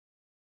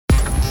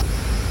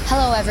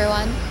Hello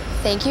everyone,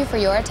 thank you for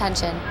your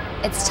attention.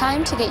 It's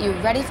time to get you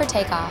ready for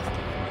takeoff.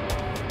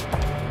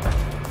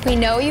 We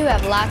know you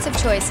have lots of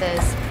choices,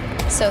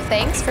 so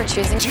thanks for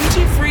choosing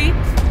Duty Free.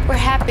 We're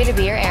happy to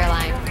be your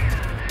airline.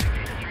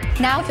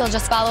 Now if you'll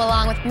just follow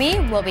along with me,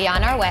 we'll be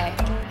on our way.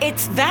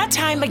 It's that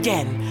time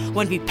again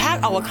when we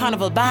pack our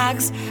carnival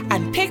bags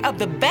and pick up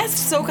the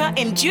best soca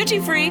in Duty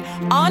Free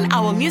on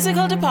our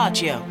musical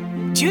departure.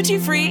 Duty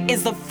Free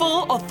is the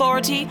full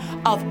authority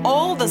of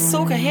all the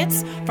soca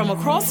hits from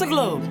across the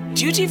globe.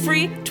 Duty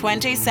Free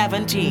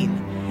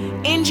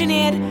 2017.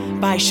 Engineered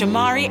by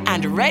Shamari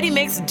and Ready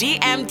Mix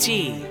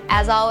DMT.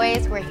 As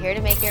always, we're here to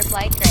make your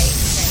flight great.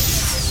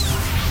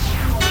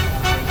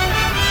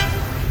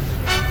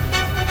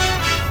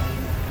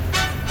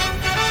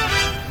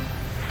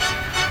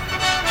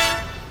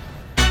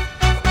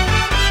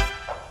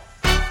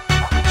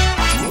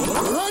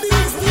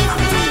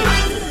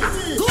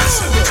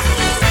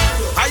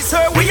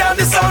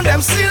 The sound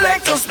them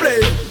selectors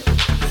play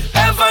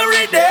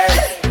every day,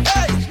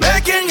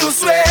 making you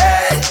sway.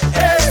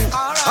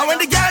 And when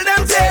the girl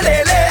them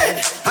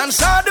telele and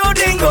shadow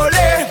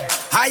dingole,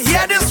 I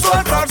hear the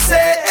soul crowd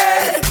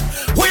say,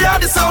 we are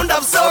the sound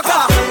of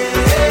soca.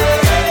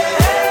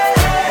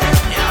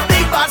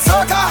 Big bad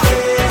soca.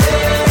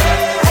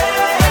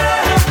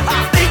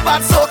 Big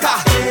bad soca.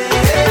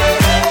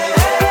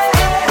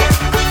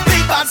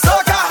 Big bad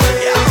soca.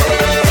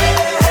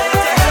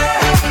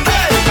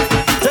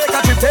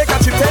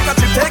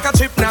 Take a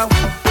trip now.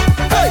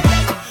 Hey,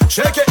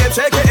 shake your hip,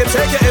 shake your hip,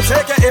 shake your hip,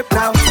 shake your hip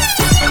now.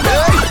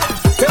 Hey,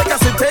 take a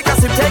sip, take a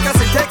sip, take a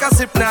sip, take a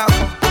sip now.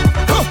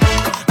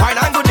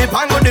 Pango dip,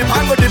 pango dip,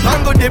 pango dip,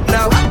 pango dip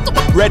now.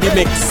 Ready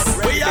Mix.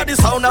 We are the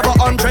sound of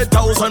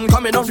 100,000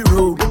 coming off the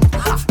road.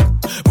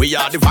 We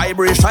are the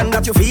vibration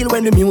that you feel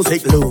when the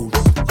music loads.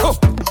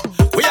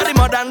 We are the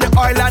mud and the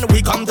oil and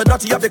we come the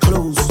dirty of the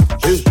clothes.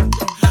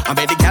 I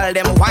made the girl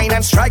them whine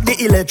and strike the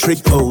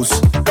electric pose.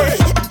 Hey.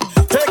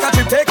 Take a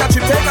trip, take a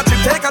trip, take a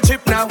trip, take a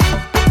trip now.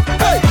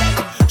 Hey,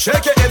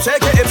 shake your hip,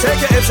 shake your hip, shake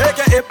your hip, shake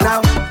your hip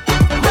now.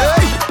 Hey,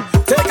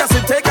 take a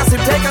sip, take a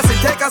sip, take a sip,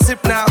 take a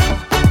sip now.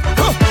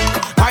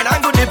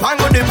 Pango dip,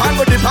 pango dip,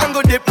 pango dip,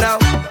 pango dip now.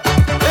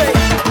 Hey,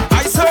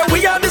 I swear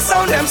we are the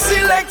sound them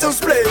selectors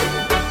play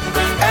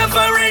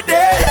every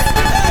day,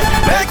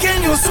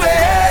 making you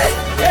sway.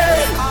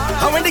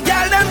 And when the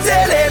girl them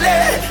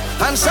telele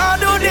and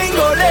shadow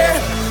dingole,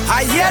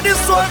 I hear the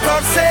soul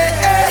crowd say,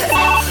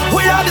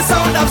 we are the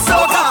sound of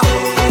soca.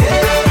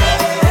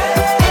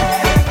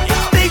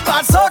 Big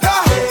bad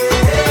soca.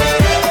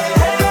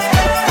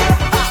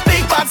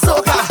 Big bad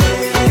soca.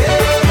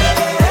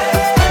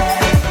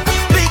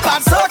 Big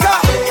bad soca.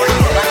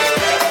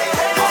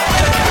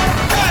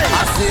 I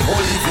say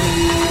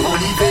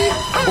Olivier,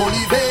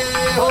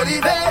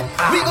 Olivier.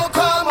 We go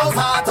come out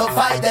hard to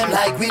fight them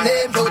like we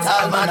name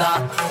Total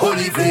Mana.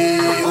 Olivier.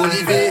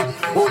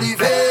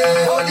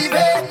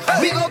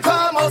 We go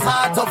come out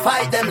hard to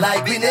fight them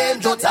like we name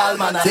Total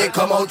Mana. They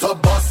come out to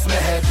bust my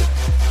head.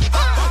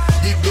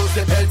 The blows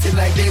they pelting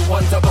like they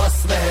want to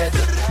bust my head.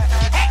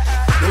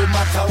 No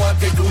matter what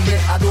they do, me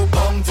I do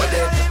come to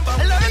them.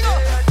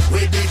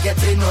 Where they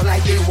get in, no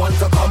like they want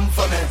to come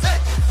for me.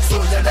 So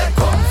let them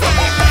come for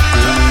me.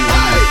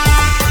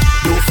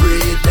 Don't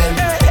free them,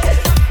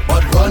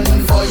 but run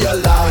for your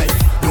life.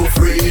 Don't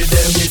free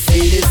them, they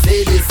say.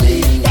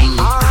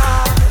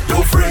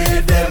 Don't free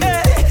them,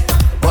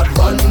 but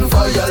run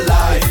for your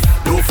life.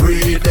 Don't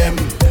free them.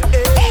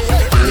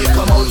 They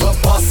come out of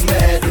bust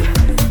mad.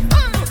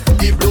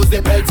 The blows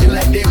they pelting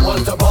like they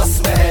want to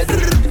bust mad.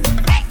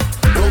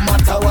 No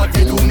matter what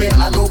they do, me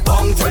I go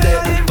bang to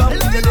them.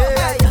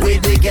 Where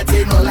they get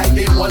in, no like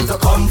they want to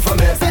come for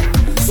me.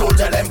 So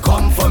tell them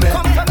come for me.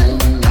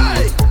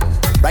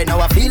 Right now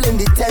I'm feeling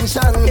the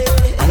tension,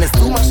 and it's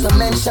too much to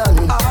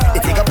mention. They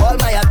take up all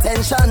my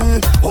attention.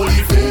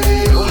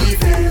 Olivier,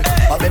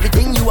 of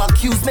everything you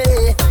accuse me,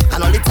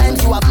 and all the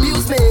times you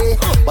abuse me,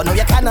 but now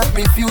you cannot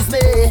refuse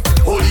me.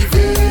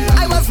 Olivier,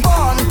 I was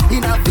born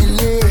in a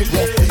village.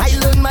 I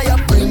learned my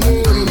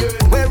upbringing,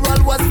 where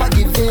all was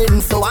forgiven.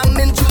 So I'm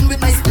in tune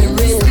with my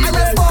spirit. I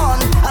was born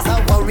as a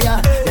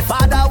warrior. The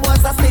father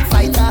was a snake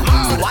fighter.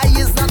 So why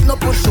is that no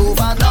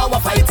pushover? Now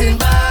we're fighting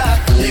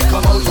back. They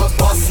come out of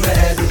boss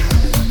mad.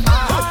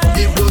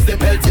 The blows they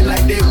pelting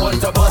like they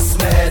want to bust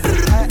mad.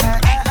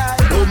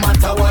 No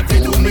matter what they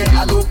do, me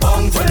I go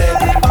bang to them.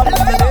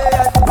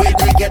 Where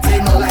they get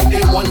in, no like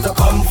they want to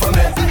come for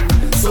me.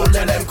 So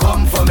let them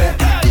come for me.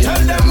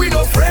 Tell them we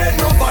don't afraid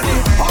nobody.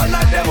 All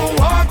of them will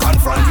walk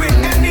confront with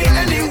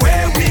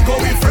anywhere we go.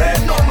 We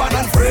afraid no man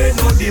and afraid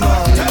no demon.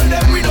 Tell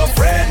them we don't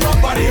afraid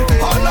nobody.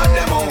 All of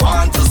them will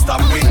want to stop.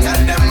 We tell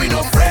them we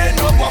don't afraid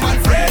no woman,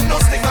 afraid no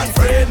stick and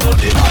afraid no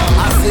demon.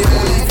 I say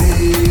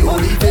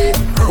Olivier.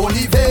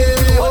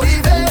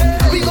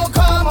 We go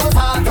come out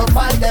hard to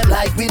fight them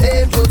like we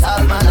name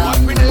Total Mana.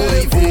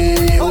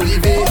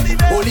 Olivier.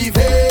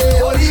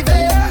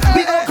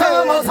 We go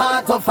come out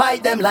hard to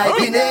fight them like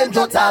we name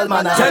Total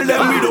Mana. Tell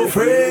them we don't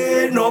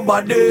afraid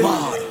nobody.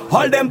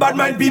 All them bad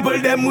mind people,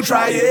 them who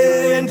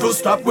trying to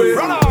stop we.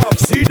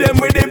 See them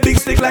with them big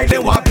stick like they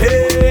want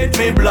pay.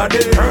 the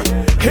bloody.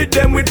 Hit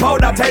them with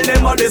powder, tell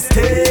them all the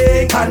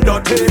stink and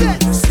dirty.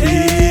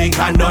 Stink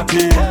and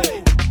dirty.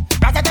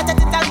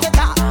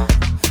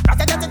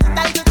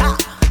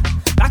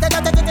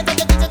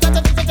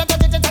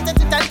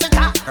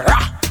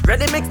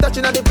 Ready mix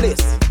touching on the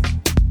place.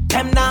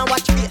 Them now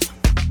watch it.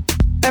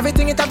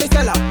 Everything it have be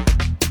seller.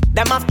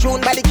 Them have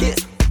tuned by the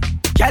case.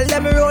 Girl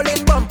them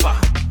rolling bumper.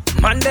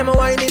 Man them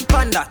whining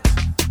panda.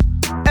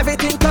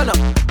 Everything turn up.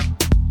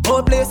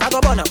 Whole place I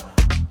go burn up.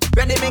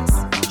 Ready mix,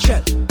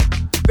 shell.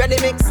 Ready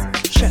mix,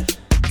 shell.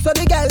 So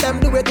the girl them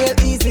do it real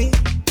easy.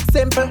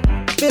 Simple,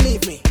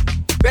 believe me.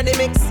 Ready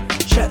mix,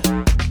 shell.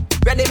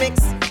 Ready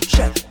mix,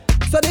 shell.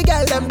 So the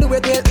girl them do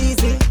it real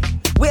easy.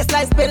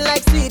 Waistline spin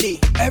like CD.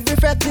 Every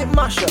fret it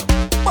mash up.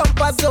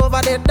 Bumpers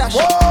over the dash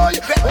up.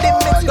 Ready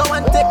mix go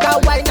and take a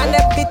wine and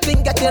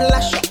everything get in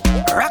lash up.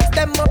 Rocks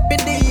them up in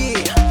the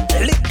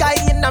air. Liquor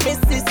in a me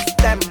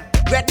system.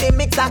 Ready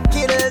mix I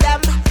kill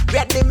them.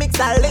 Ready mix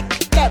I lick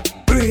them.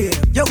 Brave.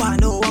 You wanna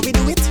know how we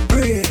do it?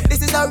 Brave.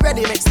 This is how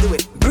ready mix do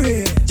it.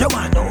 Brave. You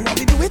wanna know how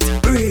we do it?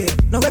 Brave.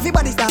 Now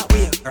everybody start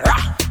wave.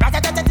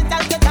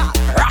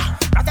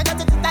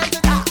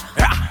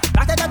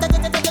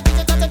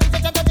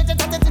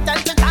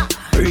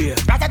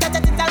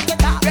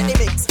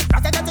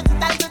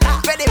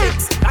 Ready mix. Ready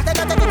mix.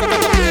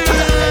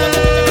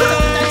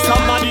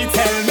 Somebody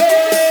tell me,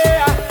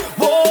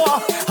 whoa,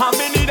 how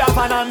me need of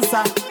an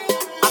answer.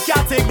 I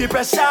can't take the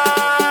pressure.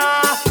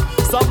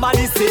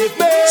 Somebody save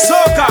me.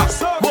 Soca.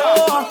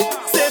 Whoa,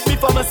 save me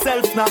for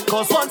myself now.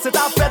 Cause once it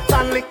have fed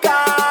and liquor,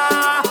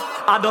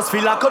 I just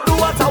feel I could do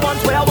what I want,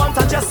 where I want,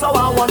 and just how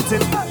I want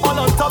it. All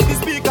on top the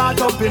speaker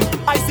jumping.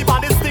 I see by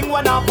this thing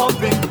when I'm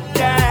pumping.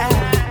 Yeah.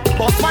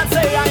 Boss man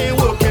say I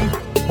ain't working.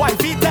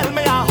 Wifey tell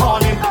me I'm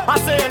horny. I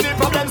say any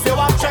problems you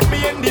want, check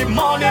me in the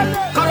morning.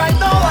 Cause right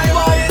now I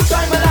want to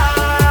enjoy my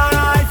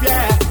life,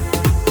 yeah.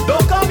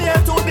 Don't come here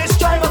to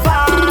destroy my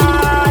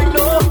vibe,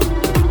 no.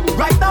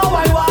 Right now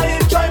I want to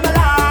enjoy my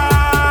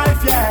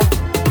life, yeah.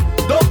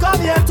 Don't come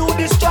here to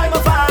destroy my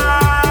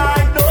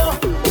vibe, no.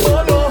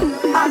 Oh no,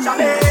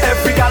 actually.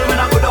 Every girl when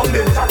I go down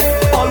there,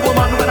 all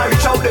woman when I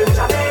reach out there.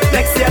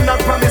 Next year not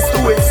promise to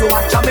it, so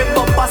I jam in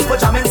bumpers for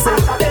jamming say.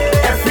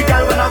 Every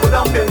girl when I go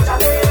down there,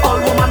 all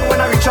woman when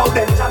I reach out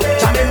there.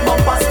 Jamming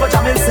bumpers for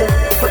jamming say,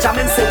 for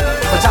jamming say,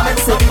 for jamming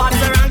say. It's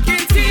a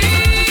ranking team.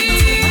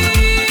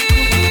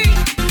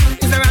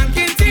 It's a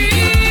ranking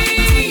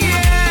team.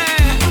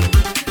 Yeah.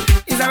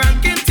 It's a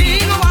ranking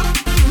team.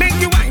 Make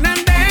you wine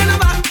and bend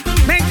over.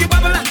 Make you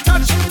bubble and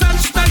touch,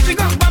 touch, touch. You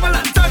go bubble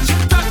and touch,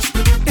 touch.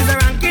 It's a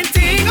ranking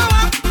team.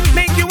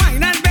 Make you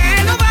wine and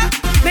bend over.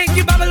 Make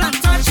you bubble and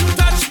touch,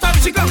 touch,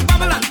 touch. You go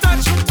bubble and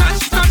touch,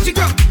 touch, touch. You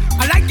go.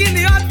 I like in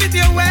the outfit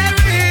you're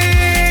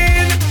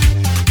wearing.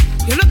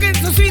 You're looking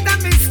so sweet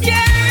and me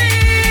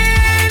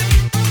scared.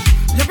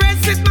 Your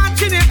bracelet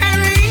matching your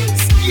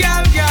earrings.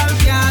 Girl, girl,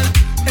 girl.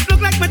 It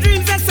look like my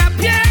dreams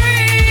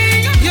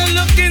disappearing. You're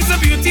looking so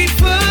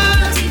beautiful.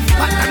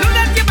 But I know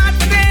that you're bad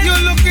today.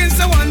 You're looking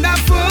so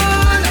wonderful.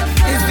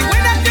 It's the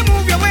way that you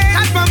move your way.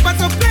 That bumper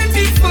so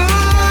plentiful.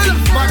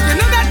 But you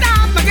know that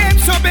I'm my game.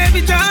 So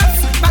baby,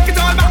 just back it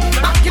all back.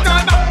 Back it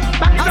all back.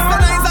 Back it all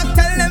back. I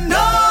tell them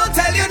no,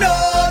 tell you no,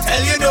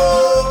 tell you no.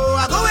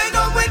 I'm going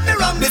home with me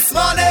rum this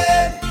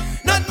morning.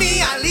 Not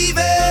me, I'm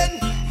leaving.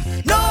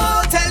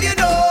 No, tell you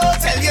no,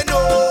 tell you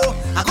no.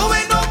 I'm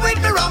going home with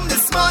me rum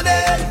this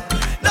morning.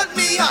 Not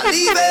me, I'm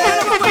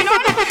leaving.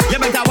 You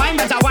better wine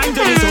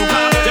to the soca.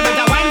 You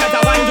better wine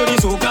to the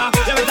soca.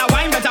 You better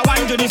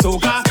wine to the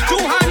soca. Two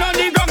hands on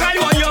the ground, I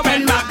want you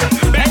bend back.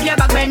 Bend your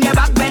back, bend your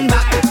back, bend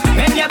back.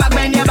 Bend your back,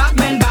 bend your back,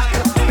 bend back.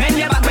 Bend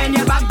your back, bend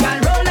your back, girl.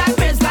 Roll like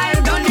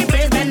baseline, down the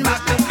place, bend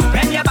back.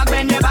 Bend your back,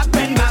 bend your back,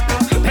 bend back.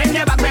 Bend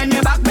your back, bend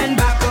your back, bend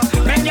back.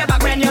 Bend your back,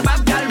 bend your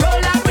back, girl.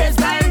 Roll like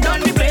baseline, down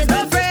the place.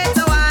 Don't afraid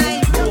to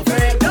wine. Don't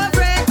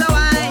afraid to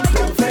wine.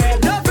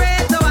 Don't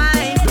afraid to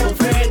wine. Don't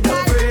afraid,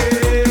 don't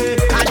afraid.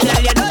 I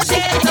tell you, don't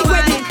shame to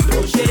wine.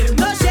 Don't shame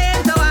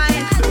to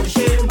wine. Don't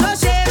shame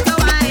to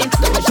wine.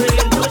 Don't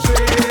shame.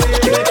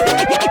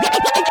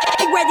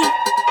 Ready?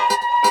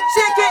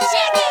 Shake it,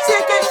 shake it,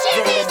 shake it,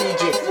 shake it,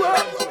 DJ.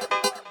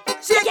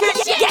 Shake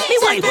it, Get me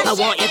wine. I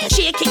want you to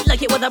shake it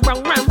like it was a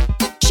brown ram.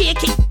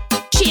 Shake it,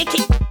 shake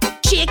it,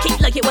 shake it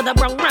like it was a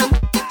brown ram.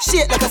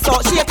 shake like a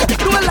salt shaker.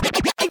 Do it like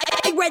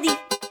Hey, ready?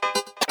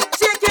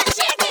 shake it,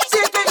 shake it,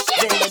 shake it,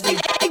 shake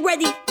it. Hey,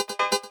 ready?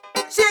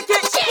 Shake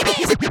it, shake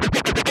it,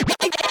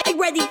 Hey,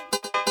 ready?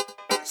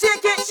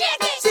 shake it,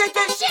 shake it, shake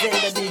it,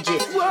 shake it, DJ.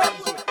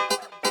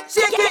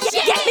 Shake it,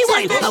 shake Get me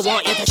wine. I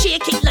want you to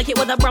shake it like it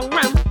was a brown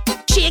ram.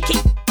 Shake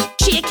it,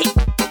 shake it,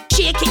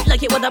 shake it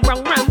like it was a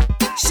brown ram.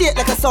 shake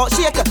like a salt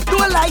shaker.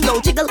 Do it like no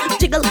Jiggle,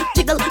 jiggle,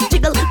 jiggle,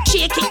 jiggle,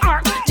 shake it,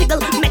 arc, jiggle,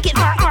 make it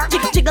arc, arc,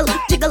 jiggle,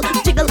 jiggle,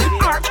 jiggle,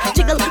 arc,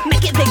 jiggle,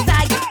 make it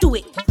zigzag. Do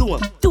it, do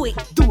 'em, do it,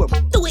 do 'em,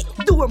 do it,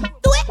 do 'em,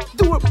 do it,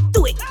 do 'em,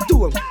 do it,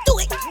 do 'em, do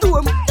it, do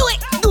 'em, do it,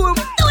 do 'em,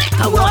 do it.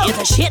 I want you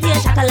to shake your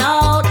shack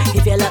loud.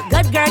 If you look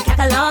good, girl, cack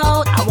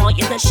loud. I want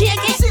you to shake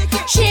it,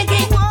 shake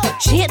it,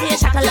 shake your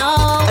shack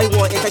loud. I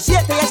want you to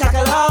shake till you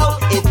shackle out.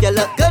 If you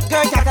look good,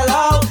 girl, shackle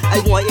out. I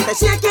want you to wanna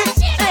shake it,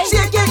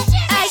 shake it,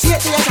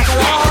 shake it,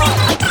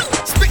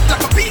 Spit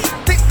like a bee,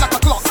 think like a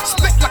clock.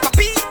 Spit like a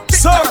bee, think like a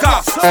Soca.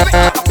 clock. Spit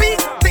like a bee,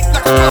 think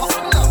like a clock.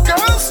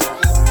 Girls,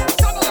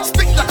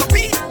 spit like a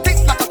bee,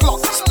 think like a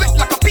clock. Spit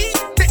like a bee,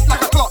 think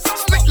like a clock.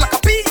 Spit like a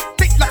bee,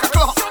 think like a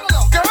clock.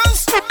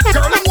 Girls,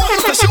 girl, I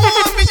want to show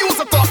me use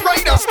a top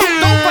rider.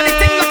 Nobody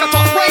think like a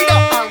top rider.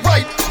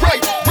 Right.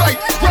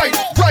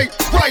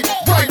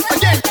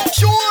 Again,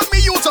 show me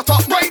use a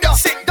top rider.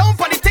 Sit down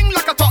for the thing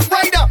like a top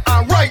rider.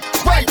 Right.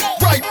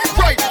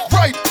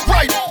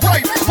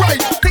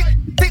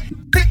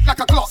 Tick like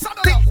a clock.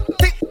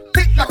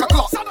 Tick like a clock. Tick like a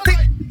clock.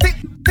 Tick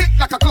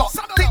like a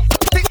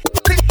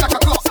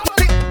clock.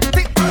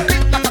 Tick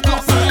like a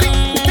clock.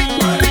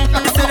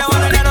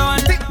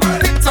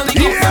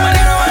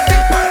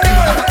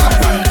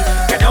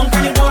 Get down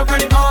for the ball, for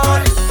the ball.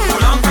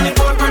 Pull on for the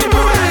ball, for the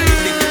ball.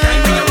 Tick the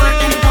time when you're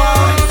working the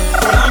ball.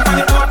 Pull on for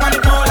the ball, for the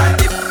ball.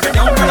 Get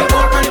down for the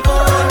ball, for the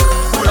ball.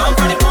 Pull on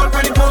for the ball,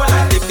 for the ball.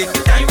 Tick the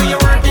time when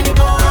you're working the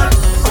ball.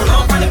 Pull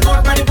on for the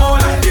ball, for the ball.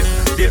 Dip.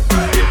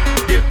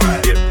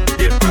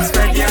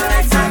 Spread your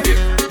legs and dip.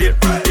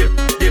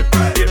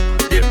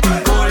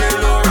 Go a little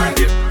lower and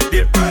dip.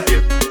 Go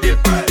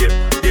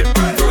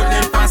a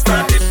little faster.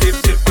 Dip.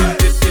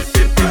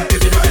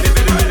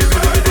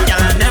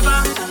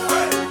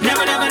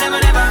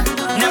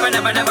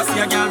 Girl, I never see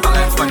a girl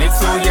balance when it's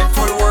so yet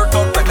full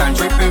workout, but I'm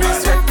dripping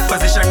with sweat.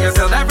 Position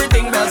yourself,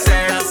 everything well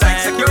said. Like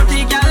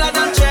security, girl, I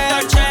don't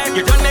check.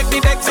 You don't make me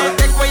vex, so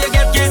take where you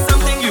get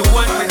something you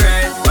won't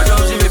regret. Watch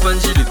how she whip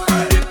and she dip.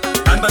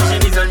 And back she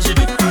knees and she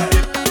dip.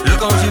 Look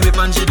how she whip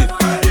and she dip.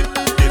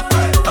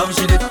 How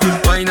she dip,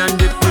 wine and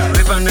dip,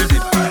 whip and dip.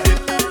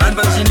 And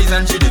back she knees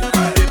and she dip.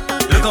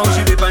 Look how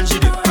she whip and she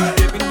dip.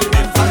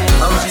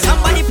 How she dip.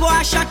 Somebody pour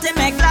a shot in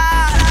my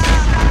glass.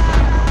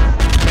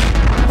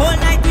 Whole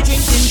night we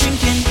drinking.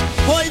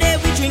 Whole day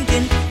we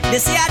drinking. They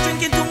say I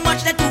drinking too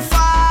much, they too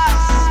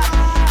fast.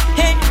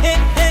 Hey.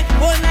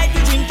 Whole night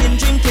we drinking.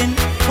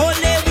 Whole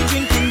day we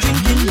drinking.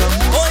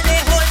 Whole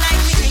night we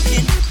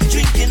drinking.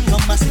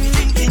 Rum, must be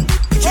drinking.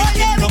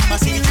 Rum,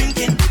 must be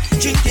drinking.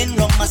 Drinking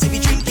rum, must be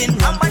drinking.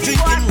 Rum,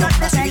 drinking rum,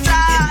 must be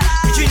drinking.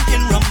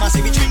 Drinking rum, must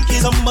be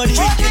drinking. Somebody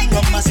drinking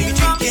rum, must be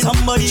drinking.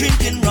 Somebody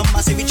drinking rum,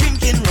 must be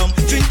drinking rum.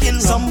 Drinking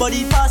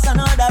somebody pass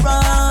another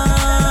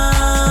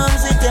rum.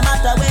 It don't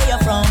matter where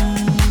you're from.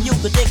 You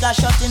could take a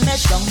shot in that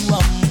strong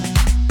rum.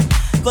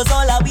 Cause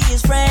all our we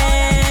is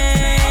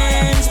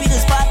friends. We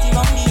just party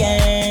from the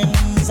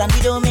ends. And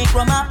we don't make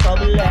rum a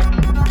problem.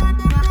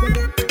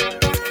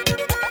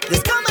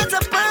 This come at a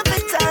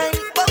perfect time.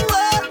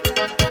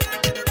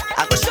 I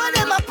go show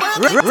them a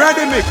perfect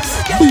Ready mix.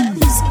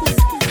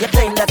 You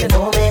claim that you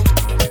know me,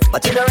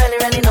 but you don't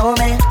really know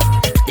me.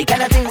 The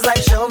kind of things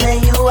like show me,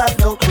 you have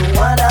no clue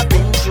what I've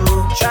been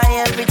through. Try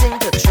everything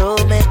to throw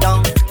me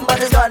down, but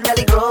it's God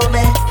really grow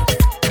me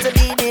to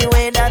be the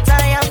way that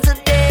I am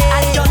today.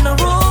 I don't the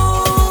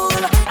rule,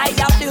 I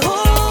have the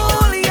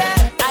whole,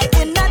 yeah. I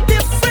in a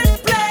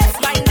different place,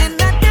 mind in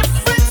a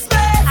different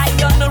space. I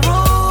don't the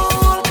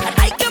rule, and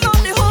I come on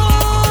the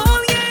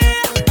whole,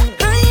 yeah.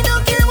 I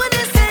don't care what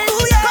they say,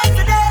 ooh, yeah. Cause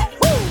today,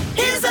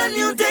 here's a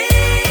new day.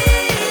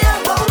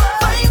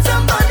 Find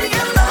somebody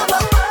and love,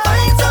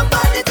 find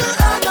somebody to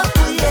hug up,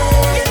 ooh,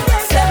 yeah.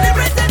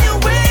 Celebrate a new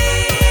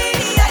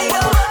way,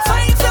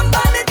 find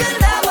somebody to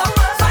love,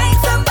 find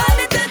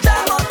somebody to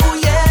jam up, ooh,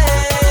 yeah.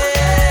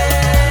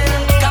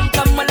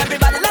 Come, well,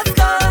 everybody, let's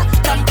go.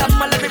 Come,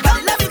 well,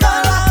 everybody, let's go.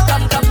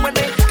 Come, with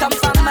me, come,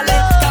 family.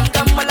 Come,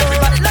 well,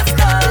 everybody, let's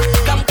go.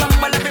 Come,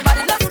 well,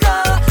 everybody, let's go.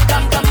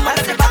 Come, well,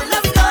 everybody,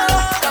 let's go.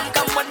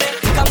 Come, with me,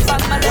 come,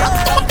 family.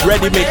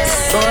 Ready mix.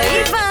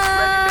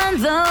 Even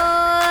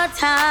though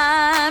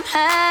time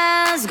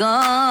has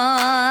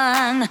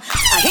gone,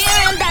 I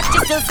hear that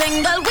you're still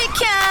single. We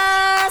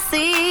can't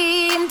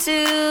seem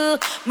to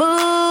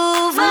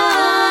move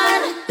on.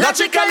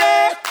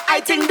 Logically,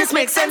 I think this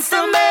makes sense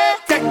to me.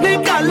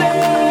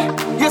 Technically,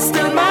 you're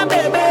still my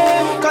baby.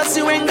 Cause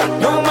you ain't got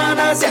no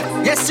manners yet.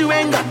 Yes, you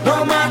ain't got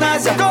no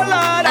manners yet. Go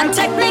Lord. And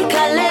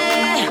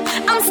technically,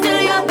 I'm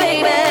still your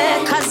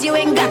baby. Cause you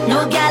ain't got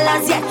no gal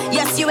as yet.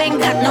 Yes, you ain't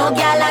got no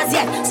gal as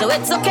yet. So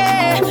it's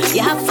okay.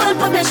 You have full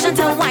permission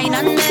to whine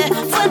on me,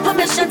 full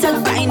permission to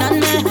grind on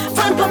me,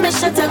 full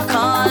permission to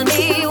call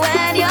me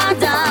when you're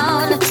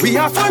down. We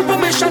have full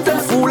permission to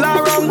fool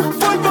around.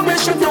 Full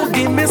permission to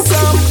give me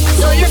some.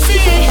 So you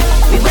see,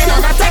 we win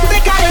on a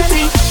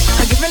Technicality.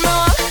 I'm giving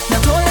more,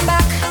 not holding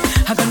back.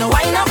 I'm gonna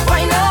wind up.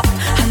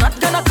 I'm not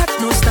gonna cut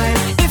no style.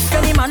 If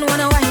any man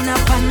wanna wind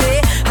up on me,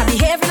 I'm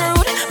behaving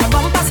rude, my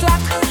bumper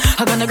slack.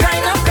 I'm gonna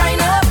grind up.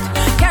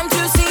 Can't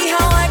you see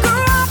how I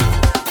grew up?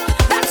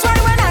 That's why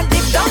when I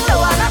dip down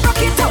low and I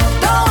rock it up,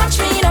 don't watch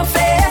me in the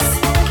face.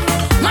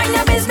 Mind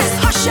your business,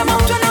 hush your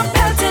mouth when I'm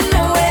pelting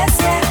the waist,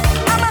 yeah.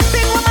 I'm a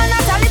big woman,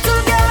 not a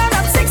little girl, and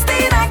I'm 16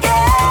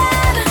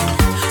 again.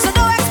 So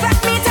don't expect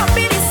me to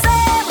be the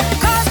same,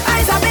 cause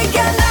I's a big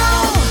girl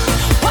now.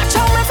 Watch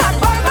how my fat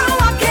bumper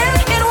walking,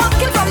 it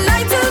walking from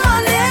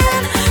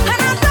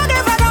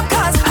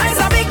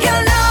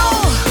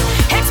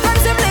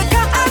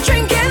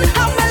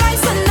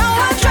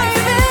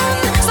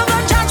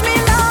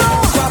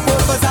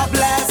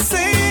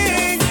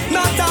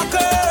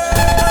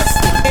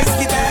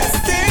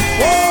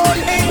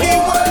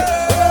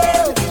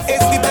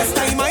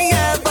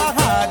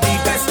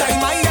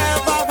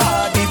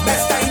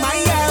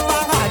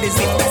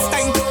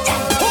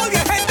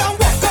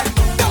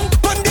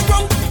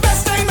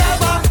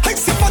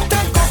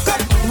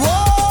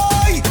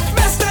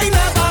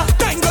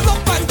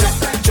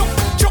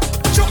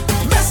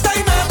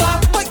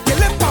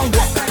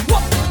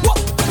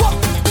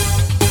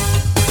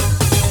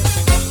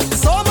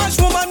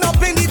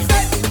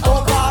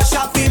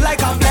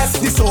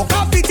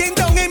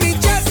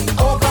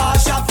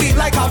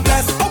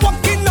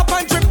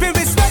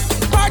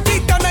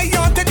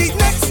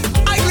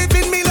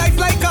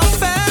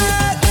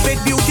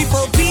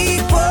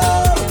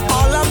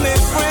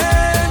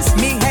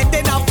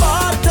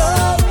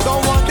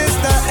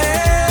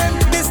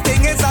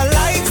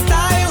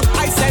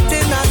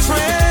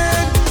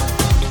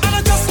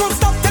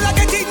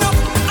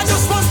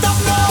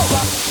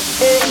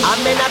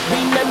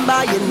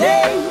your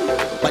name,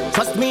 but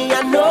trust me,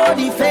 I know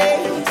the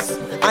face.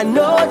 I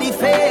know the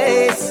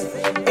face.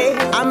 Hey,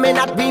 I may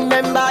not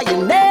remember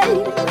your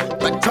name,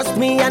 but trust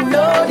me, I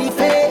know the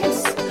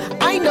face.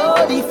 I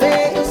know the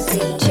face.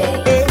 DJ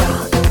hey,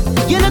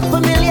 you look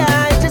familiar,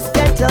 I just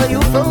can't tell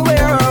you from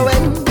where or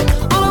when.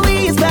 All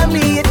we is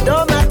family, it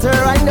don't matter.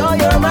 I know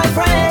you're my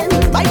friend.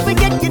 Might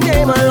forget your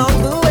name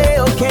along the way,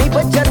 okay,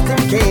 but just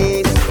in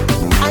case,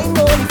 I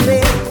know the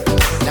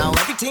face. Now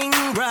everything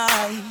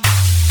right.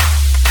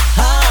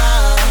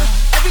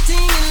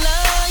 Everything in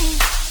line.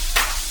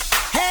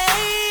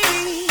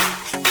 Hey,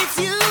 it's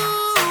you.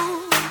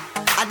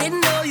 I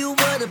didn't know you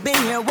would have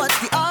been here. What's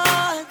the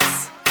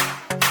odds?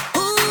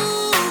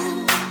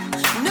 Ooh,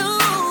 no.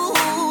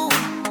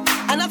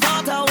 And I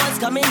thought I was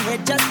coming here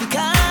just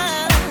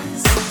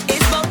because.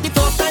 It's about the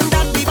fourth time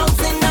that we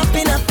bouncing up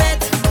in a bed.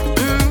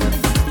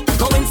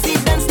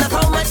 Coincidence, not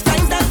how much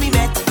time that we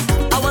met.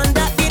 I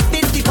wonder if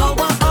it's the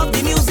power of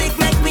the music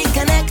make we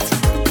connect.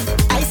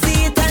 I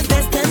see it as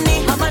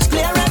destiny. How much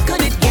clearer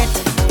could it get?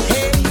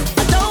 Hey,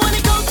 I don't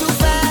wanna go too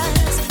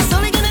fast, so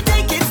we're gonna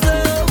take it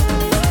slow.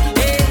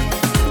 Hey,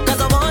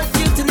 'cause I want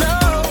you to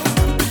know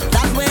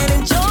that when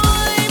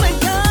enjoyment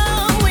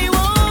comes, we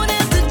won't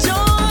have to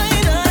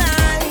join the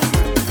line.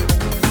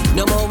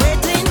 No more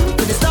waiting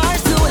for the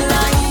stars to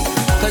align,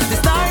 'cause the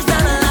stars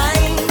don't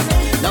align.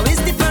 Now is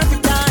the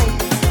perfect time.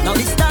 Now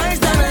the stars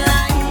don't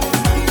align.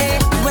 Hey,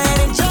 when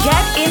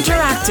Get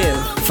interactive.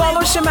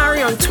 Follow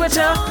Shamari on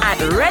Twitter at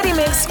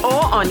ReadyMix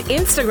or on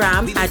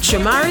Instagram at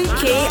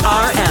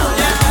ShamariKRL.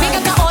 Big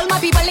up to all my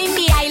people in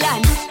the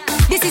island.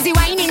 This is the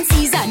whining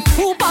season.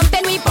 Who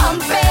pumping, we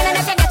pumping. And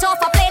if you get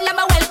off a plane, let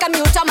me welcome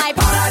you to my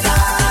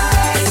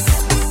paradise.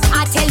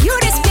 I tell you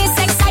this place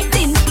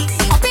exciting.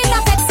 Up in the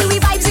Pepsi, we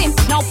vibes in.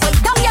 Now put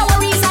down your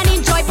worries and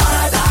enjoy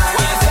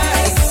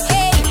paradise.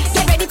 Hey,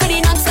 get ready for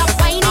the non-stop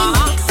whining.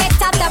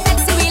 Set up the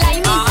Pepsi, we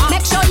lining.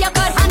 Make sure you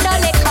could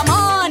handle it. Come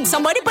on,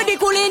 somebody put the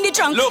cooler in the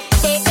trunk.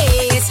 Hey,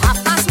 hey, it's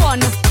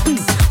 1:30.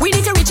 We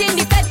need to reach in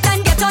the bed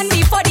and get on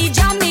before the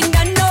jamming.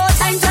 And no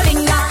time to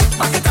linger.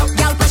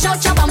 Y'all push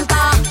out your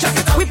bumper.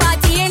 We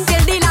partying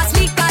till the last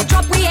liquor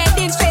drop. We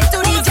heading straight to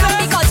the jam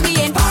because we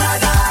in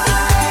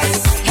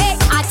paradise. Hey,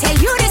 I tell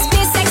you this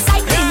place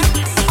exciting.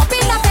 Up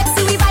in the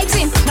Pepsi, we vibes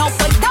in. Now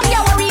put down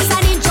your worries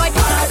and enjoy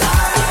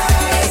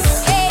paradise.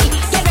 Hey,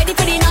 get ready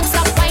for the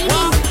non-stop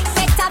whining.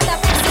 Set up the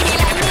Pepsi, we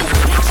lining.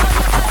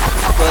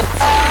 But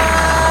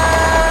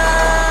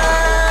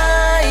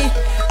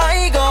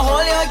I go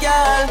hold your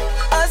girl,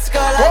 as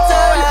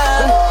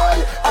collateral.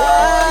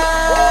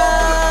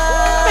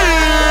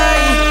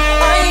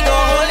 I go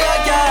hold your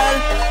girl,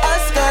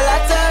 as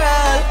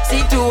collateral.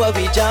 See two of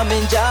we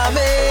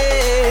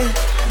jamming.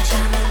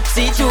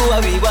 See two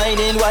of we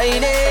whining.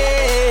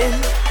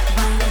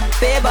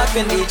 Pay back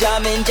when we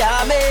jamming.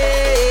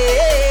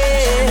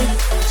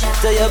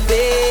 So you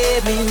pay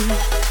me,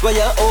 well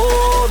you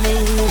owe me,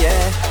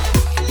 yeah.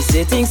 You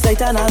say things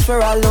tight and ask for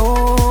a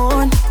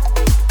loan.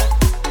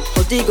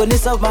 But the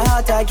goodness of my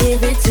heart, I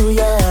gave it to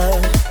you.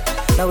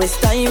 Now it's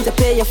time to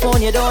pay your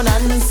phone, you don't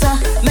answer.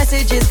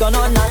 Messages gone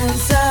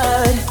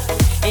unanswered.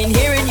 Ain't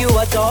hearing you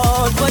at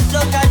all, but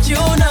look at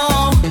you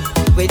now.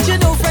 With your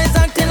new friends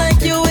acting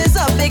like you is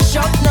a big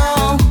shock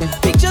now.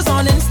 Pictures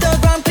on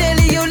Instagram,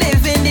 clearly you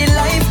living the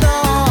life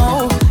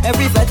now.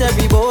 Every flat,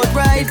 every boat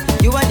ride,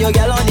 you and your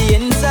girl on the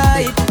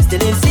inside. Still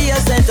didn't see a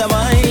cent of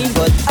mine,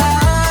 but I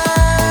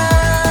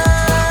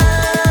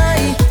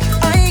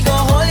go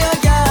hold your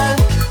girl,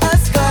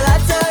 as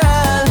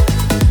collateral.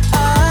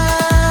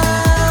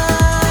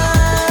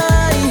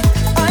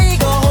 I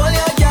go hold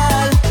your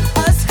girl,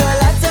 as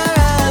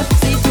collateral.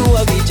 See two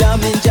of we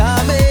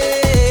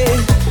jamming.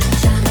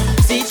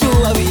 See two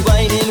of we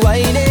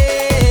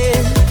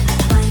whining.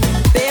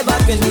 Pay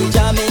back when we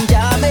jamming.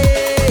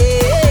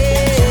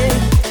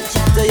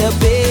 So you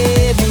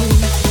pay me,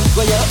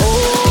 well you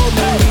owe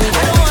me.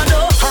 I don't want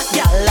no hot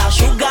gal or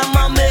sugar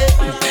mommy.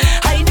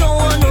 I don't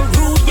want no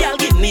rude gal,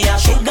 give me a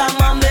sugar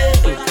mommy.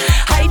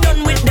 I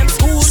done with them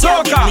school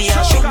gal, give me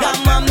a sugar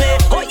mommy.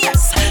 Oh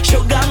yes,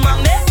 sugar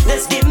mommy,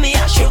 let's give me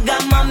a sugar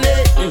mommy.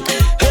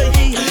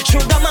 Hey,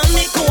 sugar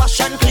mommy, go wash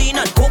and clean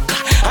and cook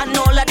and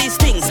all of these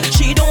things.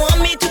 She don't want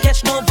me to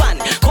catch no van,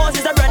 cause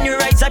it's a brand new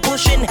rides I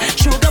pushing.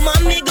 Sugar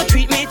mommy go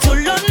treat me to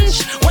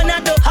lunch when I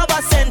don't have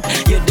a cent.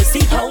 You do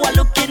see how I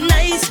looking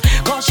nice,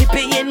 cause she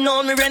paying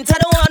all me rent. I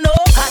don't want no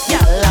hot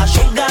gal or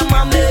sugar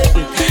mommy.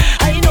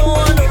 I don't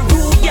want no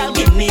rude gal,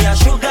 give me a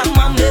sugar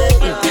mommy.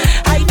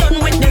 I done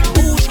with them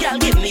booze gal,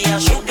 give me a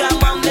sugar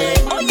mommy.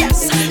 Oh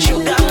yes,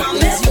 sugar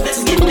mommy,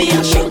 let's give me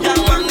a sugar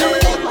mommy.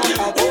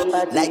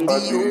 Like the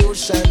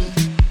ocean,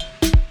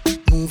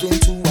 moving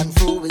to and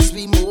fro is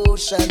we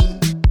motion.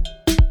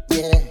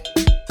 Yeah,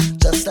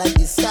 just like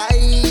the sky.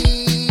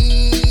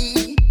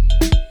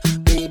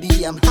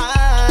 Baby, I'm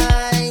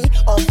high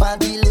off all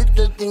the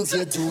little things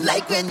you do.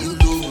 Like when you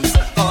lose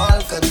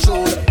all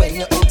control, when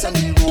you're out on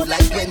the road.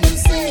 Like when you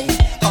say,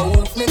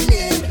 out my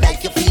name,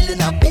 like you're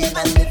feeling a pain.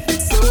 And if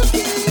it's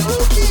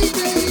okay,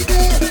 baby,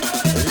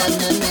 let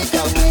me make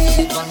a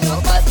wave on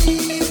your body.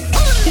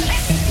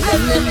 Let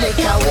me make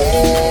a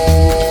wave.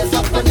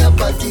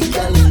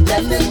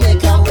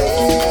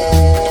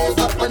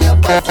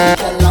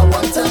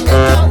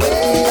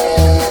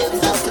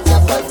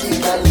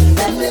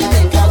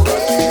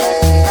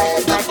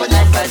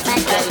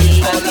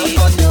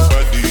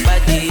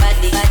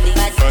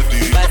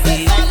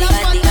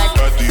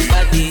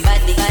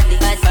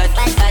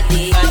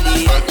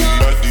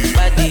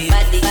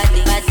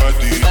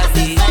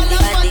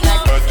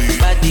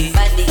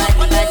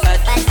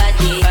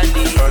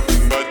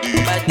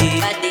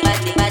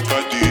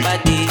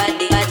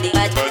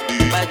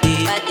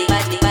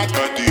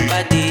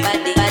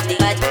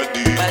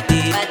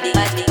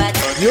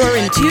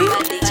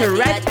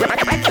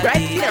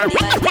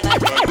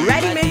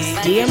 Ready Mix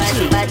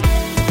DMT.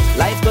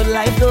 Life good,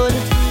 life good.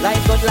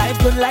 Life good, life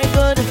good, life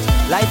good.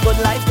 Life good,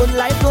 life good,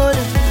 life good.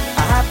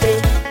 I'm happy,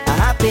 I'm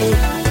happy.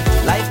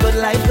 Life good,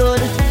 life good.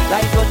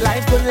 Life good,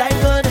 life good,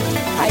 life good.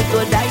 I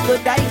good, I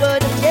good, I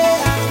good. Yeah.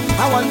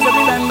 I want to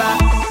remember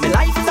my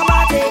life is a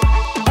party.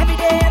 Every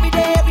day, every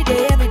day, every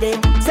day, every day.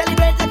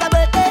 Celebrate like a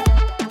birthday.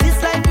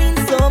 This life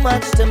means so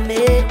much to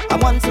me.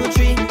 I'm 1, 2,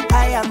 3.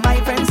 I have my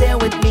friends here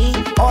with me.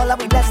 All of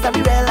we blessed and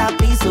we real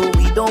happy, so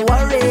we don't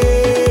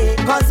worry.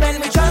 Cause when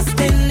we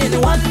trusting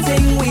in one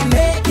thing, we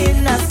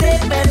making a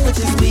statement, which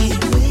is we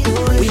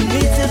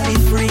need to be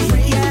free.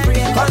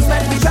 Cause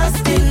when we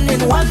trusting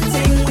in one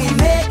thing, we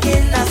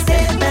making a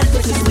statement,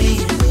 which is we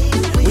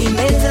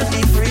made to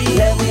be free.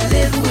 Let we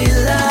live with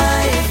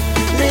life,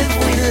 live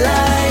with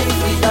life.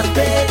 We don't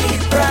pay the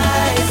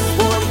price.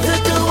 Want to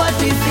do what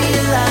we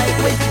feel like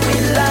with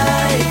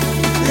life,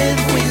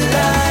 live with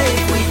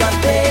life. We don't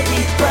pay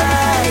the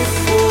price.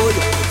 Good.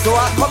 So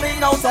I'm coming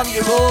out on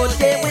the road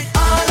there with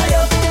all of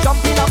you,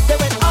 jumping up there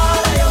with all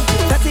of you,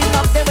 setting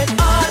up there with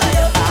all of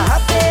you. I'm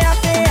happy,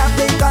 happy,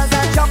 happy, cause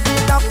I'm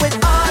jumping up with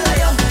all of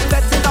you,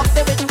 setting up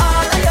there with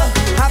all of you,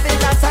 having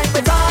a time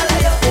with all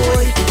of you,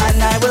 boy, and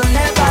I will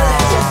never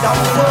let you down.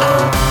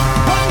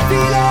 One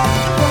feeling,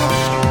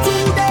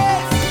 2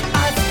 days,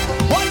 as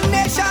one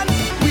nation,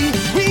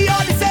 we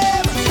are the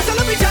same. So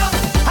let me jump,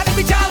 and let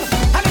me jump,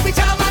 and let me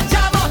jump and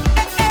jump,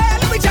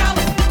 let me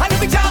jump, and let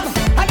me jump,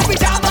 and let me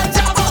jump and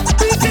jump.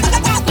 Reaching the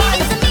top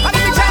line, and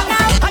let me jump,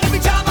 and let me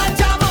jump and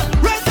jump.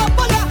 Raise up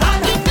on your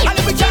hand, and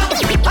let me jump, and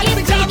let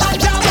me jump and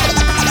jump.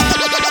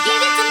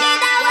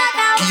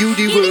 Give you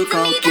the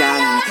workout,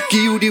 gal.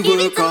 Give you the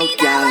workout,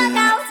 gal.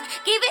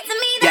 Give it to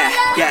me, Yeah,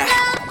 yeah.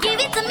 give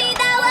it to me,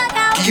 that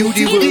workout. Give you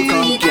the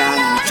workout,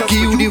 gal.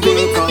 Give you the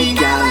workout,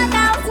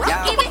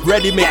 gal.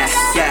 Ready Mix.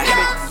 Yeah,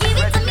 yeah. Give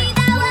it to me,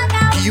 that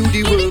workout. Give you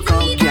the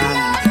workout, gal.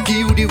 Give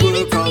you the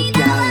workout,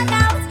 gal.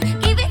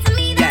 Give it to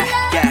me, that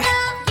Yeah, yeah.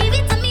 workout. Give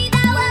it to me,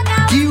 that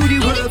workout. Give you the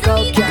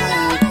workout,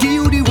 gal. Give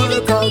you the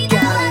workout,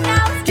 gal.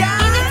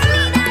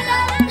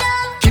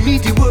 Give me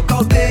the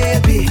workout,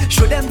 baby.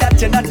 Show them that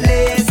you're not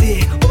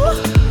lazy.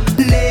 Ooh,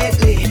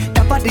 lately,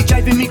 that body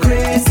driving me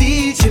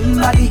crazy. Gym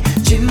body.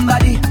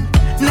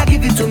 Now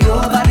give it to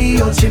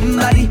nobody, oh gym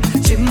body.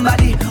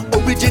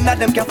 Original,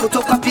 them can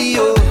photocopy,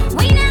 oh.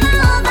 We never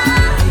over.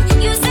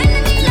 You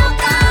sending me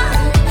loca.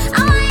 I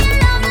want your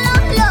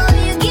love.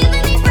 You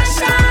giving me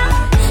pressure.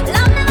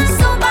 Love never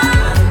sober.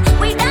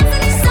 We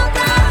dancing in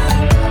soca.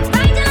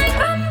 Riding like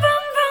brum,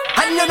 brum, brum.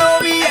 And you know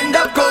we end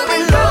up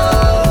going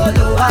low,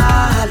 lower,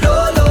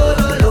 low, low,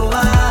 low,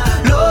 lower,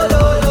 low,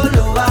 low, low,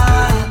 lower,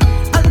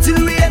 until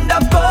we end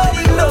up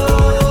going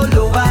low,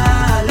 lower,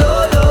 low,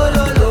 low,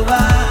 low,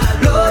 lower,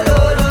 low,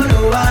 low, low,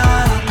 lower,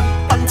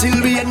 until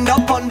we end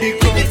up on the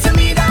ground. Give it to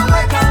me, that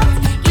workout.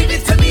 Give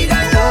it to me,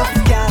 that love,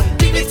 girl.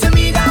 Give it to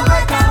me, that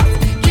workout.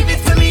 Give it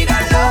to me,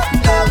 that love,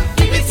 love.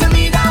 Give it to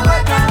me, that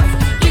workout.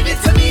 Give it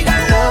to me,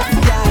 that love,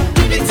 girl.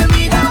 Give it to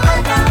me, that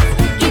workout.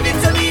 Give it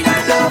to me,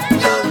 that love,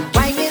 love.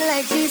 Whining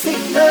like she's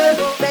single,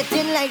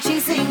 betting like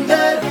she's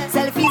single,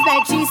 selfies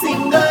like she's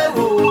single,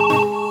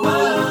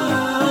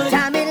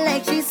 jamming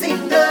like she's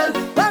single,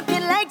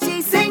 walking like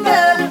she's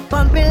single,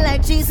 pumping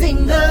like she's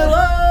single.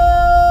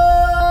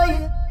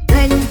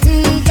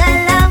 Plenty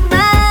gal of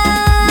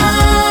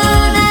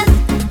man,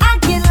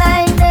 acting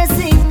like they're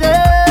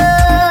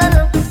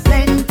single.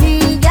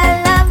 Plenty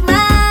gal of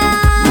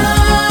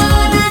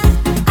man,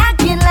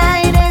 acting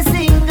like they're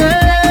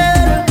single.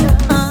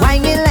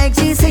 Whining like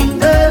she's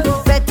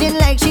single, betting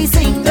like she's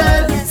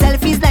single,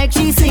 selfies like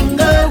she's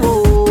single,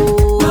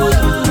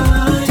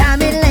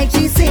 jamming like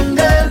she's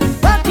single,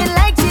 walking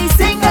like she's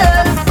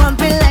single,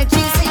 pumping like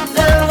she's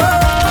single.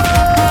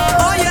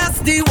 Oh yes,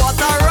 the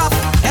water rough.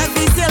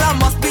 Every sailor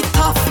must be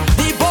tough.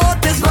 The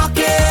boat is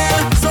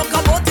rocking, soca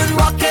boat is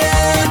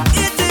rocking.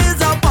 It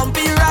is a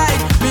bumpy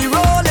ride. We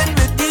rolling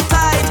with the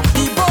tide.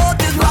 The boat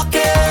is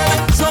rocking,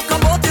 soca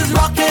boat is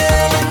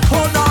rocking.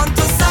 Hold on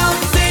to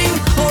something,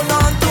 hold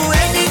on to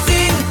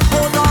anything,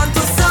 hold on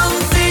to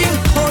something,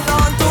 hold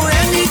on to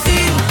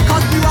anything.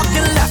 'Cause we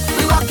rocking left,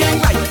 we rocking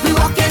right, we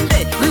rocking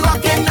day, we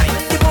rocking night.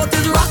 The boat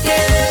is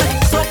rocking,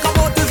 soca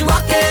boat is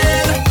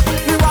rocking.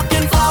 We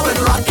rocking forward,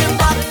 rocking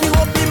back. We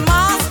hope the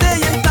mast stay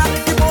intact.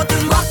 The boat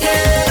is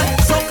rocking,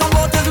 soca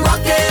boat is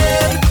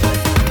rocking.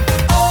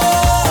 Oh,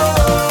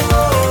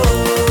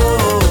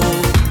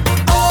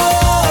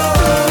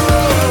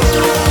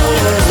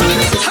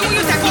 How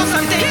you take off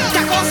something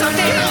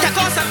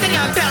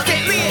and belt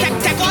it.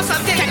 Take off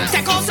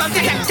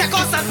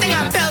something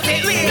and belt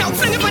it. Now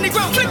fling it on the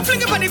ground, fling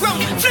it on the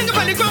ground, fling it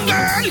on the ground,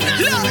 girl.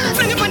 Look,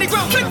 fling it on the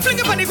ground, fling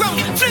it on the ground,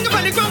 fling it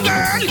on the ground,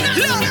 girl.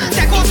 Look,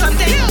 take off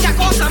something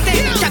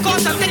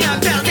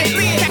and belt it.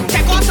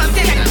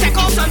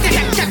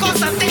 Take off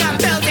something and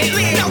belt it.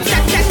 Now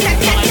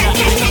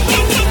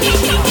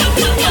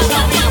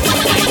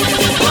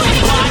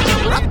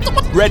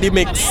Ready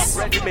Mix.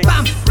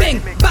 bam,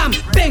 bing, bam,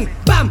 bing,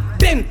 bam,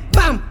 bing,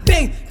 bam,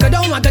 bing. Go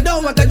down,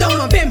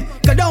 bim.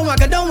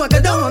 Go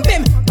down,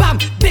 bim. Bam,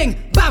 bing,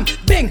 bam,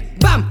 bing,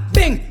 bam,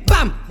 bing,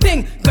 bam,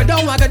 bing. Go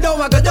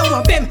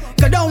bim.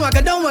 Go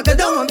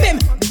down, bim.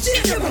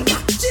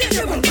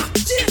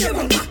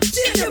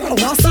 I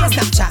want to see a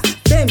Snapchat,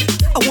 bim.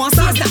 I want to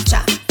see a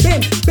Snapchat,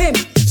 bim.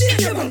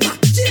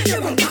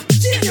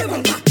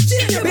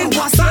 Bim,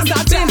 what's that,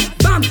 bim,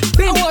 bam,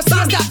 bim, what's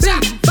that,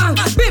 bim, bam,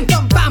 bim,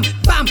 bam,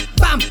 bam,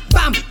 bam,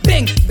 bam,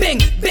 bing, bing,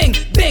 bing,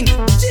 bing.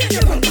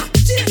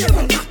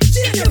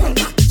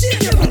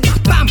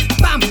 Bam,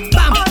 bam,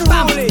 bam,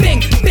 bam,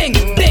 bing, bing,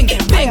 bing,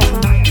 bing.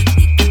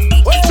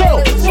 So,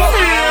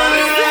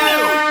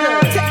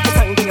 take your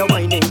time when you're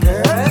whining,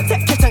 girl.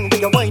 Take your time when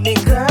you're whining,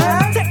 girl.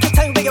 Take your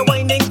time when you're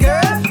whining,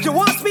 girl. You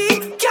want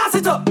speed? Gas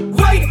it up.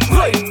 Right.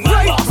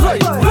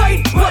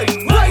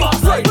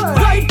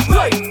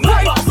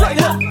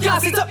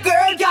 Gas it up,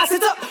 girl. Gas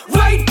it up.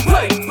 Right.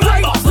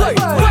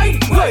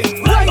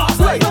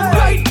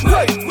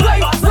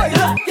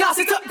 Gas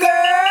it up,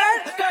 girl.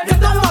 Get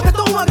down, what? Get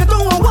down,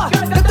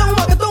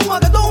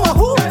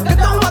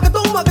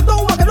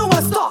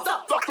 stop.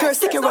 Girl,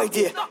 stick it right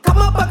there. Come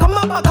up, what? Come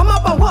up,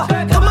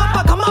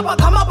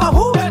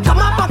 who? Come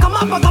up,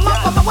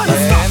 what?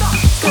 Stop.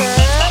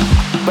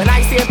 When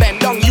I say bend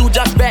down, you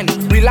just bend.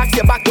 Relax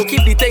your back to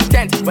keep the thing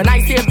tense. When I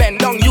say bend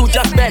down, you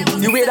just bend.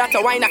 The way that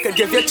a wine I can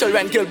give your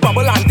children, girl,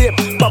 bubble and dip,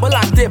 bubble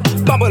and dip,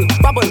 bubble and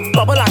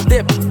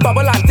dip,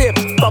 bubble and dip.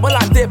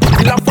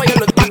 We love for you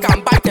look back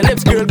and bite your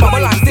lips, girl,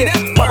 bubble and dip,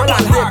 bubble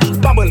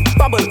and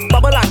dip,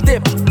 bubble and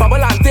dip.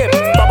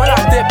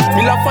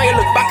 We love for you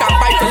look back and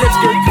bite your lips,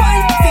 girl.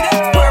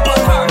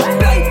 Purple heart,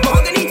 light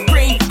mahogany,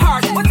 green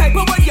heart. What type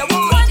of wood you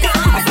want?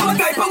 I said what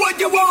type of wood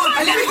you want.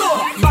 And let me go.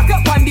 Back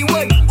up on the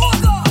wood.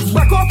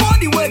 Back off on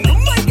the wood.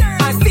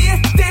 And say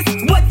this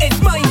wood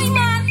is mine.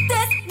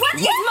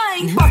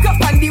 Back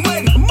up on the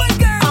wood. And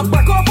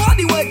back off on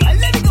the wood. And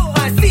let me go.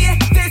 And say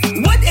this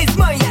wood is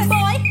mine.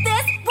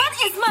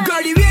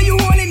 Girl, the way you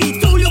holding the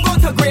tool, you go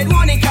to grade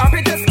 1 in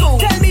carpenter school.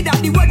 Tell me that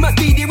the wood must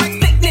be the right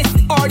thickness,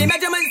 or the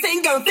measurements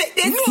ain't gonna fit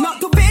this.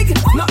 Not too big,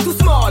 not too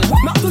small,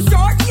 not too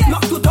short,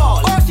 not too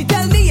tall. All she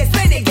tell me is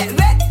when it get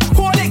wet,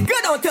 hold it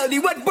good until the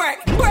wood break.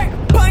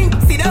 Pine,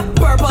 see the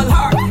purple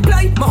heart,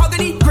 light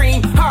mahogany,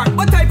 green heart.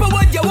 What type of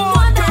wood you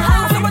want?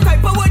 Girl, so what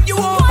type of wood you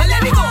want? And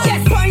let me go.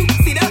 Yes, pine,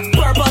 see the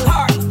purple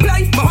heart,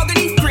 light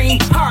mahogany, green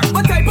heart.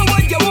 What type of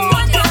wood you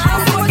want? Girl,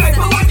 so what type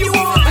of wood you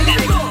want? And let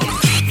me go.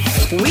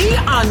 We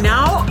are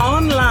now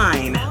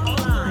online.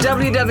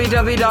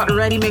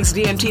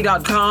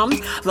 www.readymixdmt.com,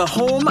 the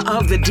home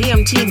of the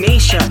DMT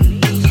Nation.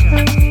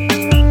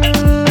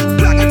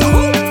 Black it to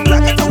who?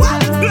 Black it to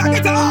what? Black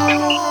it to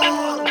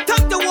all.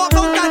 Time to walk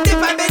out that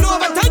dip and bend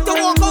over. Time to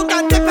walk out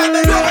that dip and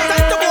bend over.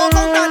 Time to walk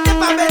out that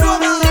dip and bend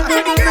over.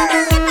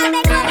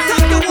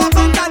 Time to walk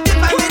out that dip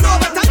and bend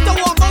over. Time to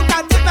walk out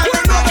that dip and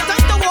bend over.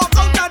 Time to walk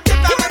out that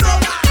dip and bend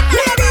over.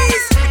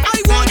 Ladies, I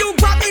want you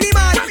grab any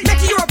man.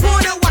 Make your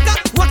opponent waka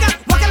like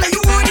you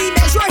want him.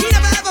 Make sure he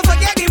never ever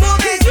forget the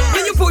moment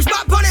when you push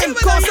back on him.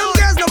 Cause some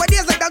girls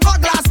nowadays like they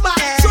got glass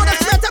back. Show the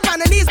straight up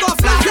and the knees go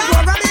flat. You go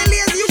around and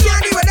lazy, you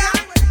can't deal with that.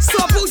 So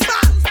push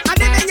back and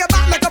then bend your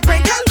back like a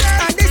Pringle.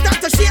 And they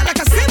start to shake like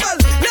a cymbal.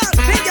 Look,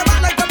 bend your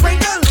back like a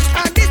Pringle.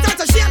 And they start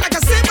to shake like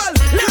a cymbal.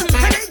 Look,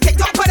 and then get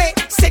up on it,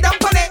 sit down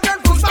on it, girl,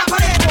 push back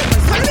on it.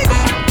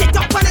 Get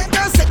up on it,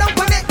 girl, sit down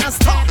on it, and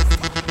stop.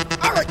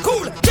 Alright,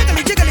 cool.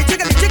 Jiggly, jiggly,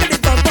 jiggly, jiggly,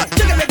 bump,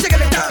 jiggly,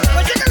 jiggly, girl.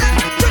 Jiggly,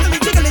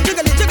 jiggly,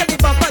 jiggly, jiggly,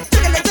 bump,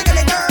 jiggly,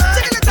 jiggly, girl.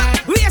 Jiggly, top.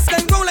 Waist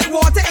can roll like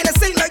water and it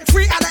sing like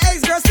 3 out of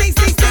eggs, girl. Sing.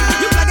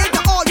 You plug into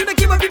all, you don't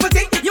give what people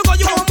think. You go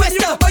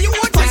west up, but you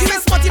want to. You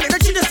ain't spotty, like the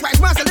cheat is right,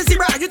 master, let's see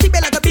right. You think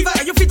like a beaver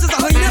and your features are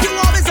hyena. You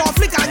always on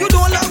flick and you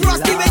don't love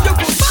rusty, man. You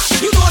push back,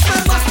 you don't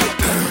smell musty.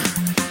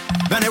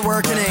 When it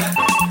working it,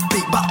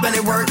 big bop when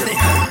it working it.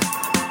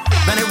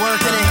 When it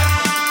working it,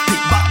 big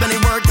bop when it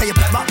work. Tell you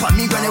bop on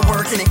me when it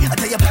working it. I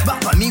tell you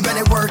bop on me when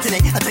it working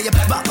it. I tell you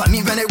bop on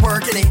me when it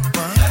working it.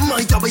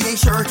 My job ain't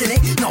shirking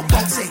it. No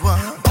bounce it, girl,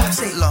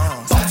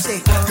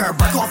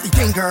 break off the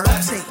thing, girl.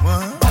 Bounce it,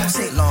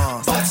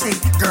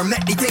 girl,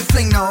 make the thing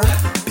fling now.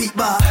 Beat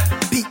bop,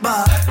 break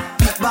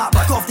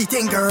off the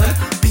thing, girl.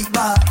 Beat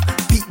bop,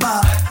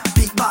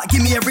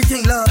 give me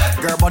everything, love.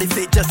 Girl, body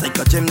fit just like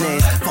a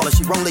gymnast. Follow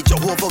she wrong like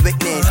Jehovah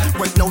Witness.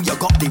 Right now you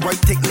got the right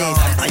thickness,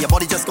 and your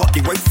body just got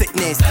the right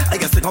thickness. I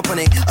can stick up on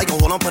it, I can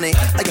hold up on it,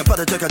 I can put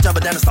a jerk, a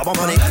jump down and stop up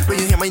on it. When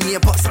you hear my name,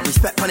 put some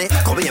respect on it.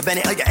 Call me a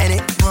Bennett, I get in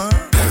it.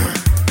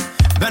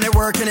 When it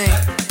working it,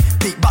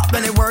 beat bop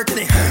when it working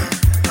it.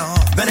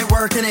 When it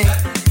working it,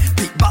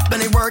 beat bop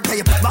when it work. Tell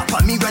you bop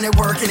on me when it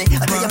working it.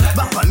 I tell you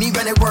bop on me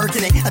when it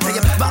working it. I tell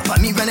you bop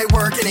on me when it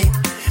working it.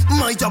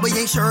 My job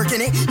ain't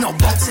shirking it. No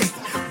bounce it,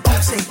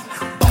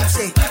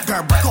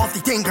 girl, break off the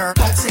thing, girl.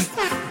 Bounce it,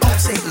 girl.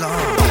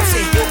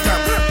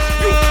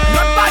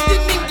 Not bad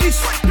in English,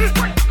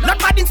 not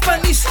bad in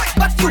Spanish,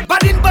 but you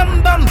bad in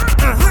bum bum.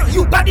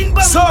 You bad in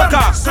bum bum.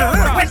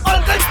 When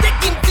all girls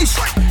take English,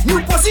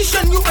 new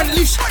position you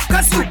unleash.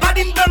 Cause you bad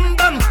in bum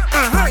bum.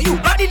 You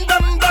bad in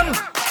bum bum.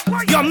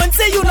 Your man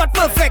say you not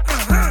perfect.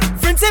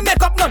 Friends say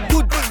makeup not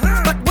good.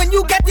 But when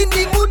you get in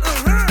the mood,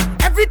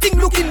 everything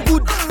looking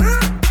good.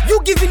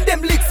 You giving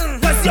them licks.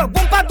 Cause your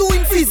bumper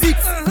doing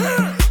physics.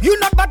 You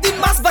not bad in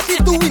mass, but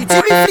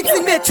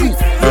fixing the truth.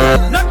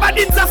 Not bad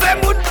in the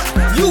same mood.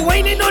 You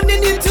whining on the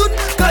new tune.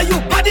 Cause you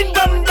bad in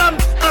bum bum.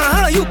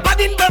 You bad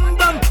in bum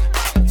bum.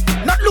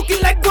 Not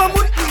looking like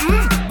Gomun.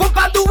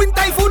 Bumper doing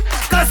typhoon.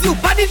 Cause you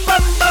bad in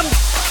bum bum.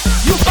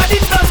 You bad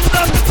in bum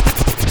bum.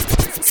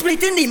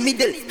 Split in the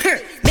middle.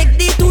 Make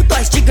the two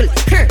toys jiggle.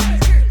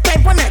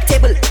 Climb on a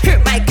table.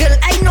 My girl,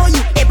 I know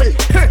you able.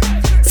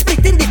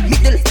 Split in the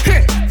middle.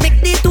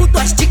 Make the two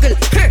toys jiggle.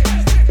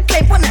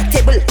 Climb on a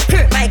table.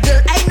 My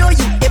girl, I know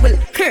you able.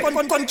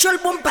 Control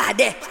bumper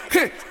there.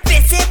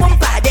 Face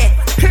bumper there.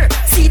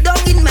 Sit down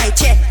in my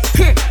chair.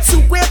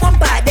 Sukwe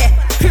bumper there.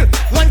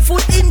 1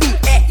 foot in the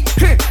air.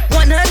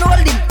 1 hand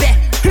holding back.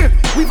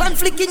 With 1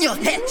 flick in your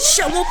head.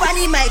 Show up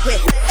on my way.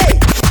 Hey.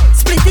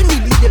 Split in the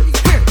middle.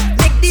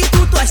 Make the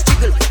two toys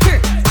jiggle.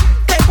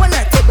 Climb on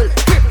a table.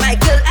 My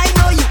girl, I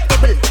know you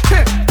able.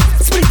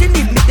 Split in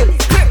the middle.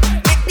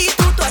 Make the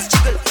two toys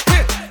jiggle.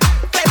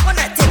 Climb on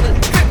a table.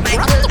 My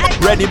girl, I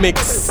know. Ready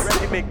mix.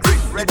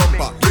 The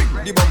bumper,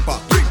 the bumper,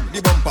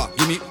 the bumper.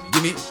 Gimme,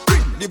 gimme.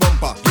 The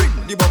bumper,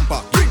 the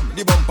bumper,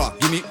 the bumper.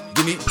 Gimme,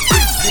 gimme.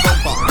 The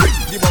bumper,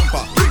 the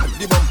bumper,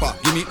 the bumper.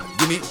 Gimme,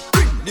 gimme.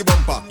 The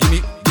bumper, gimme,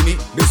 gimme.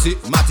 Bessie,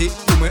 Matty,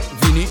 Kume,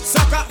 Vini.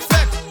 Saka,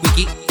 Fek,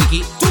 Wiki, Wiki.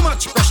 Too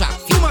much pressure,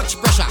 too much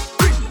pressure.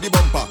 The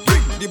bumper,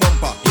 the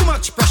bumper. Too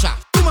much pressure,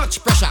 too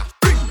much pressure.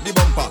 The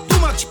bumper, too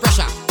much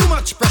pressure, too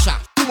much pressure,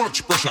 too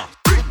much pressure.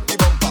 The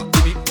bumper,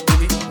 gimme,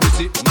 gimme.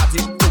 Bessie, Matty,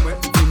 Kume,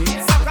 Vini.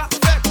 Saka,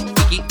 Fek,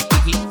 Wiki,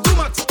 Wiki. Too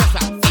much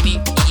pressure, gimme,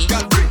 gimme.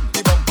 Girl,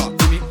 the bumper,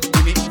 gimme,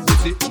 gimme.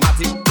 Bessie,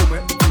 Matty, Kume,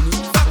 Vini.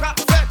 Saka,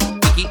 Fek,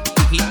 Wiki,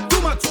 Wiki.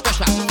 Too much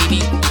pressure, gimme.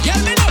 Yeah,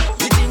 me know.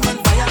 The thing on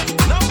fire,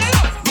 no me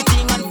know. The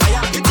thing on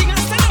fire, the thing on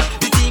fire,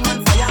 the thing on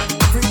fire.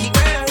 Freaky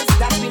girls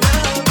that we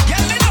love.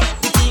 Yeah, me know.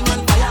 The thing on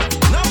fire,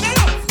 no me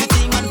know. The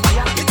thing on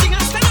fire, the thing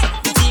on fire,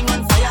 the thing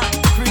on fire.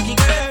 Freaky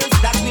girls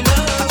that we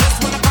love. I just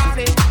wanna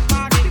party,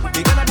 party.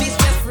 We gonna be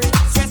stress free,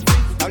 stress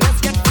free. Now let's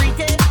get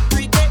freaky,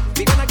 freaky.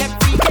 We gonna get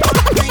freaky,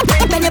 freaky.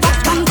 Bend your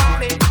back and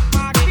party,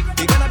 party.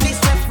 We gonna be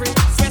stress free,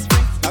 stress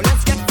free. Now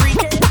let's get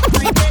freaky,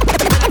 freaky.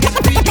 We gonna get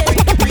freaky,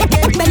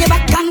 freaky. bend your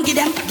back and give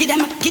them,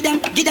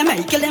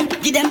 hey, kill them,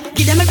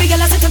 give them a big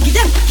girl, I said to give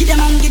them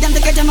and give them the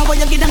get them a boy,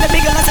 give them a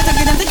big girl, I said to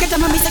give them the get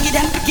them a miss, give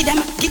them,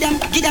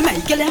 hey,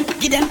 kill them,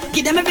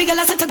 give them a big girl,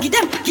 I said to give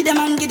them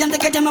and give them the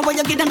get them a boy,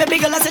 give them a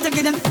big girl, I said to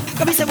give them.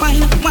 Come and say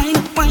wine, wine,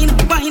 wine,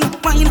 wine,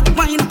 wine,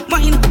 wine,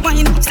 wine,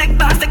 wine, stick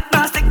bar, stick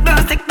bar, stick bar,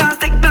 stick bar,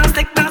 stick bar,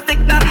 stick bar, stick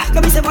bar.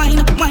 Come and say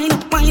wine, wine,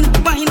 wine,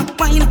 wine,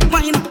 wine,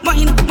 wine,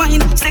 wine,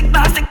 wine, stick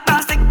bar, stick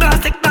bar, stick bar,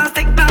 stick bar,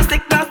 stick bar,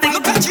 stick bar, stick bar.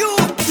 Look at you,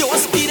 you a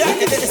speeder,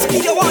 the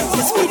speed you want,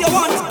 the speed you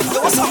want. You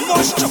want some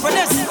more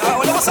stubbornness,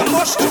 you want some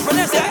more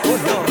stubbornness, yeah.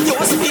 You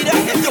a speeder,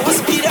 you a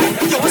speeder,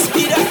 you a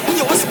speeder,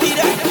 you a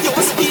speeder, you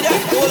a speeder.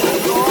 Oh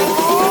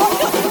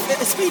Lord,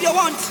 the speed you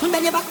want.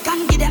 Bend your back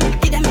and give them,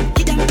 kill them,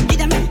 give them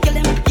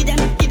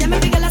a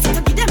big girl, I said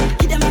to give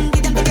them and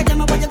give them the get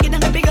them a boy, give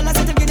them a big girl, I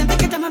said to give them the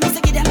get them a miss,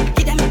 give them,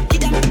 kill them,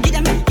 give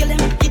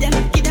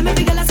them a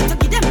big girl, I said to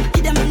give them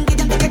and give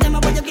them the get them a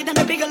boy, give them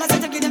a big girl, I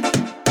said to give them.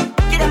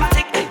 Give them a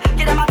tick,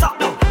 give them a talk,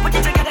 no. Put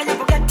it together, you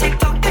go get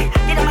TikTok.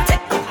 Give them a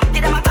tick,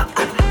 give them a talk.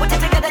 Put it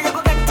together, you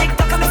go get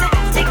TikTok. Come and say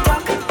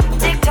TikTok,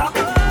 TikTok,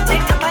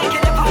 TikTok. I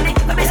kill it on it.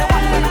 I miss a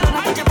one, I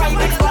put your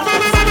private phone.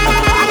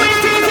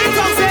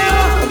 TikTok say,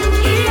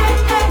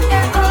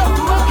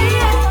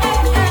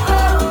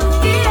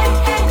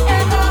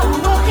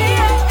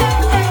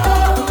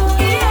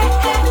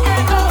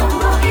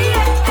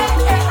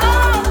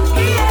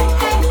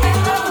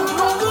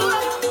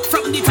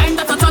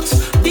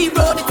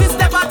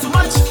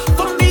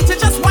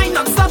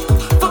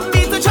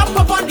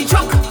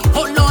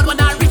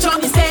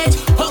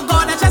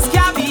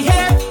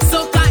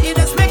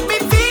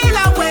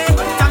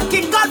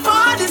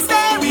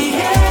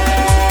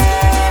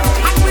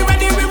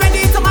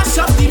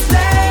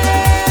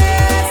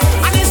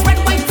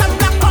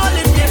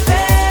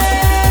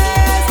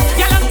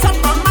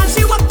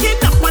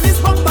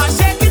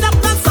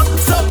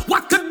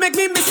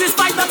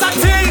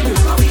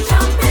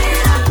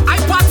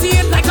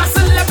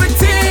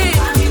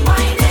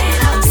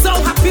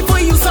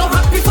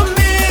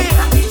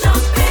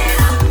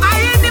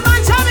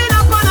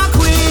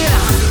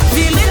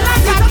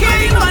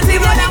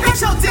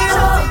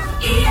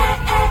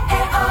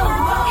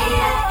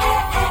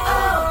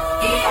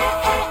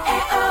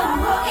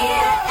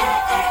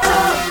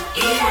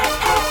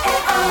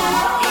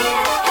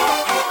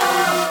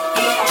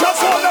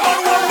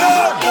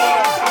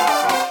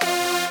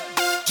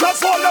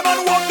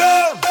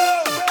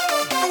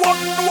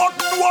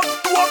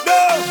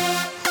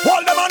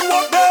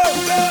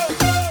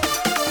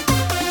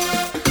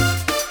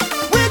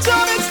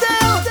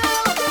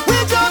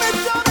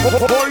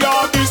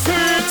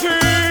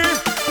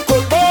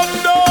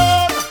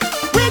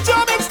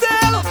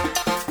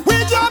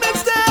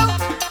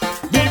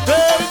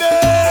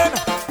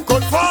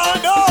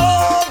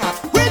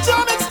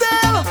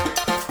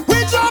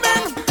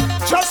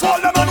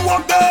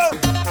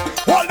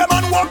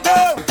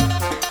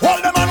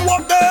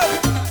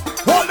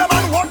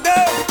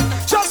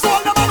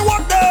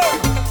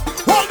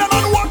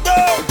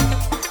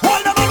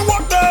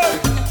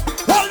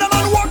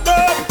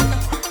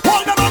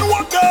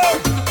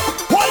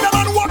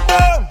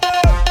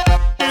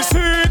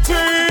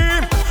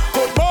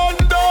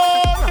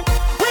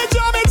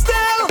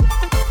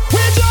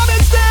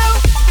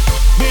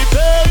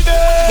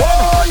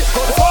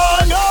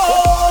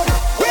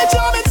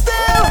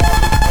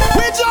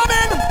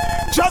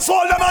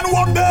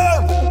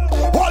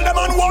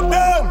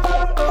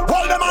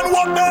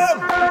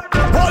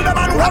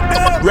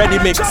 Ready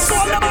mix. Just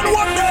hold them and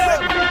walk them.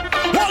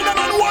 Hold them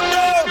and walk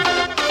them.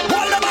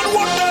 Hold them and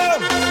walk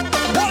them.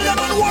 Hold them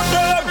and walk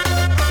them.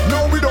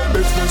 No, we don't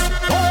business.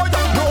 Oh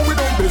yeah, no, we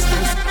don't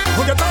business.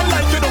 We get on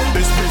like you don't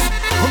business.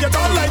 We get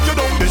on like you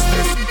don't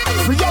business.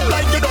 Free up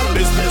like you don't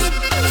business.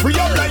 Free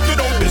up like you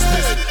don't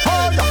business.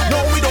 Oh yeah,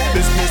 no, we don't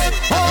business.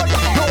 Oh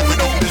yeah, no, we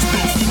don't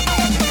business.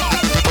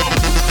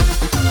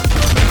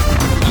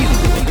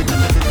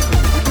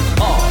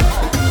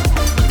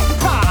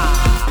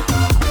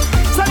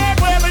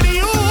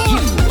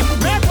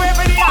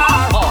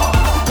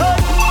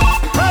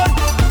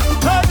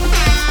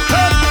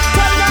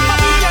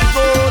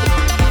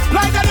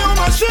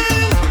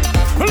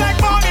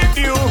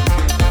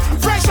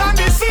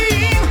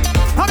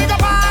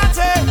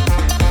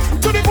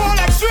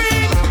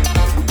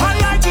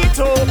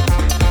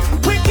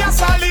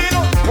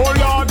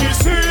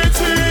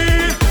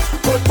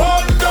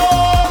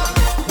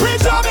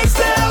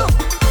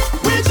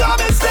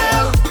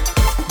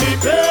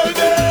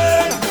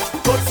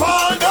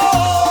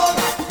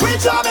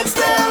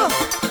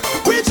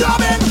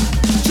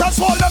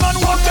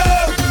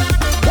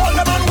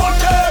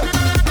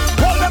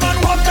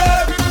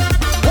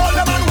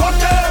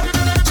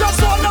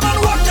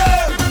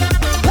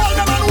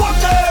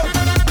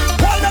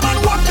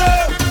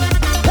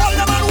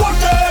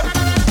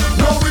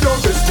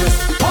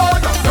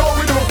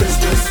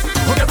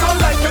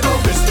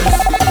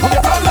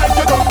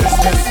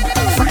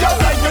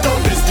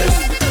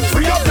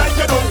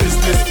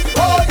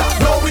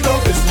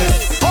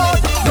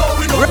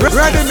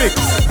 Ready mix.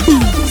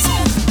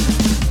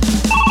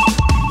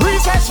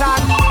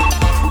 Recession.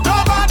 No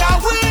matter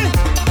we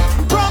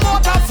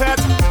promote a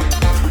set,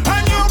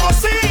 and you go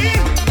see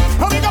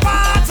how we go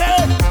party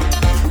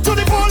to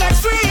the full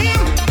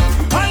extreme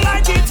and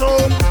light it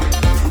up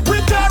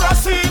with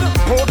kerosene.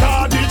 Oh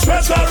God, the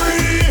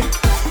treasury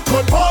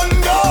could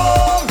ponder.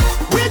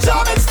 We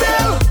jam it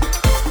still.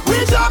 We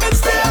jam it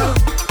still.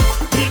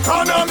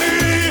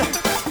 Economy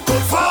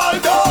could fall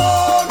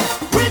down.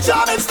 We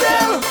jam it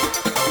still.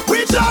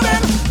 We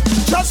jamming.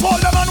 Just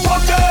hold them and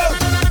walk them.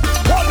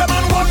 Hold them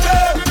and walk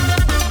them.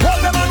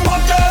 Hold them and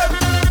walk them.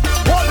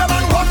 Hold them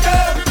and walk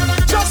them.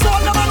 Just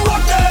hold them and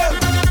walk them.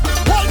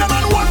 Hold them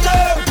and walk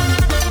them.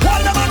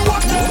 Hold them and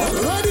walk them.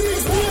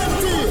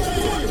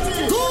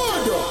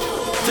 Good.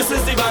 This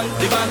is the band,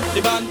 the band,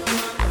 the band.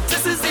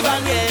 This is the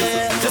band,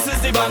 yeah. This is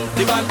the band,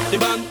 the band, the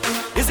band.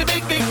 It's a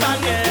big, big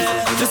band,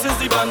 yeah. This is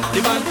the band,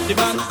 the band, the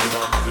band.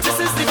 This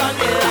is the band,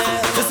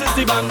 yeah. This is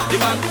the band, the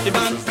band, the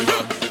band.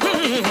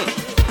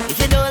 If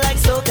you don't like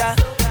soca,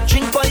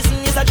 drink poison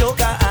is a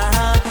joker.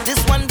 This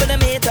one for the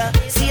meter,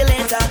 see you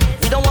later.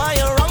 We don't want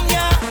you wrong,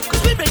 yeah.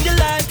 Cause we bring the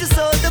life to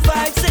soul the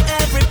vibes to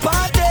every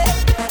party.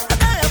 And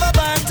I have a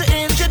band to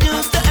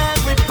introduce to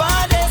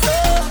everybody. So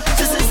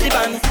this is the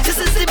band, this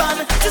is the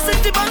band, this is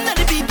the band that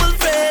the people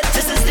afraid.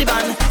 This is the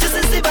band, this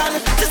is the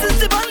band, this is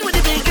the band with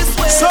the biggest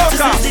weight. Soca.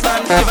 This is the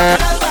band, the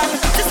band.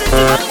 This is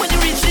the band when you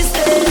reach the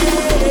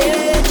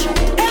stage.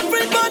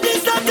 Everybody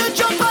start to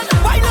jump and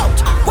wild out,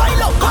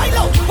 wild out, wild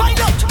out, wild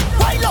out.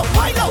 Wild out,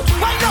 wild out,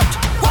 wild out,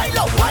 wild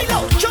out, wild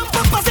out. Jump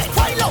up and say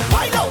wild out,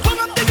 wild out. Turn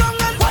up the gong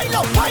and wild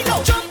out, wild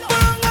out. Jump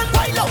on and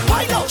wild out,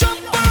 wild out. Jump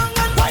on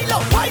and wild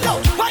out, wild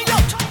out, wild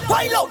out,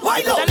 wild out,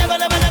 wild out. Never,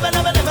 never, never,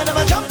 never, never,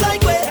 never jump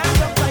like we.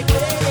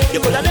 You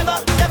coulda never,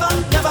 never,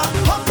 never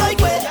hop like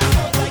we.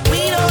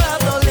 We don't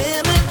have no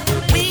limit.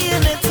 We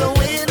in it to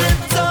win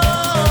it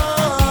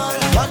all.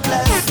 God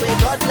bless we,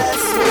 God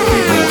bless we.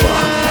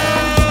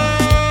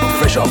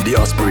 Fresh off the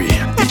Osprey,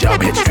 the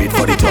job head straight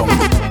for the tongue.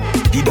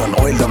 He done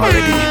oil them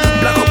already,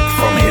 black up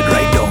from head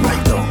right down.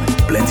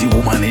 Plenty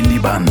woman in the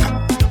band,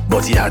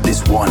 but he had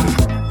this one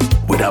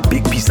with a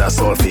big piece of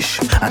saltfish,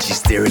 and she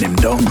staring him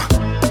down.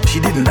 She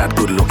didn't that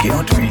good looking,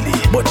 not really,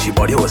 but she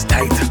body was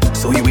tight.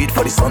 So he wait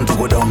for the sun to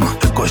go down,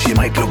 cause she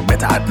might look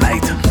better at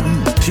night.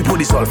 She put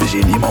the saltfish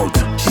in him mouth.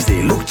 She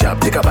say, look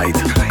chap, take a bite.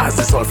 As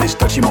the saltfish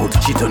touch him out,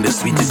 she turned the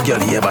sweetest girl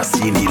he ever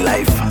seen in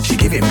life. She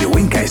gave him the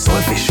wink eye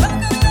saltfish.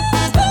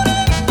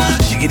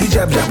 She give the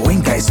jab jab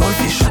wink eye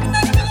saltfish.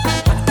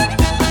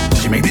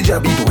 She make the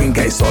jab eat wink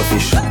eye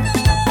saltfish.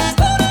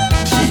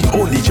 She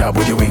hold the jab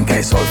with the wink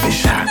eye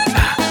saltfish.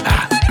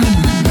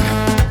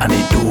 And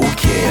he don't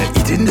care,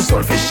 eating the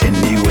saltfish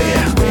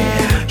anywhere.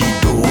 He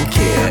don't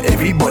care,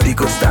 everybody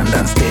could stand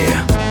and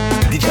stare.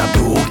 The jab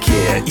don't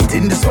care,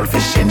 eating the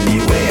saltfish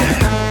anywhere.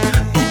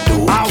 He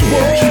don't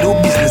care, he do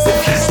business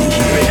if he see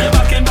here.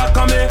 Back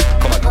on me,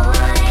 come on,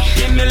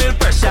 give me a little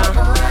pressure.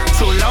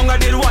 So long I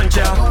did want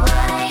ya.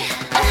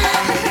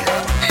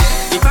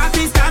 If I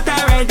can start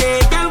already,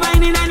 girl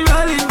whining and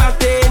rolling back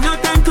there. No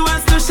time to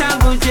ask to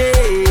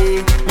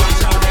shabuje.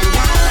 Watch out them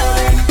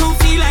girls who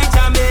feel like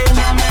jamming,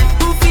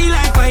 who feel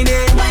like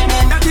whining.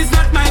 That is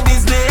not my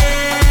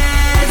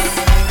business.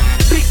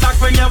 Click back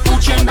when you're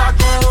pushing back,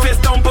 face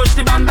down push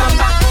the band back,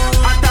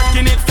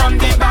 attacking it from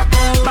the back,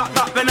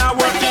 back when I'm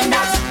working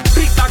that.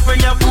 Click back when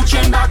you're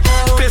pushing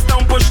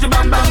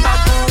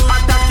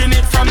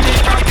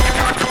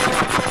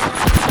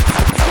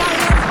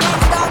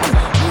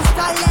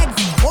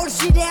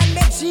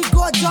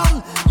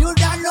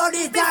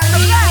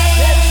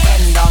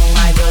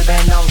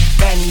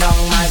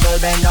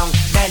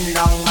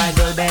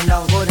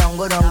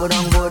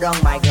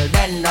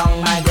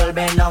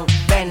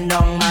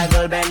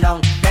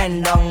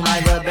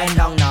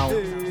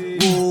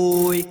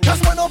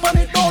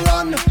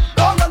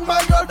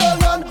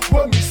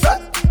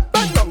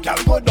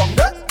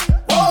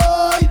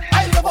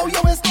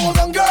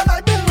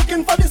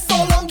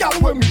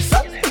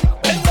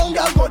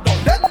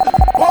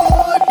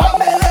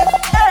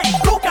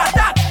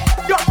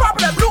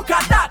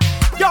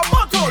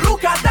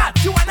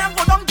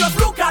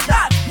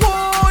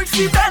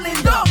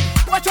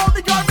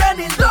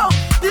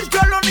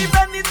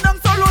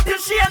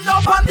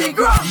the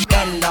ground.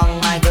 Bend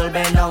down, my girl,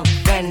 bend down.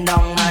 Bend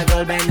down, my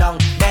girl, bend down.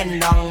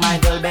 Bend down, my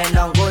girl, bend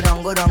down. Go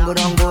down, go down, go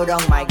down, go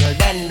down, my girl.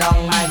 Bend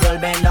down, my girl,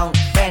 bend down.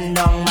 Bend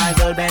down, my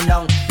girl, bend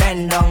down.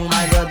 Bend down,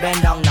 my girl,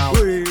 bend down now.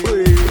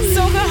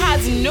 Soca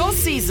has no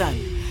season.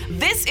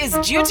 This is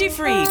Duty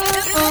Free,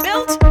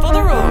 built for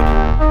the road.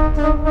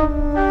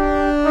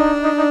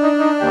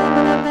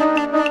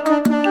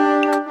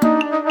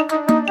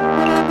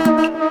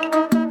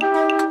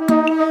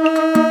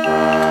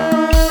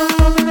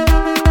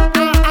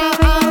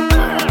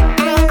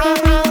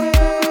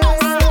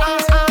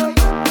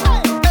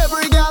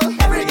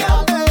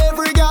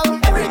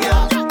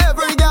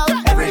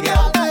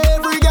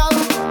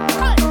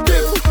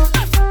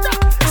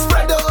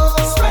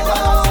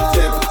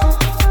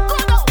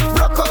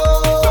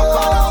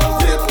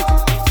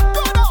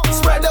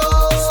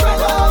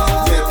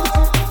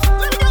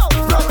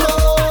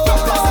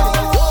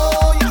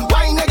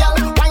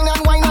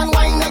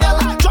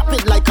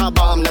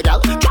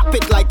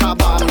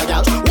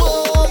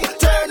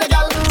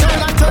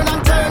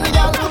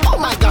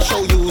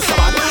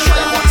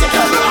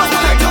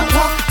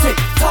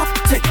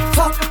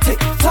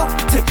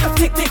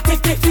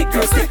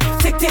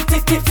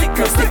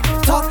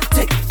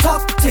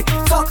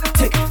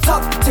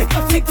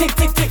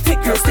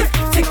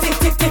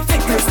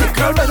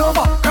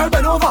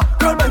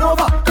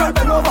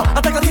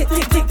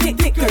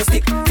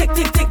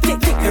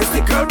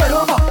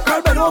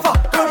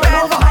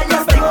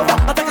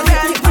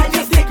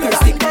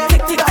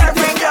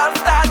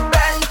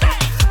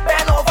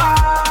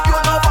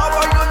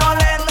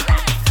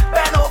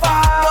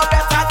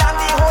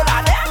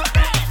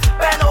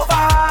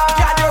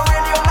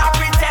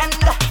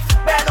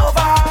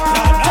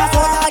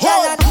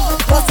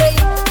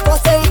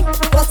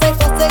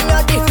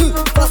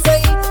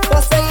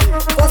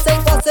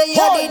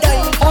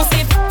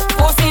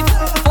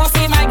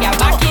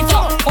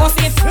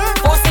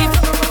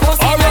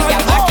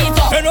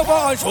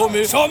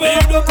 Show me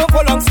the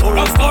couple long story.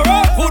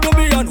 Who do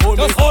me and hold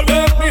me? Just hold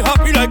make me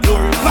happy like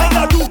glory.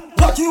 Mind do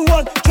what you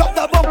want. Drop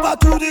the bumper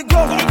to the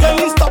ground. Then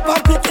you stop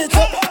and pick it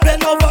up.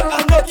 Bend over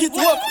and make it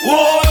work.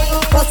 Whoa.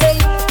 Posse,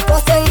 you're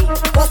the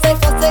Posse,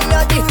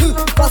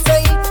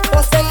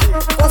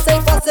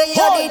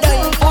 you're the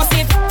die.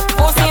 Posse,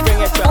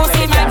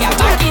 my girl,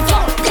 back it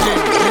up.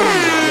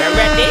 You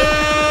ready?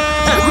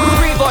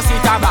 Reverse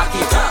it and back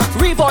it up.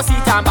 Reverse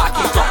it and back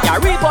it up. Yeah,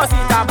 reverse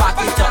it and back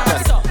it up.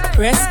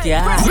 Rest,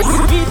 yeah.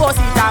 Reverse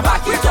it and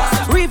back it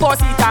up.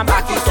 Reverse it and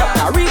back it up.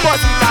 Now reverse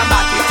it and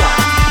back it up.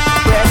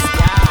 Rest,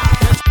 yeah.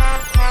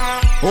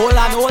 Hold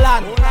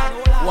on.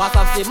 What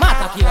of the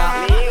matter, killer?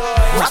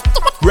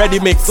 Ready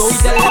mix. So we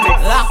tell them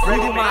laugh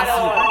with the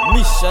massive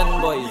mission,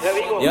 boys.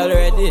 Y'all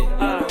ready?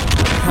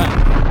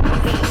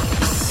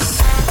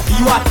 Be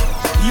what?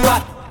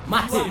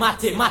 Mate.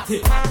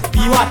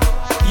 Be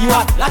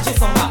what? Latch it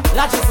somewhere.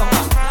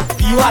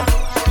 Be what?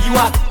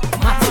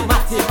 Mate.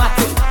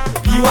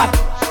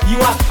 Be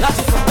what? Latch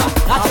it somewhere.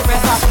 Latch it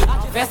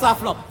fessa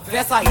flop.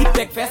 Fessa hip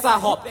deck, fessa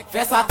hop.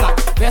 Fessa tap,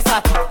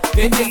 fessa tip.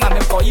 Bende sa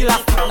même quand il a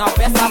flip. Now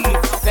fessa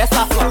flip,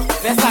 fessa flop.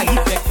 Fessa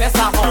hip deck,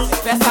 fessa hop.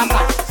 Fessa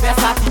tap,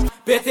 fessa tip.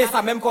 Bende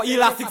sa même quand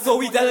il a flip. So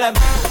we tell them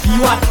Be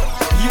what?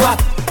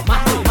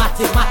 Mate.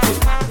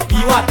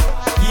 Be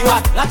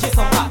what? Latch it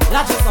somewhere.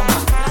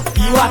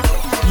 Be what?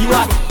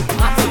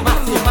 Mate.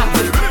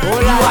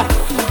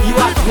 Be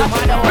what?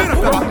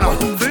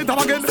 Turn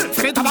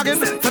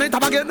it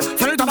up again.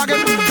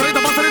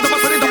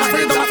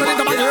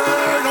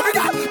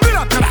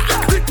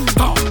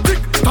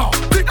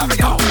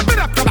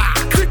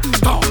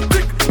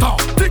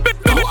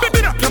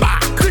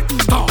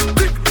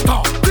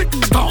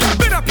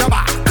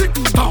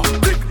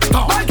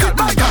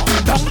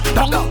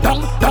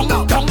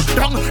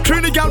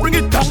 Trini girl, bring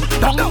it down.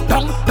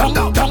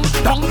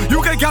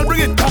 You can girl,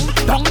 bring it down.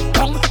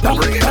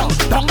 Bring it down.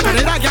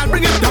 Canada girl,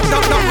 bring it down.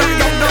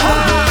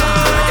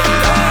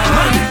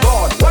 My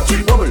God, watch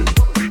it bubble.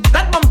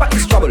 That bumper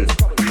is trouble.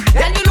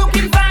 Then you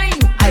looking fine.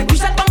 I wish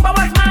that bumper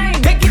was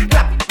mine. Make it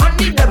clap on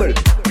the double.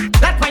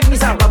 That wine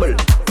is a rubble.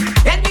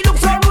 Then you look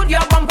so rude.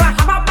 Your bumper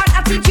have a bad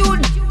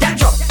attitude. Then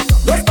drop,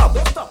 don't stop.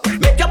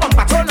 Make your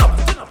bumper turn up.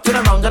 Turn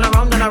around and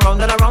around and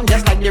around and around,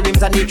 just like the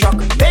rims on the truck.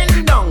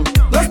 Bend down,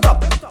 don't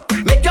stop.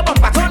 Make your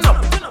bumper turn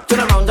up. Turn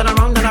around and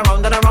around and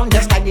around and around,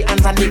 just like the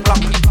hands on the clock.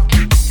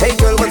 Hey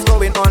girl, what's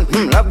going on?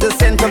 Love the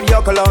scent of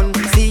your cologne.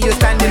 See you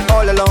standing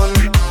all alone.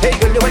 Hey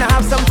girl, you wanna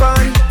have some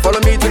fun? Follow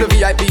me to the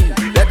VIP.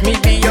 Let me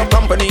be your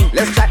company.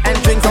 Let's chat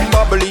and drink some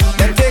bubbly.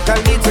 Then take a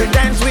little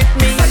dance with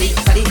me.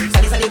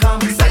 Sally,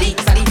 come. Sally,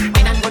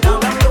 wine and go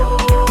down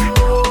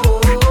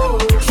low.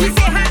 She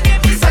say her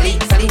name is Sally,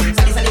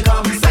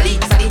 come. Sally,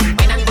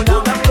 wine and go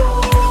down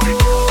low.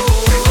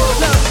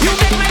 You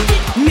make my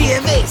dick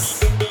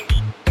Mavis,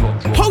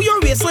 how your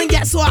waistline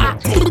get so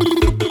active?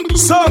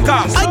 Soca.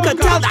 I could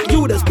tell that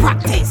you just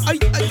practice.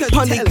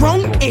 On the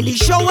ground, in the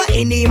shower,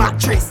 in the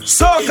mattress.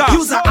 Soca.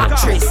 You's an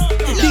actress.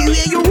 The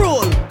way you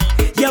roll,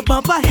 your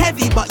bumper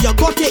heavy, but you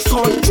got it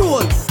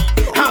control.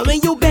 And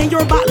when you bend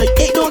your back like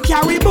it don't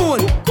carry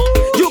bone,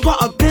 you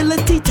got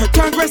ability to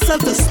turn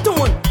yourself to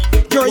stone.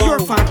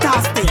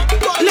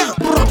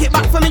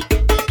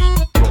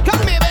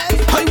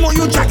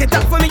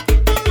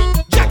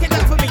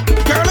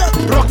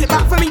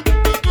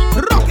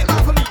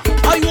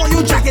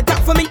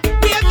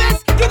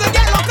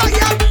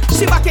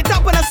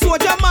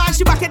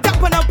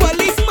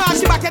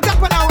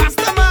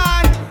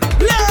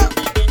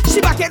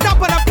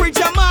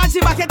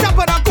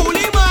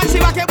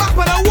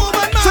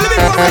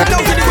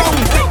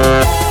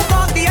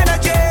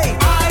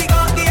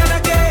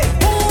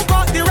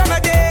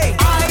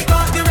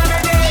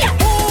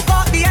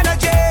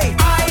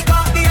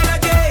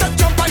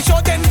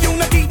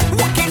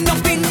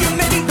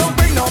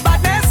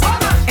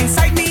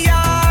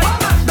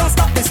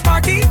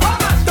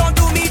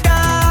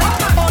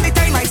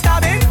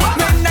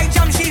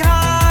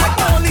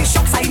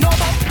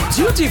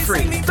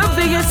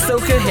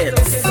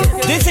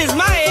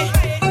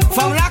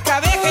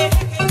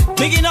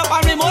 Bigging up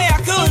on Rimoya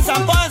Coons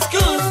and Buzz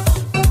Coons.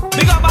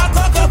 Big up on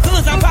Coco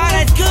Coons and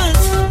Paradise Coons.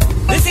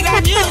 This is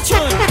that new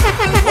tune.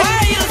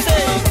 What you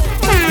say?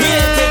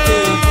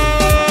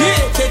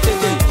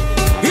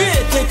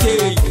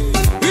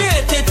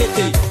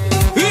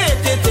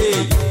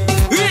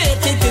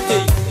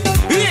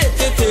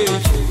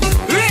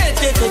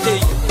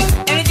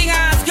 Anything I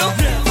ask you,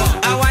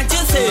 I want to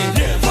say.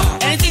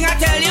 Anything I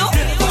tell you,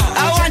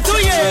 I want to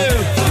hear.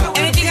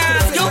 Anything I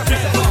ask you,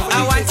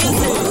 I want to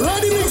say.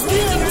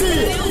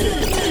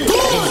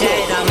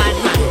 Instead of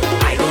madman,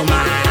 I don't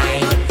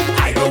mind.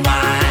 I don't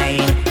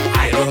mind.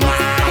 I don't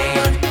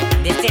mind.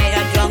 They say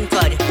I'm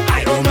drunkard.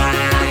 I don't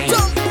mind.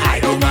 I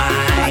don't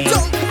mind.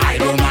 I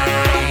don't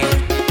mind.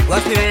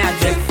 What's me when I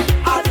drift?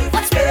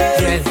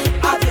 Drift.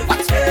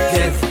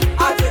 Drift.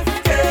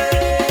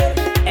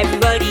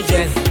 Everybody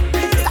drift.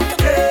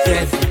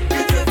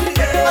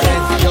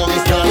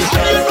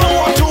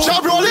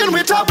 Job rolling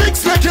with a big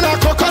snake in a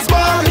cocker's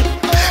ball.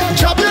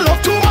 Job you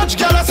love too much,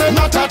 girl, I say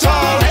not at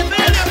all.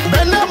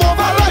 Bend them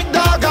over like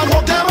dog and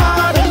walk them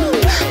hard.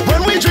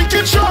 When we drink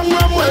it strong,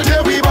 rum, well,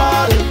 there we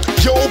ball.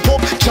 Yo,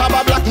 pop, Job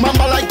a black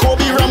mamba like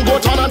Kobe. Ram go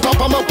turn on top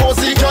of my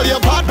posy. Girl, your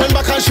part, bend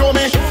back and show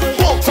me.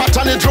 Walk fat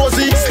and it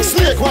rosy.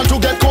 Snake want to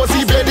get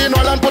cozy. Bathing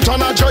all and put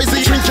on a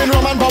jersey. Drinking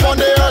rum and bob on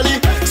the early.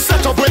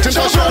 Set up waiting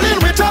for rolling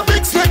with a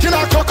big snake in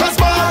a cocker's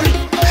ball.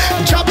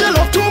 Job you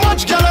love too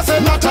much, girl, I say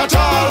not at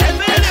all.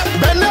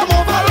 Bend them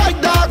over like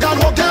dog and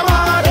walk them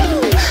hard.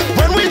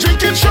 When we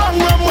drink it strong,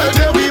 rum, well,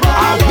 there we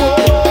ball.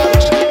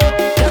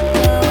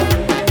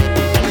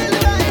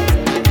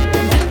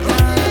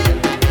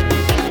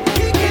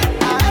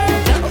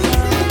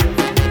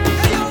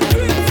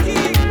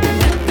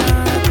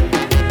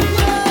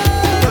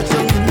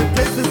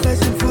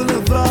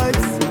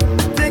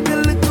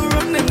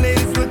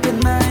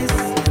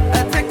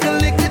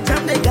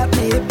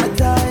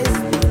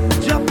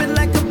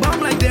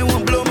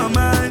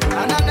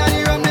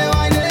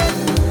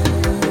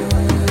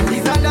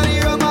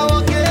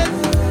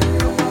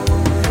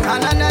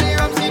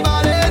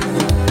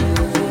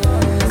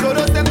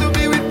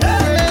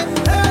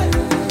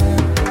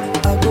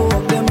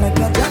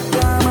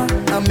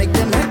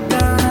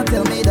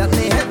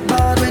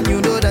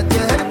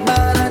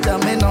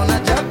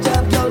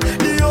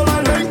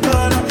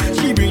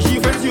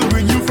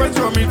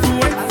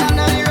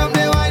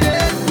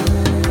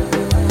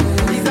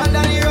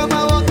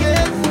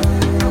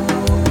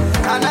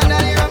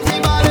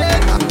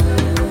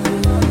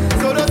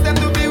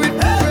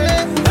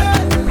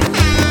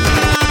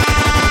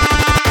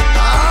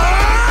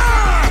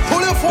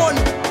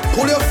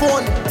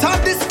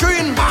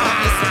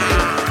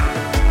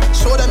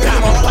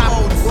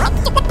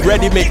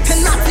 Ready mix.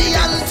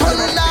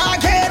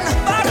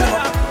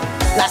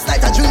 Last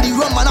night I drink the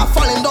rum and I'm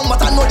falling down,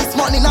 but I know this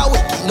morning I'm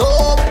waking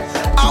up.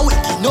 I'm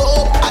waking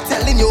up. I'm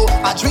telling you,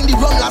 I drink the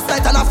rum last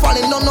night and I'm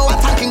falling down. Now I'm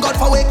thanking God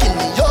for waking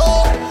me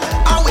up.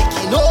 I'm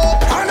waking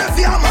up. And if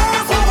you're my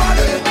over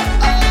there,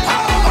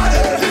 over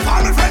there. If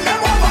I'm a friend,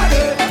 I'm over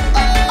there,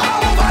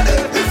 over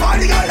there. If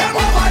I'm the girl,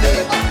 I'm over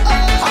there,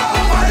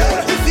 over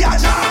there. If you're a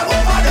job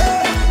over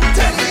there,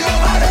 tell me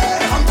over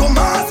there. I'm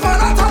Thomas,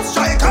 man, I top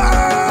striker.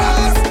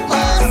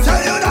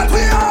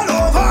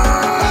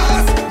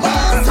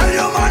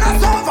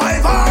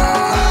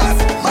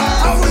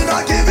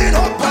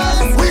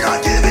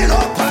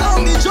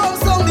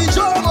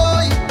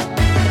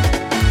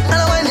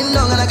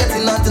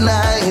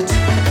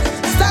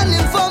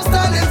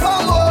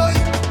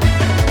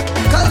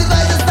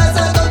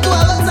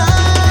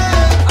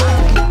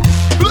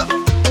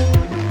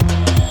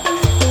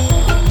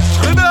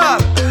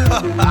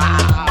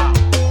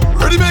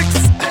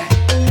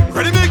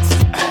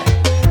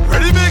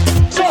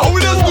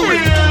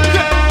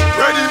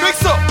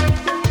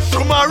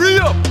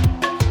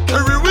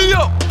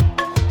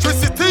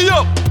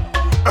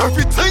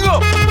 Everything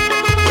up,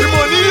 we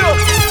money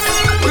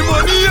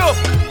up.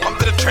 Come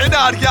to the train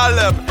out,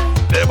 y'all.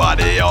 They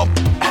body up,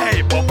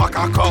 hey, bumper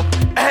cock up,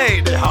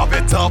 hey, they have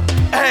it up,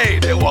 hey,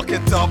 they walk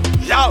it up,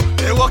 yo,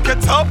 they walk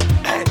it up,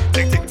 hey,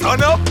 tick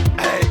turn up,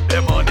 hey,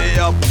 they money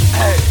up,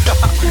 hey.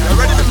 You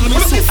ready to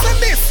listen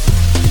this?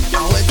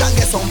 I went and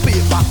get some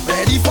paper,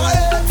 ready for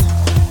it.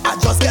 I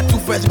just get 2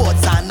 fresh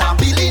buds and I'm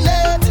feeling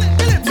it.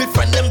 My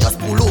friend them just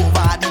pull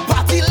over the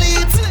party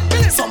lit.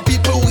 Some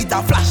people with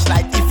a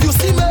flashlight, if you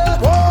see me.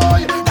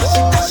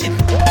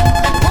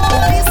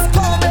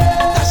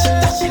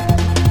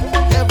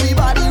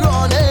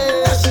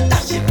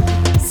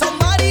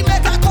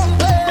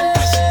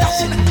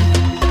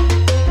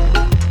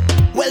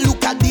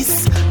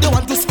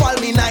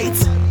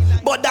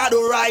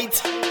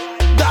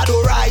 That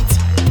alright,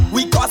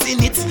 we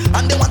causing it,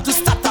 and they want to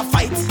start a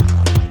fight.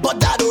 But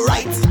that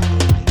alright,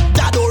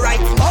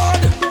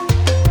 hard.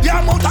 The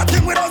amount of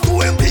thing we don't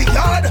doing big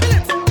yard.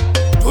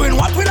 Doing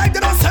what we like, they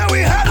don't say we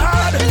head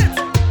hard.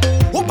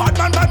 Oh, bad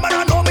man,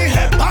 I know me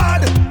head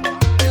bad.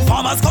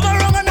 Informers come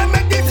around and they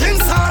make the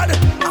things hard.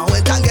 I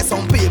went and get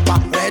some paper,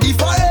 ready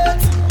for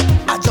it.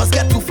 I just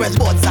get 2 fresh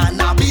buds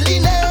and I'm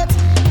feeling it.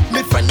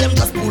 My friend them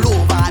just pull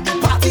over the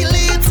party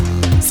lit.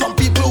 Some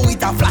people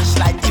with a flashlight.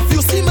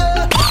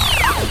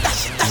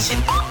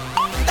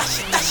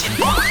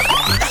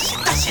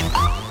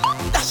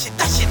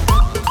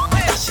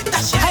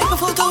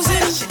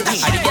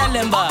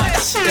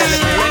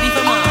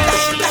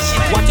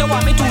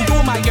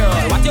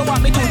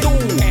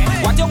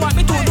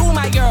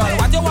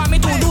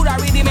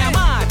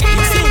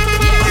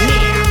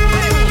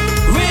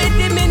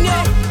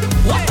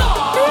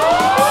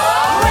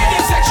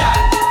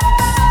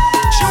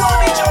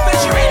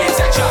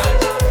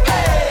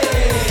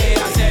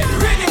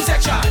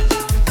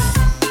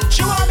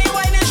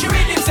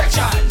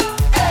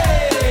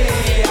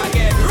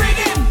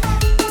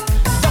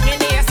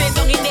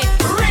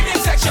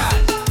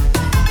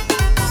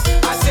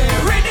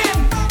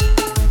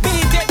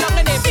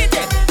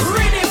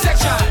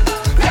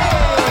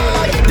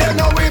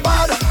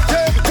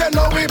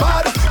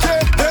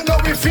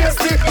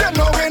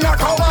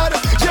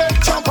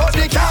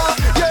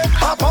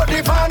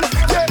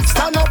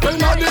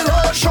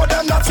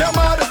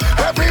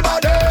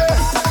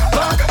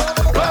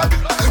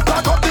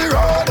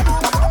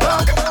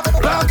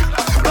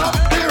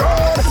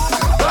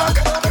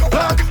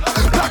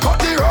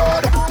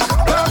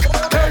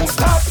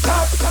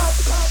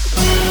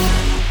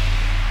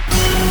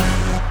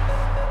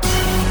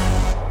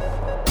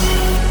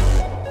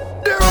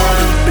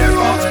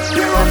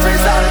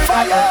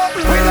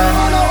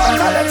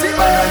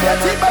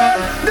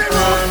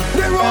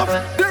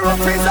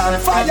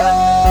 fire.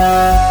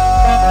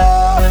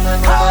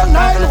 Call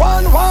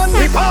 911,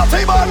 the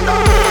party band.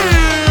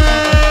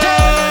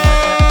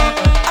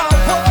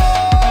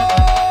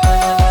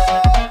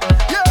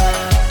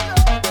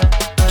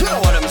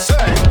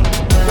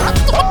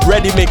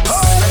 Ready mix.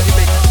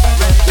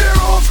 The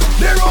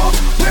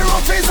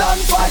roof is on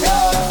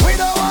fire. We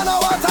don't wanna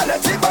water,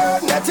 let it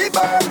burn, let it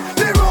burn.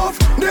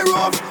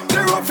 The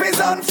roof is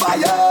on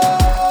fire.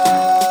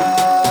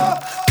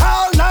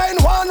 Call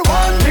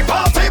 911, the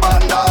party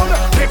burn down,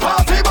 the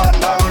party burn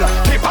down,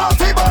 the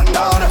party burn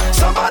down.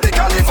 Somebody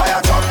call the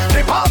fire truck,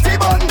 the party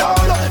burn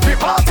down, the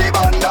party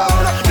burn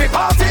down, the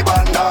party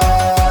burn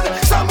down.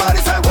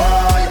 Somebody say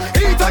why,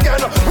 eat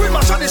again, we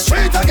mash on the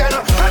street again.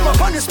 I'm up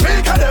on the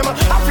speaker them,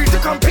 I'm free to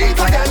compete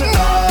again.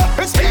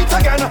 No, it's heat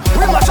again,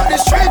 we mash on the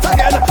street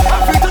again.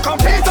 I'm free to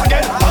compete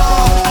again.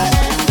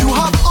 You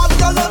have all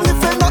your love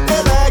lifting up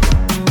their leg,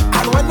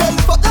 and when they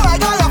lift up their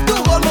leg, I have to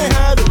hold my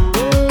head.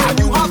 And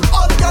you have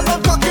all your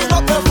love cocking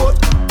up their foot,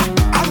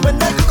 and when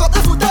they cook up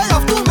their foot, they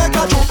have to make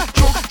a joke.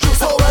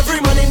 So every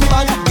man in the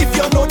man, if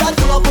you know that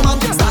you love woman,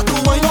 start to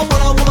wind up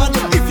on a woman.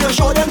 If you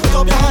show them, put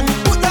up your hand,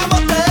 put them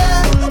up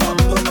there.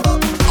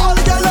 All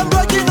the girls are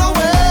breaking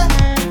away.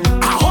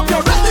 I hope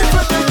you're ready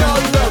for the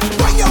girl.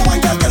 When your wine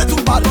girl get it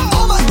too bad,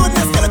 oh my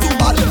goodness, get it too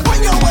bad. When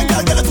your wine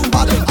girl get it too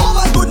bad, oh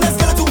my goodness,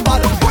 get it too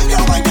bad. When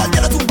your wine girl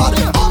get it too bad,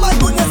 oh my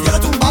goodness, get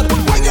it too bad.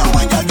 When your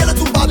wine girl get it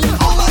too bad,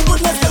 oh my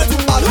goodness, get it too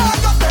bad.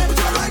 Lag up there,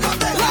 lag up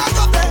there, lag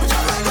up there,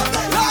 lag up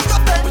there, lag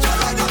up there,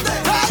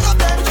 lag up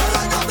there,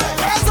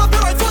 raise up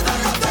your right foot,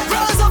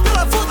 raise up your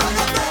left foot,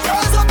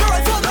 raise up your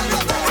right foot,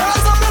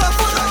 raise up your left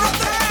foot.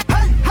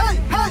 Hey, hey,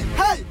 hey,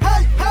 hey,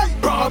 hey, hey,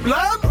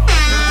 problem.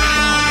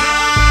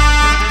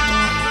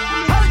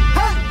 Hey,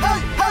 hey, hey,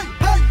 hey,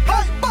 hey,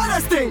 hey,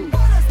 baddest thing.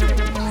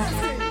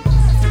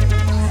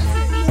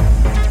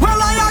 Where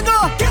I go?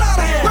 Get out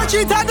of here. Where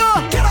Cheetah go?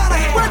 Get out of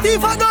here. Where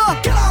Thief I go?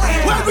 Get out of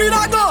here. Where Green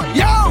I go?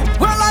 Yo,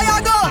 where I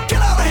go?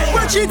 Get out of here.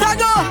 Where Cheetah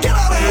go? Get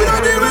out of here. We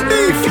don't deal with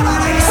beef. Get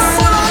out of here. Where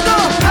Bull I go?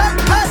 Hey,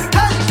 hey,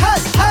 hey, hey,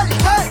 hey,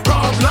 hey,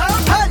 problem.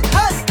 Hey,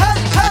 hey, hey,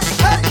 hey,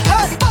 hey,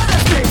 hey,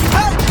 baddest thing.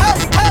 Hey, hey,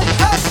 hey,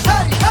 hey,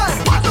 hey, hey,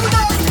 what do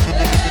they?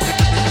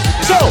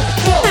 So,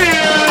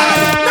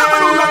 never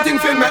do nothing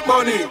for make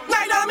money.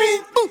 Neither me,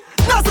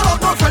 not so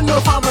no friend, no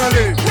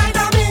family.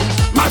 Neither me,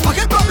 my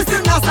pocket promise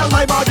still not sell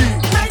my body.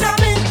 Neither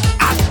me,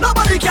 and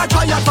nobody can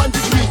try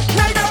advantage me.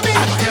 Neither me, I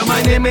hear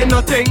my name ain't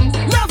nothing.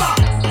 Never,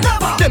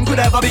 never, them could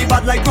ever be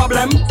bad like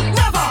problem.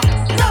 Never,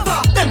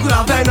 never, them could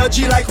have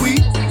energy like we.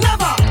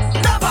 Never,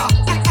 never,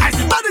 I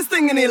see baddest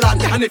thing in the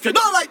land. And if you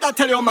don't like that,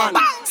 tell your man.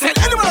 Send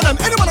any one of them,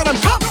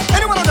 come.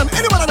 Any one of them,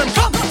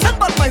 come. Send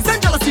bad minds,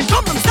 send jealousy,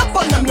 come. Let me step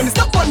on them, let me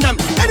step on them.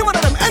 Any one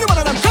of them,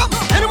 come.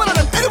 Any one of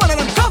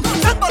them, come.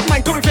 Send bad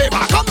mind to me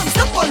favor, come. Let me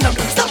step on them,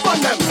 let me step on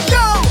them.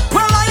 Yo,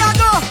 where I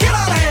go? Get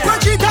out of here. Where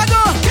Cheetah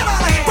go? Get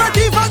out of here. Where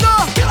Thief I go?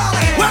 Get out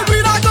of here. Where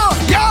Green I go?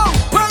 Yo,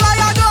 where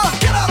I go?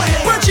 Get out of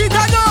here. Where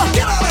Cheetah go?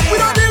 Get out of here. We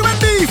don't deal with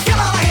beef. Get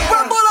out of here.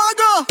 Where Bull I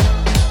go?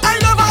 I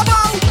never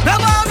bow,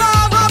 never bow,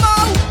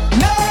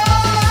 never.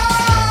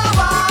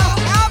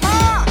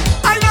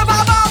 I never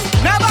bow,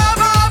 never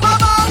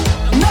bow,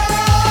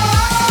 never.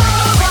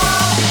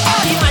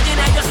 Imagine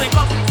I just wake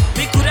up,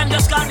 we couldn't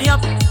just call me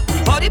up.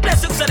 How the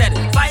place looks so dead,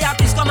 fire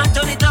please come and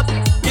turn it up.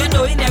 You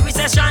know in every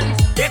session,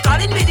 they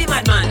calling me the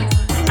madman.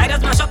 I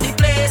just mash up the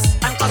place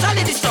and cause all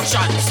the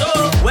destruction. So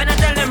when I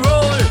tell them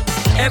roll,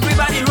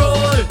 everybody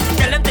roll.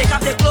 Tell them take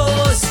off their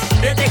clothes,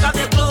 they take off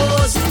their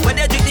clothes. When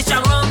they drink the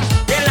changong,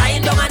 they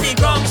lying down on the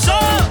ground. So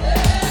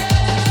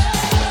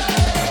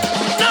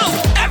now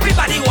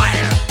everybody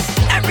wild,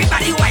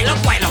 everybody wild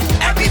up,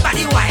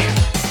 everybody wild,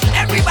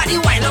 everybody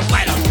wild up,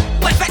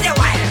 When for the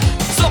wild,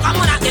 so come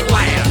on and get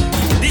wild.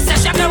 This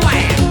session the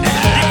wild,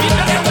 the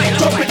people get wild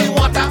up. Jump in the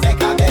water,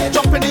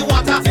 jump in the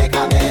water,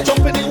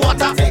 jump in the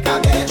water,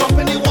 jump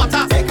in the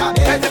water.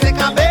 Better take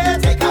a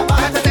bait,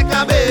 better take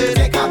a bait,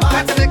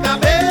 better take a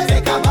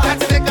bait,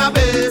 better take a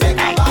bait.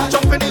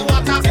 Jump in the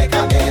water,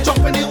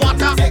 jump in the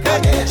water,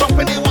 jump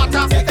in the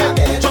water,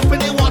 jump in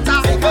the water.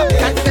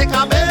 Better take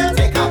a bait,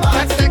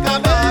 better take a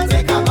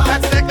bait,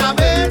 better take a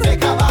bait,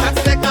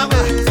 better take a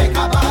bait.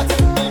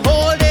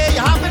 All day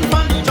you having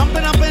fun,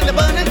 jumping up in the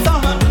burning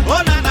sun.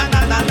 Oh na na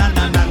na na na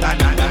na na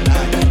na na na.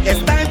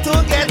 It's time to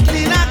get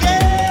clean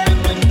again.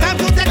 Time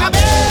to take a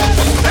bait,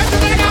 time to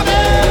take a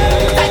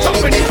bait. Hey,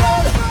 jump in the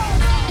road,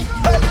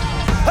 hey,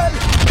 hey,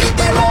 beat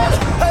the road,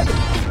 hey.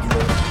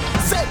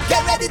 Say,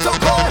 get ready to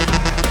go,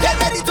 get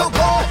ready to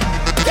go,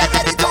 get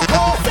ready to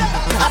go.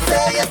 I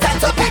say it's time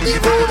to beat the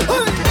road,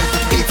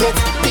 beat it,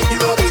 beat the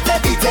road, beat it,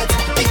 beat it,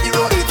 beat the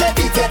road, beat it,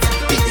 beat it,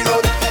 beat the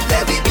road.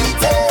 Let me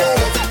beat it.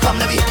 Come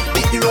let me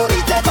beat the road,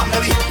 beat it. Come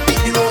let me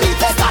beat the road,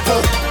 beat it. Start to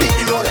beat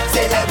the road.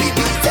 Say let me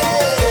beat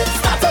it.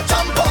 Start to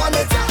jump on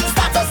it,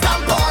 start to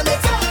stamp on it.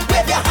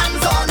 Wave your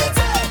hands on it,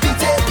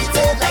 beat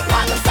it like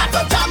one. Start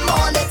to jump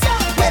on it,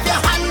 wave your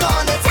hand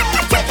on it,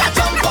 take a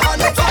jump on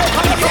it.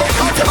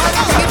 Beat it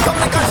up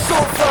like a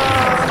chauffeur.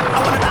 I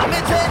wanna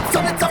damage it,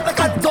 turn it up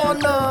like a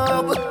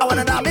doorknob. I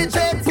wanna damage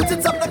it, put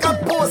it up like a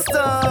poster.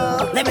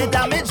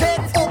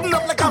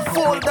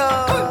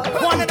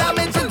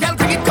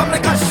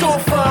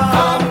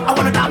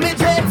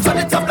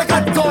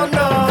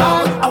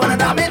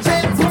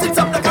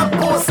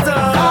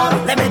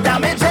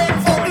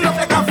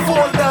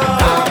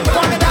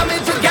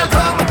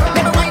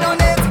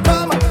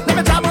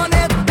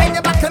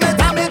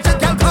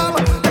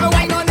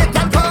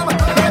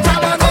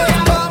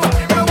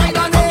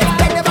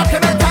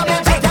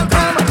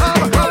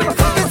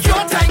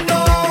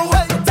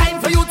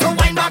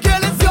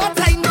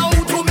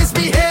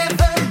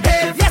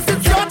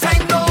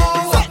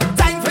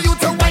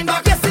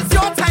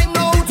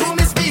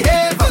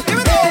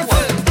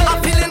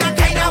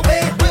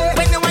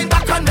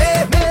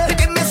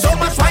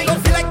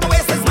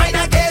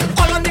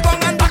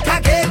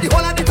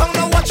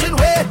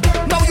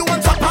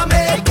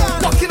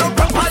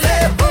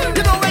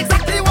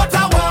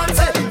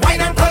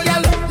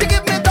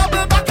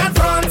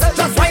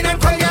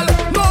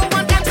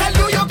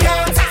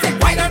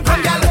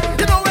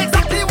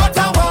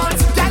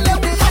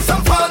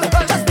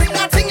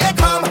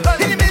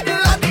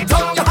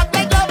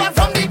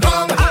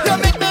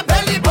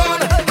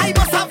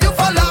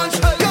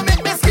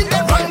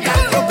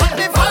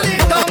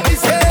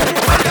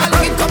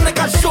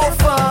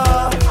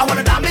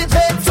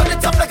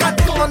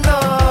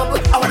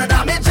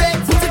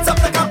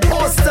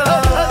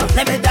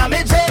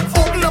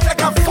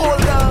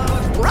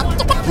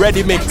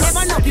 Ready mix. I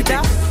never knock it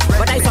up,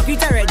 but I suck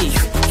it already.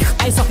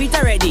 I suck it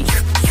already.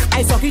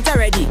 I suck it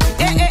already.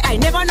 I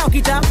never knock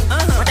it up,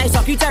 but I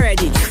suck it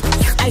already.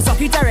 I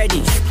suck it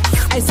already.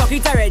 I suck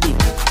it already.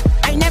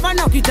 I never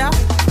knock it up,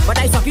 but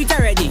I suck it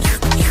already.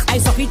 I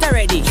suck it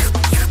already.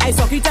 I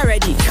suck it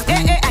already.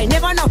 I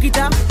never knock it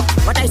up,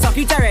 but I suck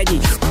it already.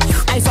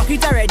 I suck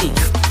it already.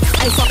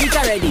 I suck it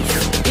already.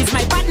 It's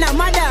my partner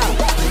mother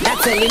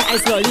that's selling I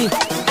slowly.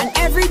 And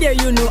every day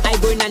you know I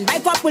go in and buy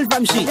couple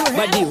from she.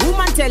 But the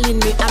woman telling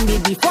me I'm the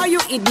before you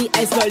eat the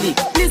ice slowly.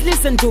 Please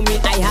listen to me,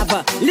 I have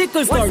a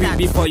little story.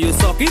 Before you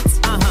suck it,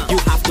 you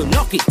have to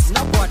knock it.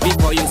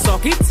 Before you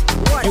suck it,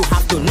 you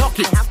have to knock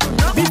it.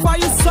 Before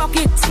you suck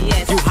it,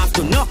 you have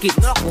to knock it.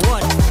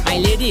 My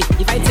lady,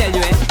 if I tell you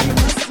you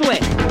must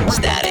swear.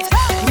 Static.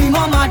 We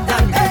more mad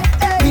than them,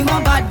 we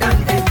more bad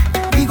than them,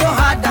 we go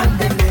hard than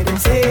them. Let them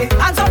say,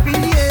 hands up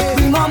in the air.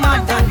 We more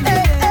mad than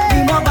them,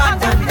 we more bad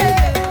than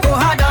them, go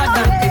harder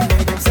than them.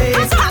 Let them say,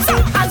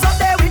 hands up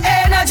there with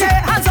energy,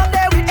 hands up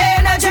there with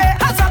energy,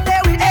 hands up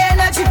there with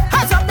energy,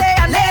 hands up there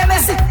and let me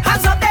see.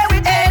 Hands up there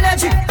with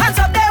energy, hands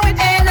up there with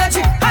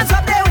energy, hands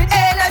up there with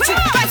energy.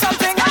 Find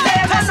something and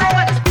let me know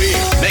what. We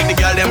make the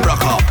girl them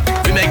rock out.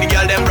 We make the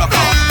girl them rock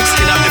out.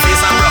 Skin up the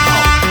face and rock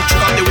out.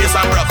 Check up the waist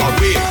and rock out.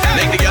 We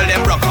make the girl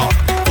them rock out.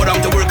 Put them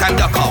to work and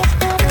duck out.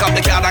 Pick up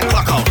the card and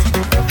clock out.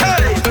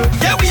 Hey,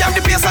 yeah, we have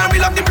the bass and we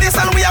love the place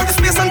and we have the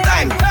space and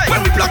time.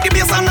 When we block the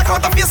bass and knock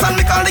out the face and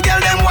we call the girl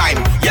them wine.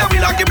 Yeah, we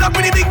lock the block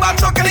with the big bad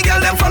truck and the girl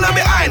them follow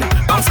behind.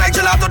 Bounce like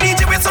gelato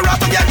DJ with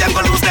Serato, girl them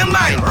go lose them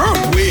mind.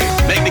 We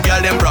make the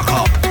girl them rock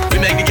out. We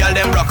make the girl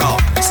them rock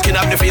out. Skin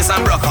up the face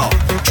and rock out.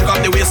 Check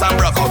up the waist and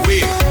rock out.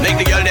 We make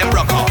the girl them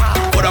rock out.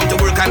 Put them to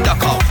work and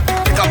duck out.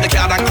 Pick up the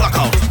card and clock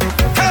out.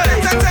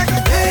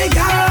 Hey,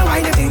 girl,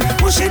 wine the thing,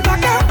 push it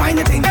back up, wine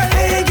the thing.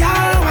 Hey,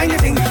 girl, wine the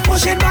thing,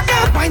 push it back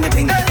up, wine the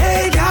thing.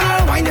 Hey,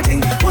 girl, wine the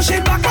thing, push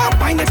it back up,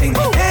 wine the thing.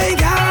 Hey,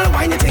 girl,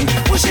 wine the thing,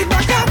 push it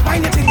back up,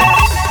 wine the thing.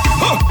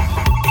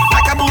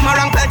 Like a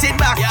boomerang, pelt it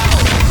back.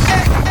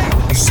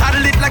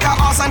 Saddle it like a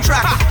horse and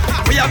track.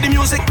 We have the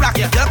music black.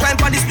 Girl climb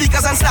on the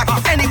speakers and slack.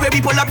 Anyway,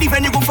 we pull up the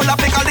venue, go full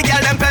up, make all the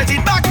girl them pelt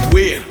it back.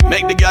 We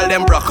make the girl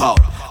them rock out.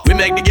 We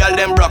make the girl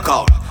them rock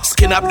out.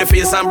 Skin up the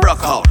face and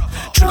rock out.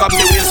 Trick up the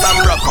waist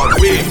and rock out.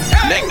 We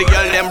make the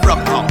girl them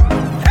rock out.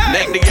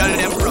 Make the girl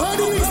them rock out.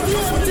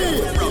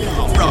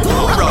 Rock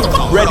out, rock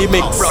out. Ready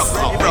mix. Rock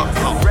out, rock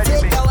out.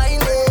 Take a wine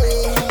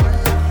day,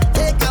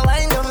 take a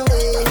wine on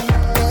day.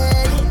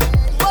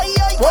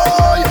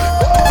 Boy,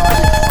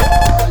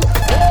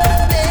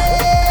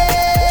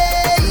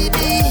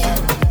 baby,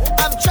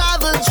 I've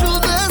traveled through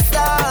the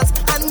stars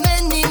and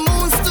many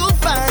moons to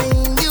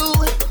find you.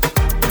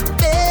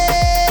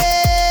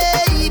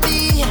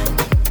 Baby,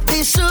 the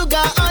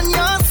sugar on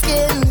your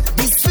skin,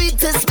 the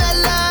sweetest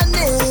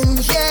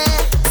melanin, yeah.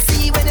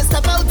 See when you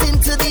step out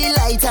into the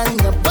light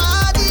and your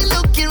body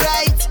looking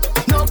right.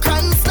 No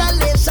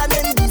constellation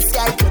in the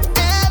sky could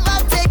ever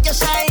take your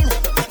shine.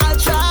 I'll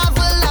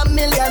travel a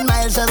million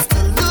miles just to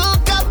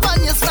look up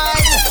on your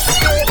smile.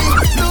 Baby,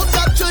 look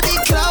up to the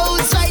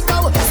clouds right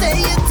now. Say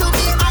it to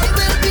me, I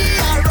will be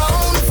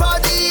around for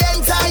the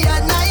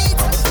entire night.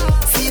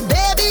 See,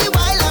 baby,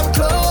 while I'm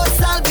close,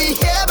 I'll be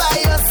here by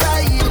your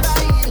side.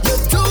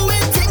 You're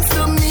doing things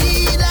to me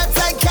that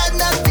I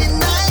cannot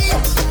deny.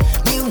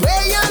 The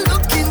way you're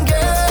looking,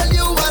 girl,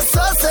 you are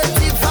so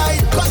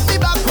certified. Cut me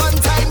back one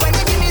time when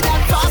you give me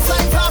that fast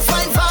line, fast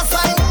line, fast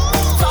line.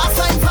 Fast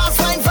line, fast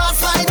line,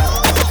 fast line.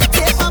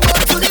 Take my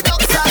boat to the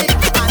dock side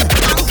and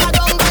anchor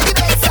down by the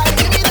bedside.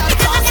 Give me that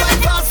fast line,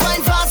 fast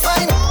line, fast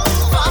line.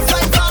 Fast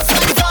line, fast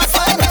line, fast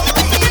line.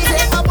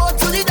 Take my boat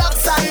to the dock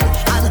side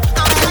and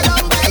anchor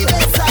down by the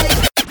bedside.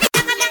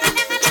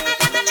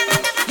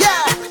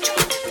 Yeah,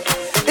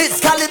 it's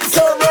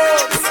Calypso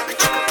Rose,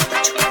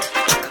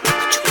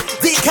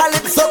 the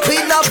Calypso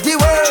queen of the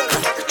world.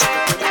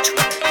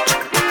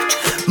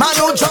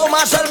 Manu Joe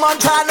Marshall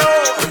Montano.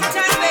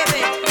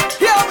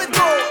 Here we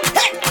go.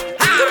 Hey.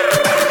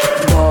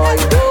 Boy,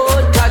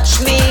 don't touch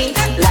me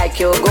like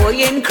you're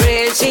going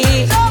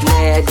crazy.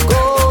 Let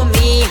go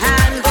me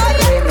hand,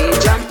 let me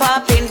jump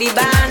up in the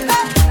band.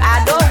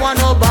 I don't want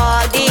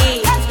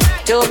nobody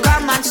to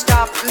come and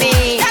stop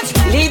me.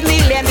 Leave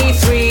me, let me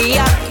free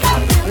up.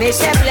 Me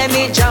say, let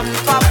me jump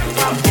up.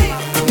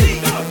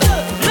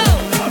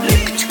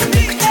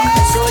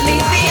 So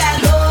leave me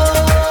alone.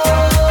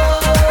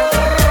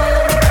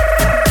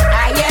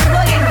 I am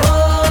going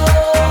home.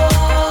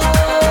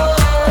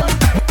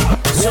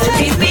 So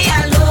leave me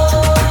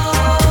alone.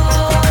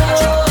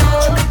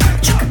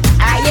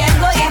 I am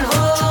going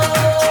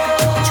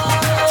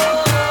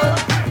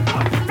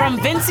home. From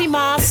Vincy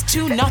Mas to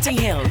Notting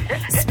Hill,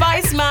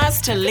 Spice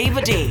Mas to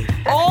Labor Day,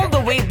 all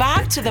the way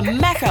back to the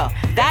Mecca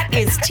that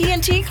is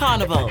TNT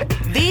Carnival.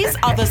 These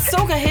are the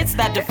soca hits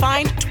that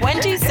defined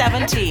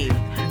 2017.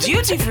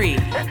 Duty Free,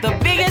 the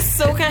biggest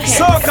soca hits.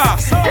 Soca.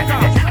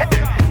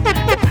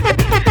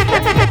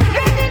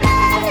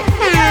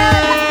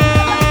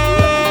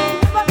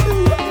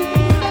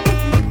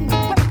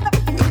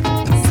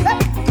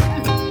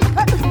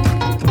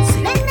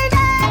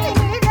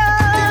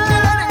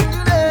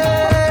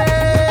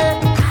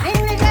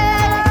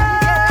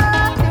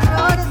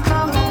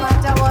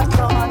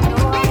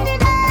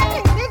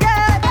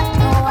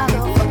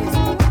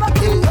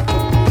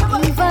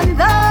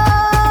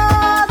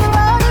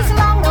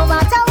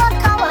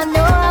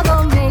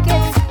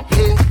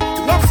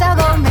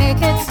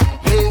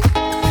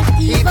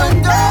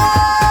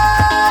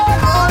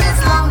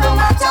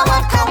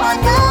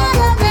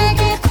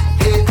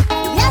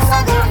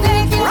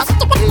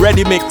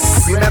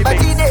 mix. Remember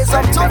the days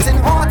of tossing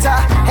water,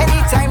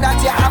 anytime that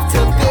you have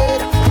to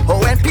bid. Oh,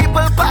 when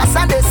people pass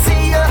and they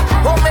see you,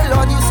 oh my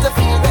Lord, used to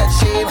feel that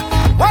shame.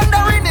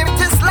 Wondering if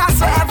this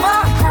lasts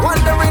forever,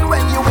 wondering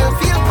when you will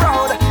feel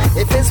proud.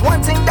 If it's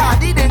one thing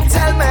Daddy didn't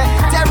tell me,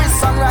 there is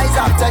sunrise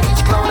after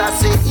each cloud. I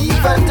say,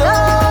 even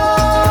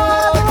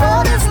though the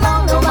road is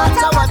long, no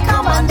matter what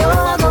come, I know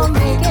I'm gonna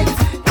make it.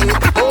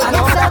 Oh, I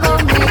know I'm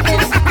gonna make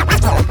it.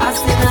 I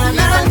say,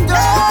 even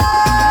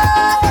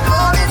though the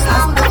road is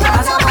long, no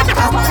matter what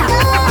come, I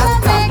know I'm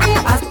gonna make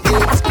it.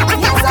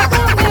 Yes, I'm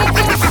gonna make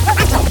it.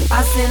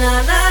 I say, na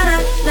na na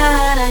na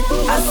na.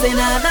 I say,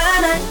 na na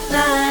na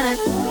na na.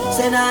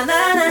 Say, na na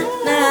na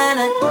na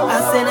na. I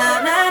say, na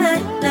na na na.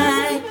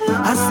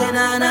 I say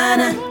na na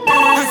na,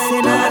 I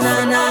say na na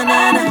na na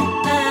na,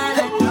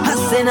 I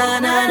say na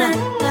na na,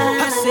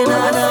 I say na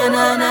na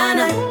na na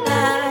na.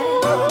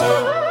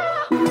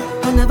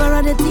 I never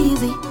had it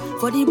easy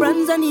for the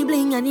brands and the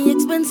bling and the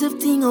expensive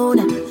thing, oh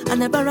nah. I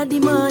never had the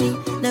money,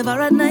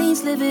 never had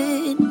nice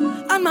living.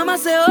 And mama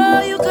say,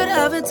 oh, you could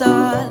have it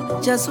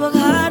all, just work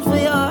hard for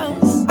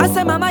yours. I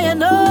say, mama, you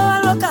know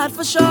I'll work hard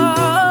for sure.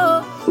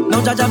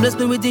 Now Jaja bless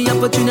me with the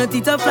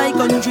opportunity to fly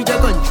country to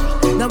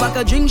country. Now I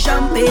could drink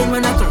champagne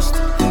when I thirst.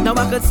 Now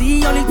I could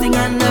see only thing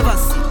I never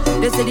see.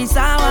 They say this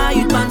hour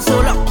you'd man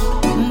so long,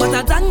 but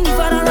I thank you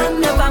for the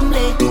run the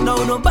family.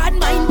 No, no bad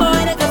mind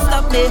boy, they can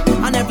stop me.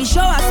 And every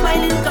show I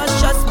smiling cause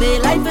trust me,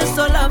 life is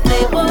so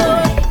lovely,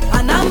 oh.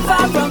 And I'm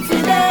far from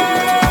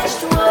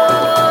finished,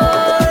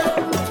 oh.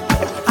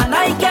 And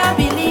I can't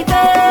believe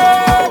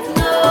it,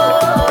 no.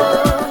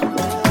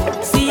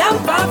 See, I'm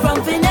far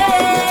from finished.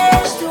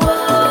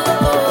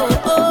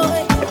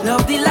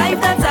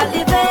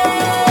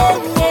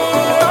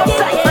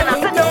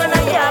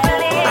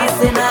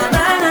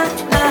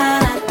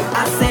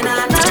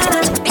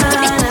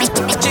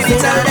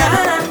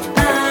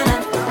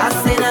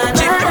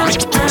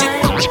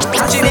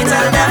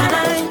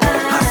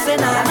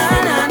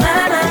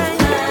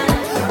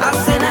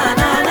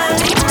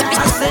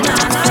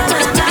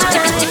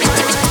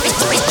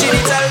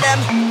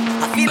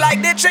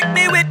 Trick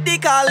me with the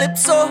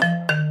calypso,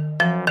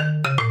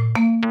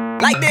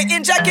 like they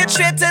inject it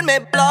straight in my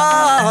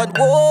blood.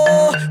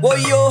 Whoa, whoa,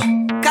 yo.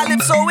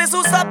 Calypso is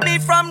who stop me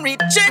from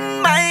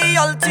reaching my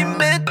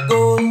ultimate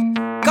goal.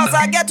 Cause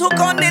I get hooked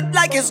on it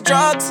like it's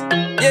drugs.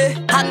 Yeah,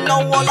 I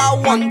know all I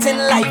want in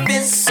life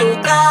is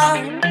soca.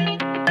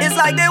 It's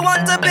like they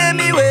want to pay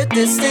me with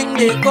this thing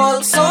they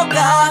call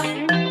soca.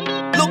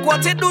 Look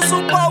what it do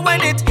super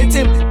when it hit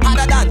him.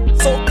 Harder than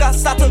soca,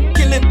 start to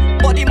kill him.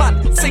 Body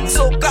man, sing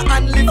soca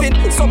and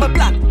living. So my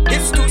plan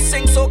is to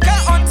sing soca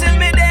until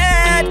me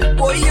dead.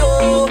 Oh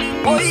yo,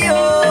 oh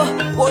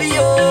yo, oh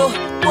yo,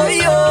 oh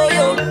yo,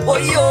 yo, oh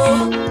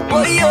yo,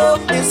 oh yo.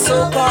 It's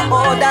soca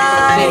or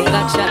die. Big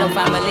Black Shadow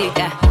family,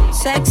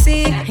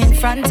 sexy in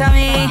front of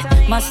me.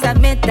 Must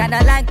admit that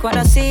I like what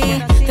I see.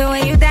 The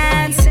way you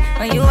dance,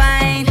 when you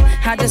whine,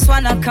 I just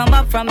wanna come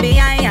up from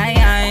behind.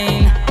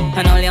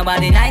 And hold your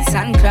body nice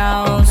and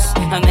close,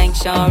 and make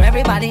sure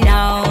everybody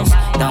knows.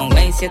 Don't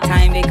waste your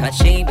time because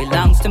she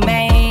belongs to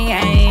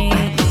me.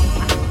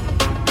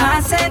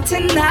 I said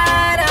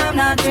tonight I'm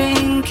not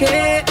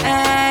drinking,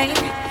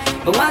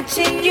 but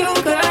watching you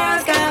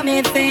girls got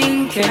me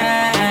thinking.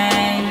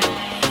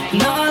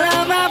 And all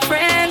of my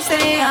friends,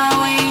 they are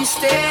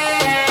wasted.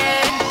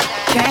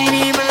 Can't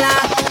even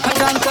lie, I'm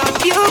drunk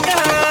off you,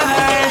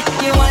 girl.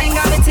 You ain't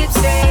got me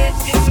tipsy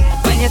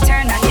when you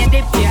turn and you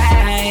dip your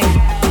eye.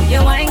 You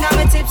ain't got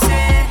me tipsy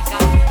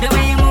the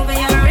way you move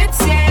your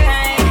hips,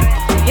 yeah.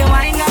 You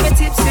ain't got me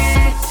tipsy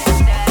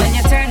when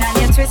you turn and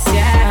you twist,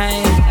 yeah.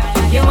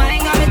 You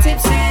ain't got me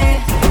tipsy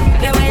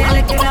the way you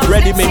lick it up.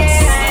 Ready mix.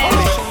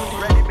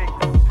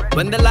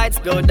 When the lights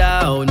go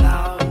down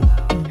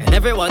and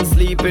everyone's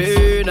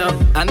sleeping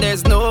and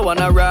there's no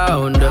one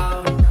around,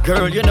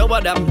 girl, you know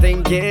what I'm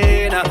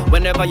thinking.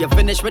 Whenever you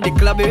finish with the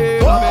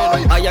clubbing,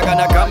 are you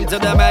gonna come to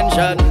the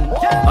mansion?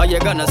 Are you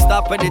gonna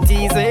stop with the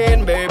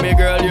teasing? Baby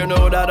girl, you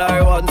know that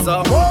I want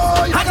some.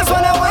 I just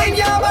wanna wind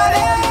your body,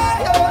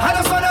 I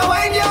just wanna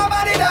wind your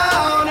body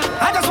down.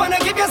 I just wanna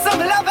give you some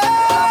love,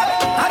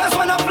 I just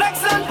wanna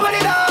flex and put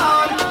it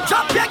on.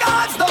 Drop your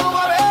guards, don't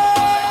worry,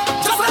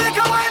 just so you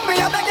can wind me,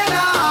 I beg you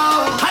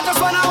now. I just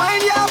wanna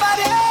wind your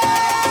body.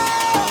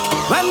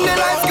 When the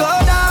lights go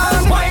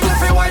down, wind your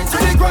free wine to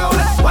the ground.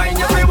 Wind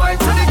your free wine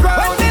to the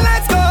ground. When the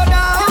lights go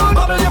down,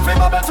 bubble your free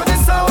bubble to the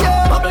sound.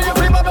 Bubble your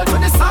free bubble to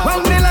the sound.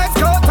 When the lights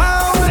go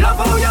down,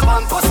 love how your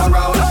bump us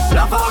around.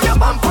 Love how your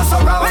bump us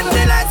around. When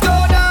the lights go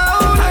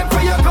down, time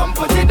for you come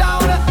put it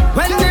down.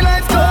 When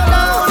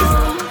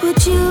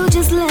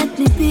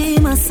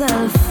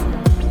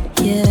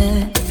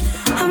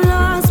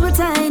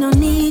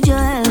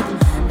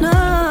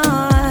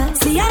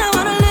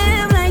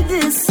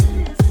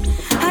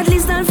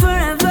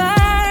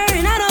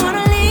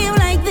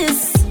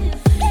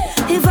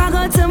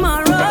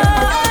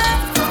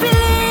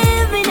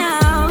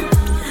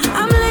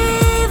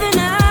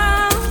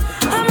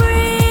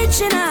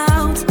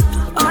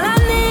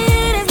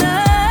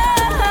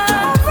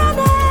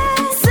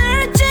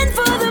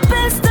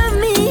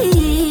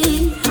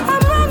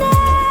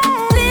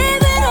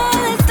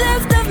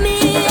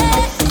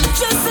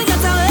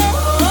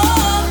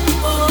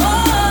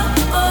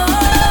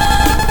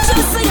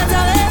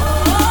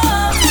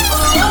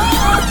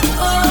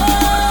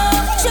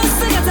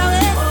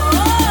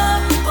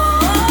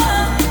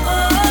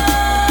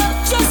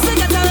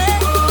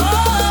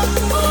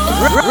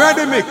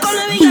Ready mix.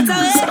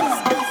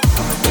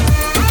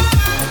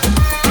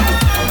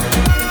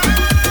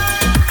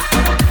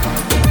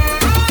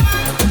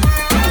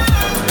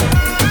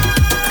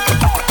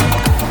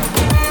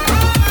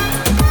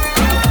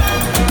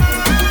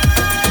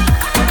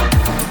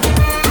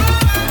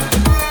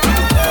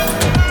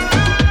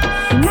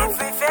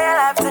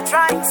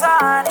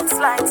 It's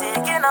like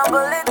taking a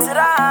bullet to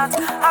the heart.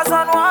 As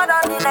one word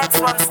on the next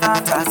one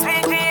start. As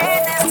we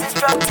create this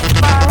destructive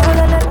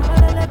power.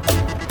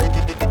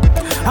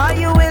 Are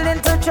you willing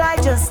to try?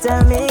 Just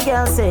tell me,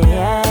 girl. Say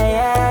yeah,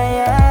 yeah,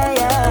 yeah,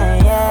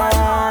 yeah,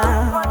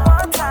 yeah. One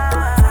more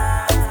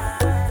time.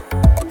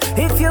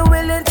 If you're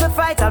willing to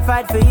fight, I'll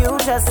fight for you.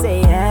 Just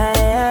say yeah,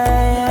 yeah,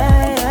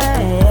 yeah,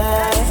 yeah, yeah.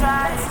 Let's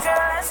try,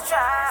 let's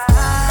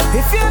try.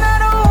 If you're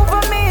not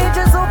over me,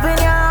 just open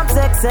your arms,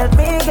 accept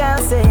me, girl.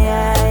 Say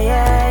yeah,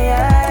 yeah,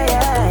 yeah,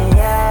 yeah,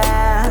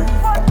 yeah.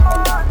 One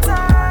more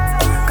time.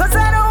 'Cause I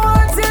don't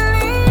want to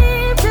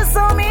leave, just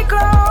hold me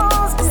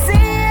close. Say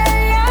yeah,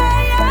 yeah,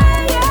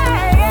 yeah,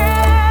 yeah,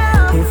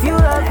 yeah. If you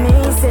love me,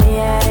 say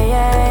yeah,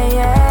 yeah,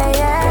 yeah,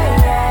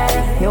 yeah,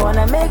 yeah. You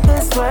wanna make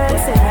this work,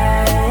 say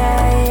yeah,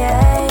 yeah,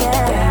 yeah,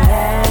 yeah,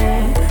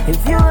 yeah. If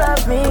you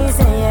love me,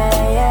 say yeah,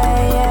 yeah,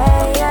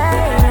 yeah, yeah,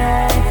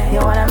 yeah. You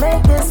wanna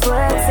make this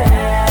work, say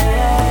yeah,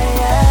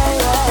 yeah,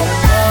 yeah,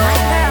 yeah,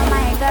 yeah.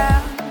 My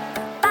girl,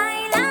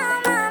 baila,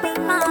 mami,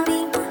 mami,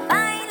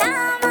 baila,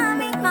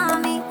 mami,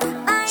 mami,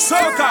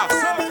 Soca.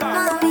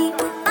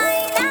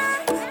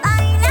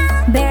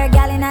 Bear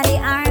gal in the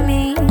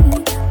army.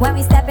 When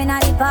we step in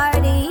at the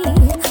party,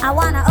 I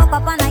wanna hook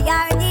up on a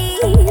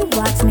yardie.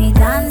 Watch me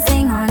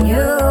dancing on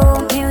you.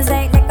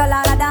 Music take a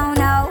lot of down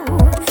now.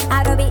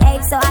 I don't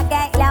behave so I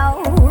get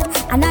low.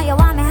 I know you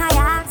want me how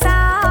you act so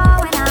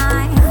when I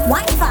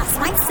wine fast,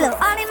 wine slow.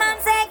 All the man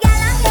say,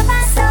 girl, I'm your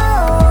fast slow.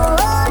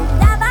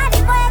 La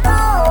body fuego,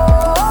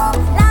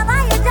 la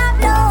you drop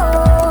low.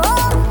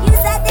 You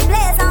set the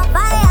place on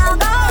fire,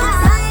 go.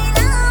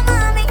 Baila,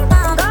 mami,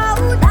 mami, go.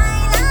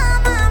 Baila,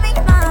 mami,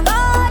 mami, go.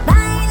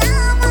 Baila,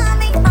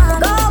 mami,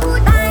 mami, go.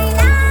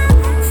 Baila.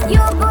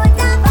 You put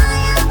the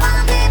fire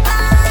on me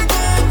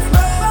body.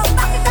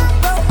 Back it up,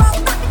 back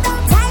it up.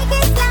 Take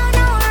it slow,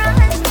 no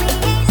rush. We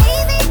ain't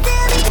leaving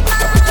till the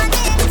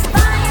morning.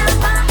 Fire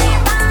on me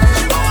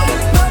body.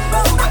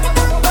 Back it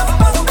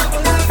up,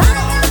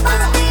 fire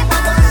on me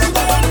body.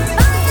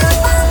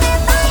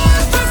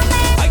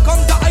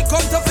 I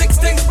come to fix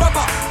things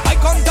proper. I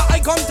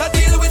come to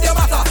deal with your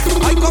matter.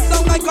 I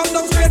come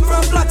down straight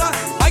from platter.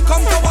 I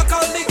come to walk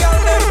all the girl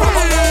them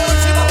properly.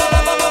 She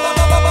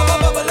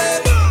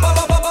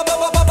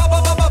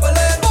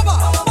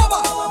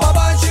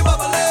bubble, she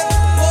bubbling.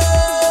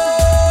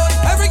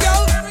 Whoa, every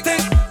girl,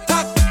 tick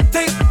tock,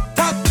 tick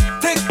tock,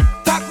 tick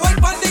tock. One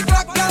on the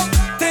clock, girl,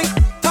 tick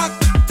tock,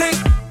 tick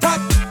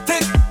tock,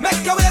 tick.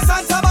 Make your waist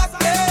and back,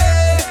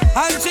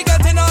 yeah. And she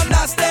getting on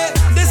nasty.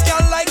 This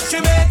girl like she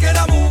making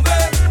a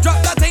movie. Drop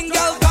that thing,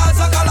 girl, cause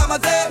a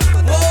calamity.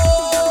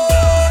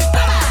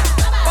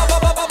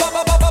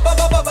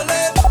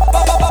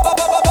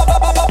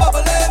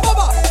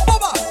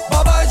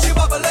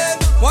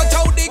 Watch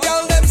out the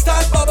girl them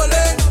start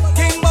bubbling.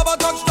 King Baba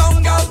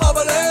touchdown, girl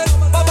bubbling.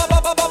 Baba,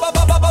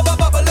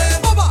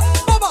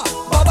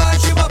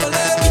 she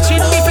bubbling.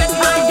 She's different,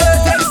 my girl,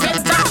 them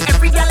set top.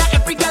 Every gal a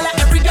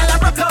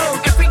rock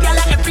out. Every gal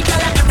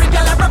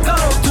a rock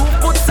out. 2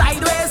 foot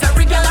sideways,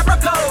 every gal a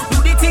rock out. Do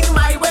the thing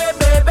my way,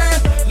 baby.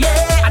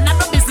 Yeah, and not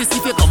no business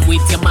if you come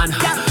with your man.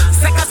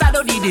 Seconds I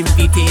don't need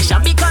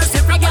invitation because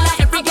every gal a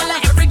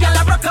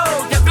rock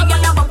out. Every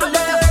gal a bubble.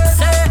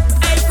 Say,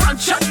 hey, front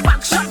shot,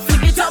 back shot,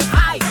 flip it up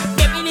high.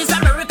 Baby, it's a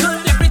miracle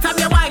every time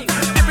you whine.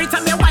 Every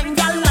time you whine,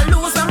 gal, I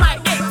lose my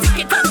mind. Hey, tick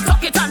it and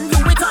tuck it and do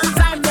it on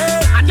time.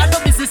 Yeah, and not no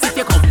business if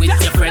you come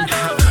with your friend.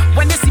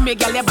 When you see me,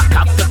 gal, you back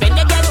up the bend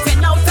again.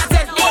 10 out of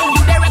 10. Hey,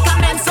 you they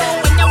recommend so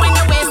when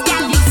you waist,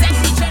 gal, you set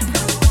the trend.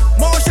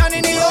 Motion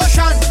in the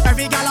ocean.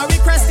 Every gal a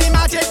request the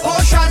magic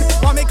potion.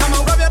 Want me come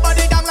and rub your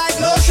body down like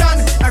lotion.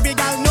 Every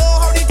gal know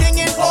how the thing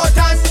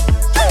important.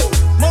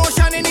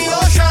 Motion in the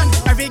ocean.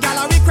 Every gal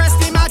a request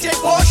the magic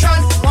potion.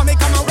 Want me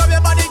come and rub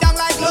your body down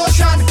like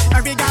lotion.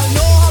 Every gal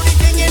know how the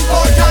thing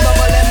important.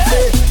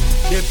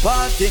 The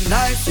party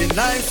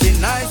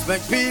nice,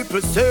 make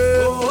people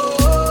say, oh,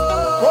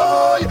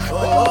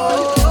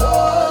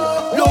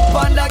 look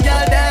on the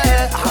girl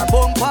there, her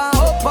bumper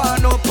up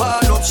and up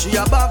and up. She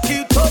a back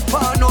it up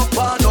and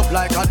up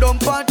like a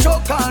dumper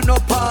choke and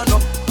up.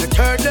 The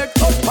third leg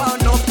up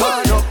and up.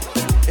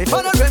 If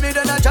I don't remy,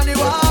 then I Johnny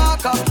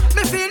Walker.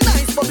 Me feel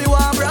nice, but me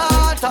warm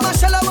rata.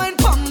 Marshall I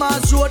went from my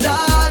soda.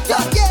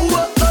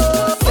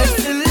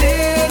 Sexy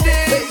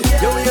lady,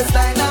 your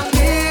waistline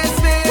amaze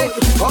me.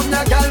 Come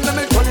now, girl,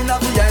 me turning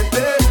up the VIP.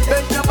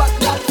 Bend your back,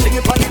 sing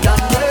it for the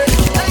dance.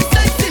 Hey,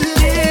 sexy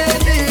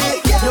lady,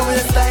 your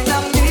waistline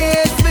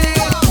amaze me.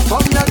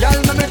 Come now, girl,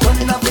 me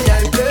turning up the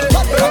VIP.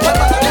 Bend your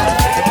back,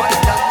 sing it for the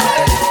dance.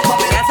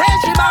 Yes, hey,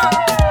 she bad.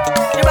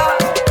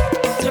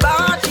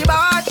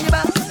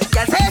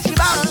 Yes, hey, she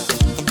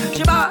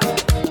bad.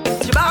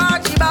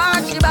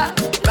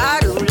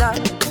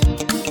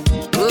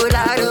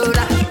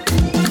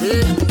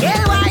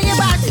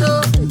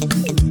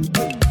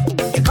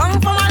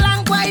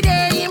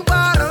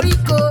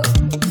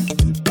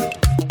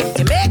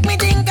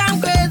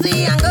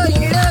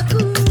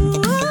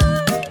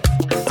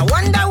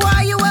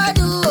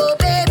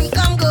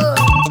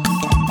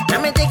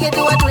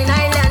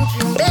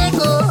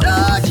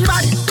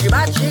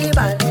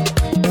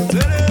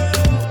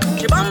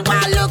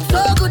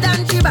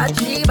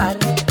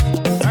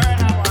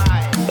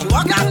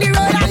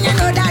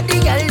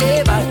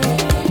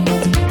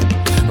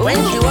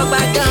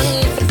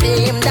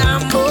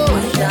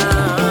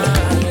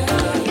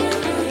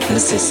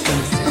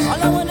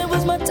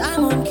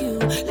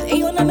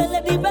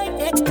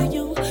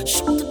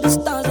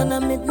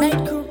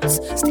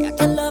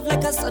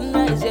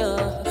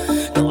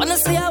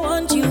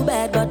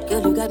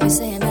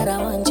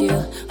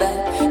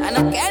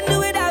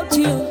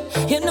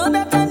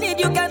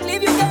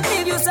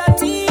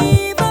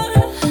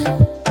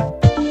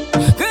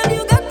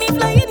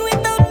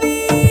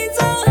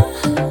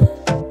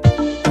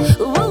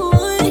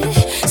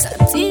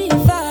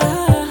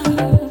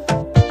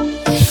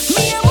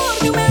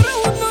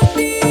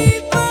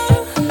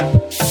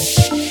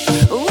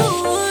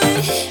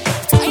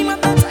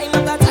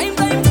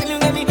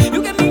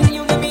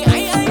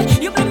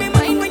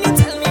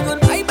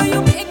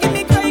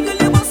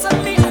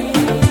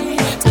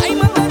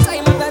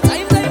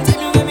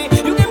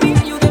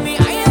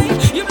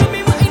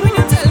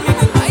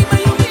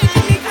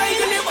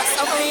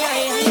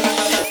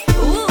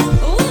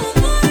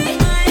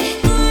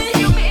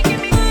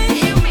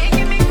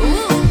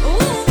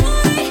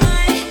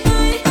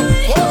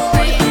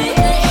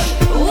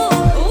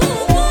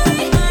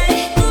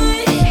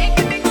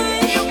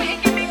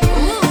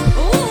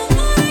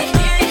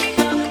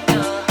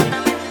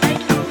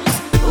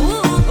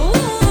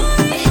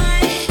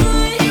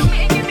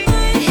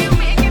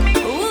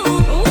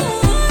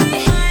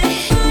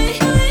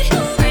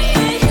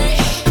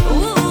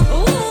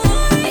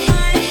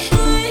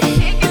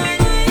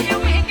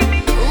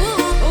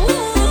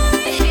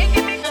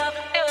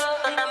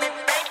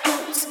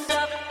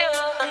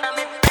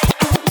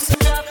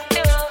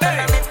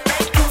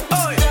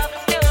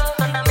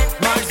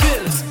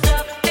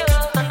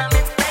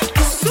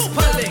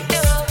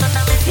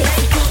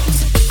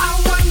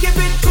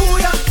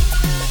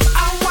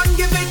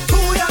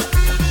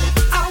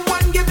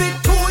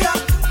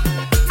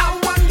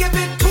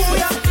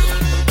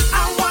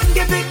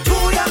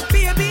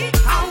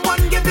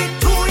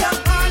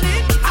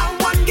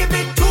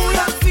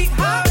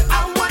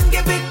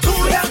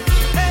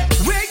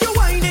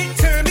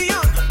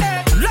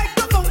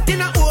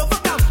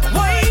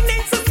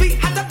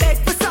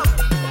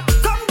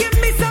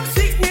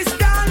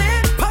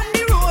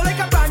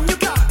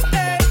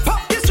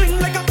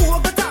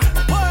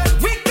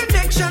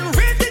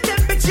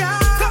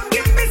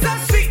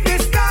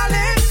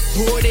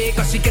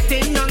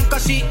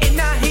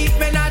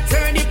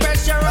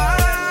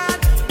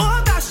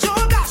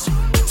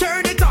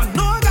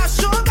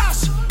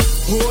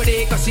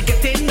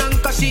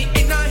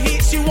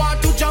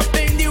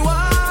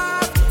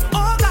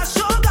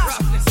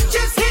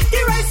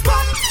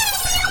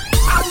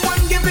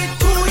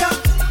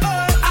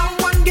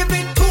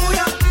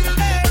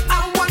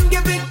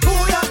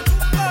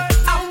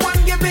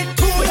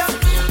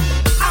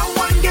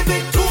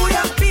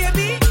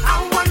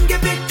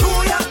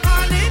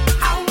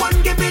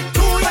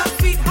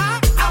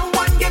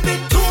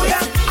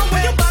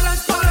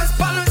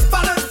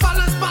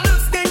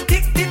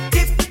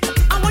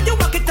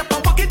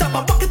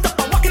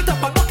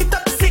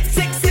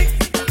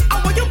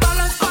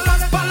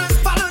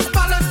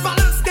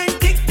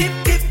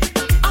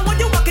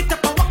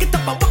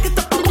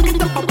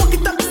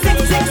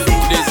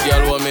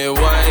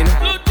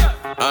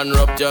 and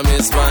rupture my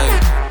spine.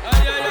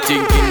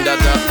 Thinking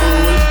that a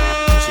fool,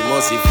 she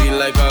must feel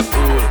like a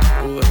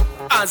fool.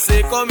 I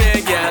say, come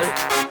here,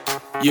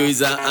 girl. You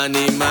is an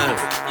animal.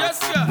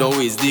 No,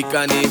 it's the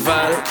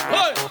carnival.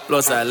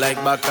 Plus, I like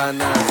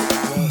bacchanal.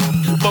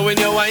 But when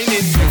you're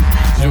whining,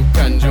 juke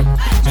and juke,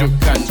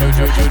 juke and juke,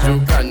 juke,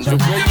 juke and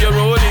juke. When you're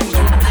rolling,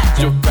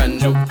 juke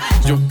and juke,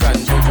 juke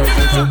and juke,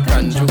 juke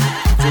and juke,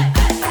 juke.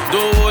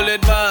 Don't hold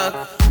it back.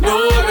 No,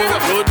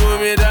 don't do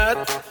me that.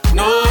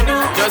 No,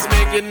 just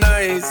make it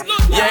nice.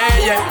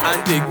 Yeah,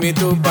 and take me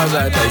to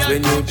paradise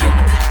when you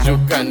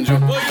juke and juke,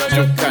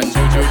 juke and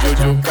juke,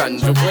 juke and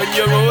juke. When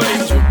you're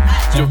rolling,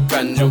 juke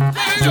and juke,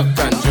 juke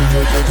and juke,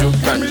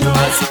 juke and juke.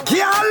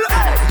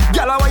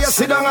 Girl, why you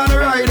sit down on the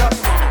rider?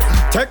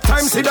 Take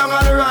time, sit down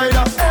on the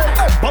rider.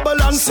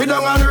 Bubble and sit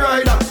down on the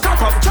rider.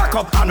 Jack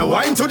up, and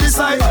wine to the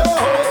side.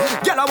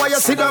 Girl, why you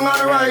sit down on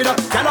the rider?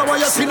 Girl, why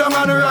you sit down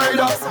on the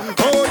rider?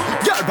 Oh,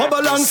 girl,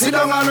 bubble and sit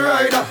down on the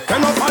rider.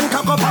 Come up and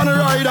cock up on the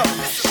rider.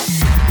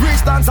 We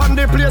stands on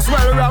the place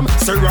well ram.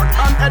 Ciroc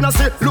and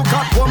Hennessy, look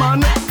at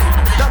woman.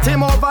 That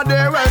him over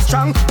there well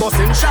strong,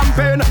 busting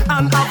champagne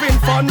and having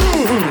fun.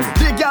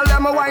 The girl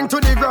them a wine to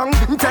the ground,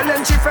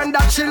 telling she friend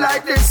that she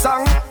like this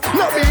song.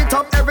 No beat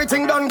up,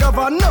 everything done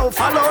govern. No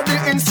follow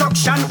the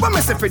instruction. What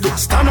me say for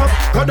this? Stand up,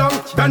 go down,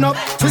 bend up,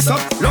 twist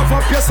up, love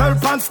up yourself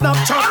and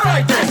Snapchat.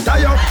 Alright then,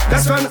 tie up,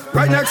 best friend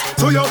right next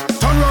to you.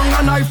 Turn round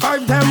and high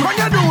five them. When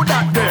you do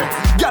that there,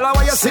 girl,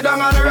 why you sit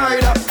down on the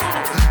rider?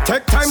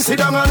 Take time, sit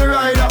down on the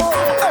rider.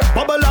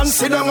 Bubble and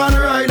sit down on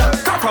the rider.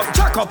 Cock up,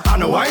 jack up,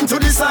 and wine to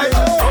the side.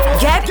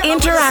 Get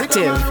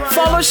interactive.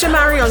 Follow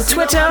Shamari on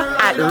Twitter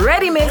at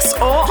ReadyMix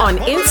or on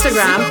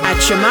Instagram at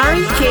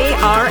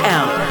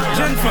ShamariKRL.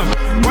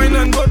 Gentlemen, wine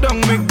and go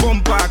down, make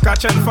bumper,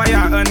 catch on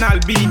fire, and I'll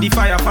be the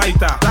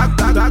firefighter.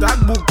 That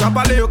book,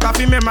 Kapaleo,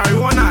 Kafi, me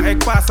marijuana, egg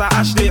passa,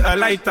 Ashley, a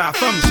lighter.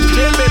 From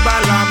Jembe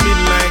Bala,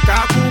 midnight,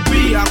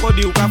 Kakupi,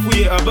 Akodi,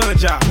 Kafuye, a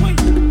burger.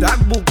 That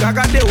book, I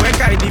got the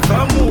work, I did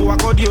famu,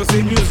 Akodi,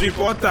 say news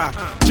reporter.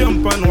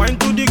 Jump and wine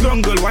to the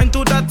jungle, wine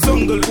to that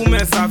jungle,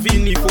 Umesa,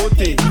 Vini,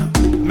 Fote.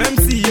 Même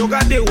si yo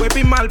gade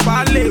wepi mal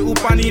parler ou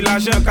pani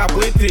l'argent qu'a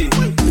prêté.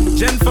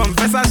 Jeune femme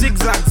fait ça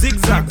zigzag,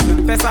 zigzag.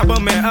 Fait ça bon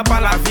mais un pas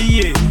la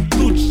vie.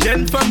 Toute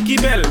jeune femme qui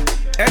belle,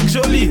 est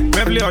jolie,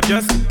 même les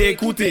just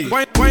écouter.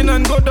 Wine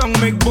and go down,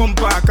 make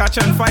bumper, catch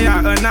on fire,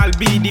 and I'll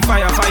be the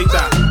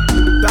firefighter.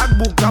 That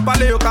book,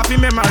 kapale yo kafi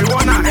me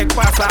marijuana, ek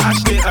passa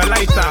acheter a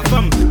lighter.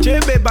 Femme,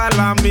 chebe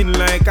bala min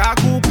like a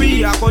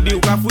kupi, akodi yo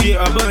kafuye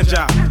a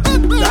banja.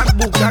 That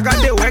book, I got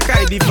the work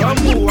I did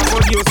famu,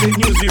 akodi yo say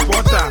news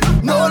reporter.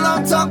 No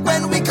long talk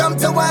when we come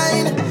to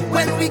wine.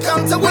 When we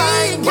come to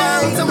wine,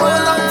 girl. No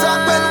long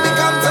talk when we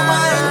come to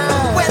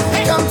wine. When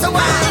we come to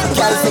wine,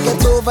 girl, take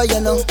it over, you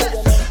know.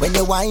 When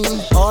you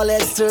whine, all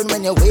heads turn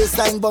when your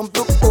waistline bump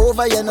look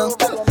over, you know.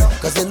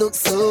 Cause you look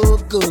so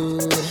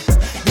good.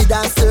 The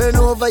dance turn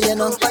over, you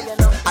know.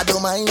 I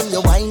don't mind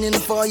you whining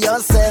for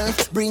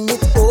yourself. Bring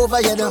it over,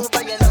 you know.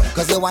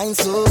 Cause you whine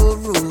so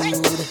rude.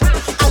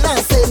 And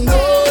I say no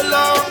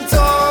long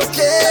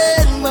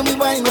talking. When we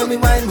whine, when we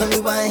whine, when we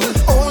whine.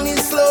 Only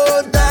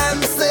slow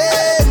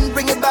dancing.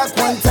 Bring it back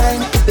one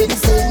time. Baby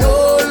say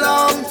no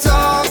long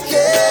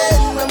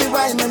talking. When we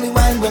whine, when we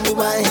whine, when we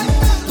whine.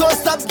 Don't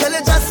stop, girl,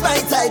 you just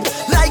right side.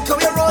 Like how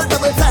you roll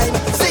double time.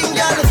 Sing,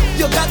 girl,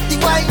 you got the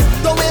wine.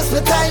 Don't waste my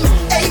time.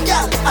 Hey,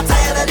 girl, I'm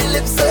tired of the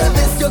lip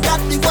service. You got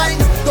the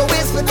wine. Don't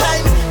waste my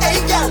time. Hey,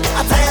 girl,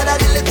 I'm tired of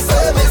the lip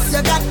service.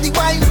 You got the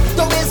wine.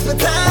 Don't waste my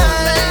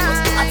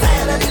time. I'm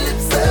tired of the lip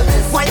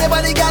service. Why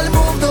nobody, girl,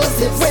 move those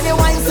hips? When you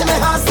wine, see my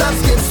heart start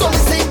skip. So me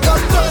say,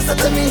 come closer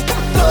to me,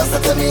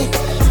 closer to me.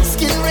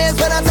 Skin raise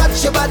when I touch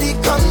your body.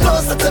 Come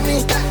closer to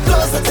me,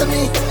 closer to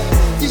me.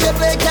 DJ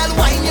play, girl,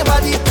 wine your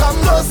body. Come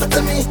closer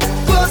to me,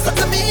 closer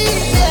to me.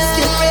 Yeah.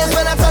 Skin raise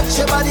when I touch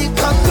your body.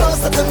 Come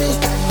closer to me,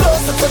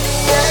 closer to me.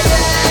 Yeah,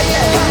 yeah,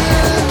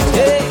 yeah.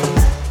 Hey,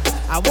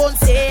 I won't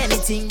say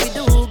anything we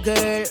do,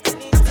 girl.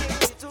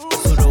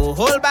 So don't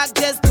hold back,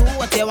 just do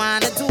what you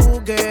wanna do,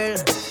 girl.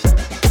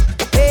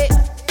 Hey,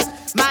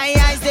 my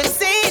eyes them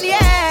saying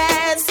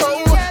yes, so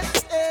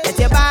let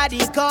your body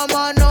come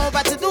on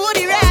over to do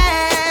the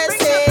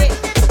rest. Hey,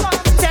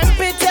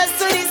 temperatures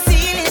to the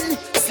ceiling,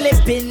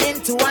 slipping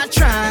into a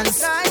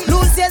trance.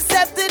 Lose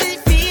yourself to the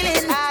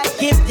feeling.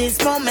 Give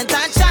this moment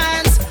a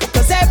chance.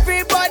 Cause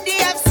everybody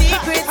have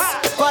secrets,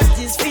 but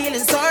this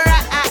feeling's so right.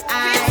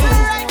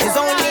 It's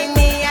only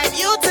me and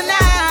you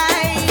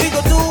tonight. We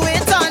gon' do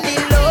it on the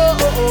low.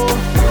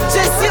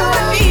 Just you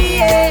and me,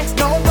 yeah.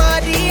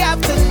 Nobody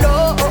have to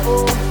know.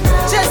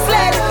 Just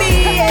let it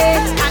be,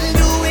 yeah. And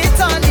do it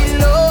on the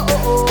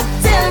low.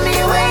 Tell me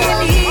where you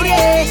need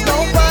it.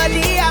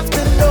 Nobody have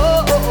to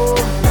know.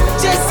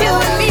 Just you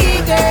and me,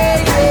 girl,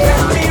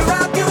 yeah. Let me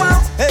rock you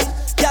out. Hey,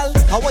 girl,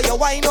 how are you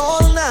wine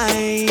all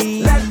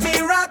night? Let me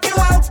rock you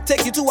out.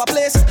 Take you to a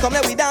place, come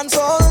let we dance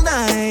all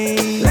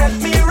night. Let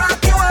me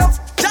rock you out.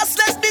 Just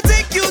let me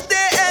take you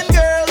there, and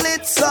girl,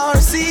 it's our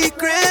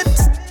secret.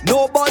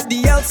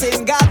 Nobody else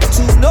ain't got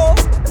to know.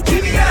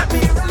 Give me that.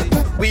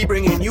 We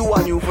bringing you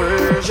a new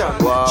version.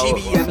 Wow.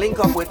 GBM link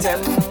up with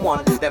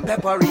M1. Them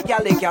peppery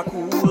gal they can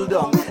cool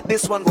down.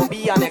 This one go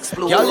be an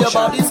explosion. Girl, your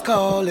body's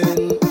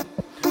calling,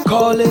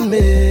 calling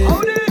me.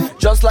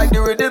 Just like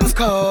the rhythm's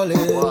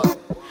calling,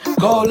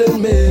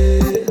 calling me.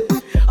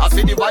 I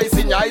see the voice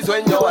in your eyes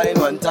when you whine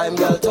one time,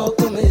 girl, talk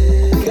to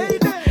me.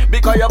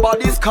 Because your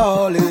body's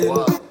calling,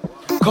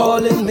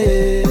 calling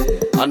me.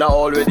 And I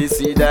already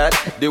see that,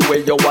 the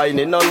way you're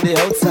whining on the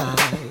outside.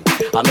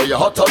 I know you're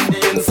hot on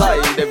the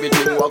inside,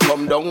 everything will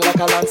come down like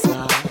a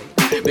landslide.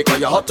 Because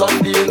you're hot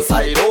on the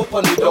inside,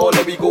 open the door,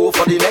 let me go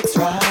for the next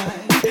ride.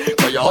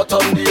 Because you're hot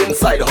on the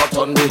inside, you're hot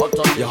on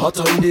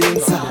the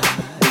inside.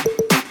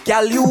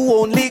 Girl, you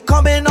only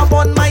coming up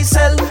on my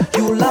cell,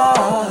 you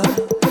love.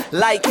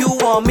 Like you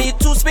want me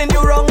to spin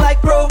you wrong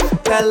like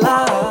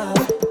propeller.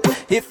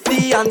 If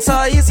the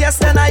answer is yes,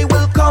 then I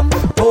will come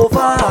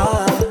over.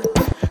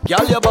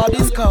 Girl, your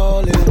body's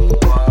calling,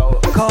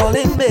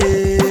 calling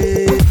me.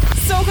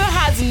 Soca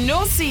has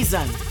no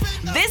season.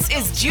 This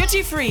is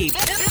Duty Free,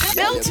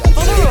 built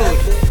for the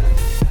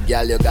road.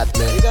 Girl, you got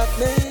me.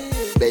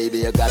 Baby,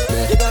 you got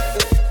me.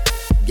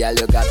 Girl,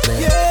 you got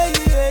me.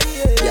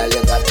 Girl,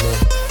 you got me.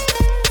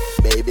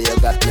 Baby, you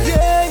got me.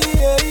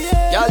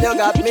 Girl, you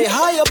got me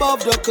high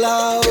above the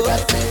clouds.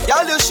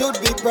 Girl, you should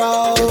be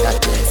proud.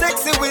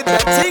 Sexy with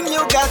that thing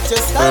you got to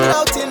stand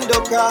out in the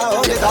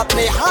crowd. You got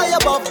me high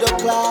above the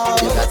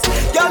clouds.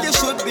 Girl, you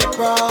should be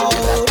proud.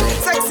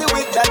 Sexy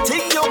with that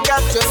thing you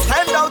got to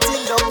stand out in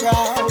the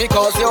crowd.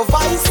 Because your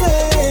voice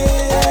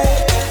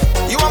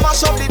you want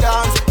mash up the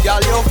dance.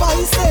 Girl, your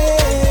voice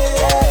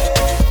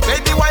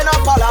baby, why not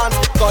balance?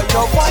 Cause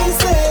your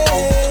voice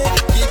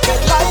keep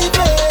it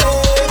lively.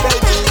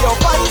 Baby, your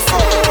voice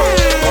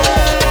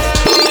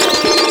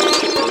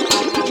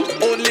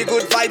only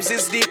good vibes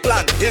is the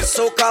plan. It's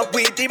soca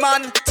with the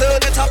man.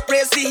 Turn it up,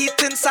 raise the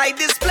heat inside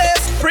this place.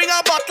 Bring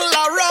a bottle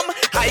of rum.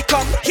 I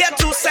come here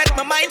to set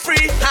my mind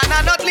free, and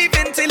I'm not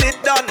leaving till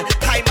it done.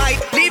 I might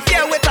leave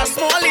here with a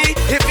smallie.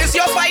 If it's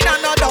your find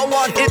another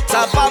one, it's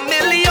a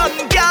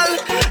million gal,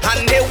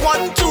 and they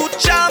want to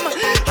jam.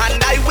 And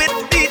I with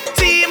the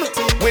team,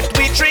 with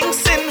we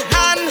drinks in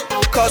hand,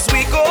 cause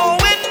we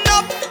going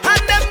up,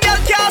 and them gal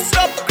can't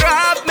stop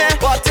grab me.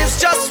 But it's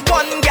just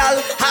one gal,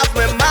 have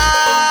me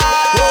mad.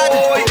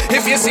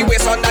 If you see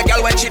waist on that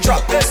gal when she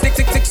drop, stick,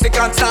 tick, tick, stick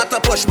and start to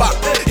push back.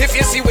 If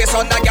you see waist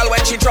on that gal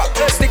when she drop,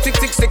 stick, tick,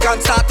 tick, stick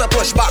and start to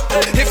push back.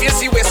 If you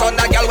see waist on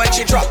that gal when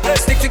she drop,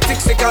 stick, tick, tick,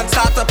 stick and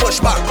start to push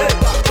back.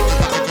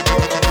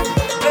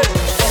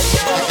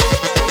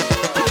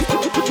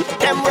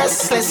 Them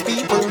restless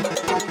people,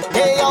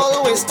 they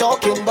always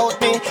talking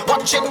about me,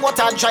 watching what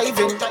I'm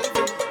driving,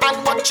 and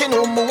watching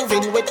who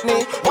moving with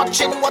me,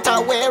 watching what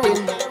I'm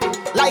wearing.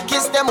 Like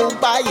it's them who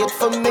buy it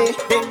for me.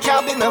 They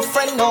can't be my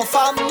friend or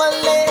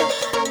family.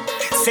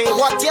 Say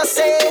what you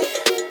say,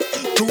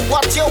 do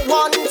what you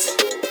want.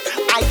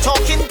 I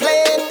talk in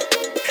plain,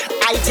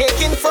 I take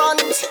in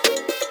front.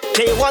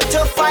 They want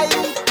to fight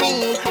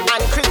me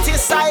and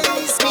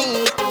criticize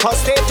me,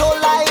 cause they don't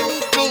like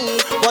me.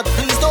 But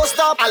please don't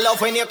stop, I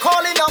love when you're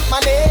calling up my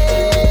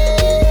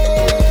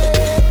name,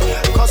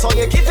 cause all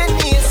you're giving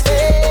me is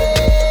fame.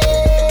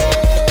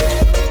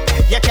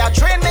 You can't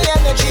drain me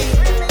energy,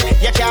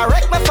 you can't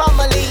wreck my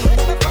family.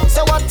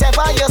 So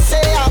whatever you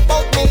say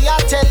about me, I'm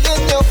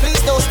telling you,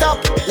 please don't stop.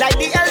 Like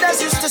the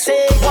elders used to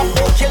say, what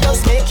more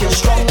killers make you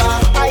stronger.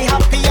 I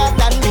happier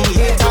than the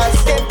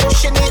haters. They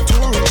pushing me to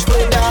reach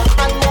further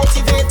and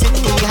motivating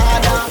me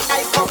harder.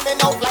 I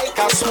coming out like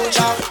a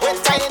soldier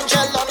with an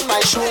angel on my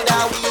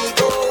shoulder. We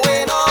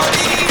going all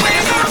the way.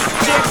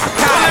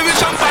 Let me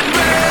jump and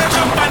wave.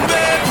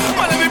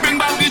 Let me bring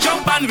back the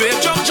jump and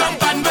wave. Jump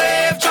and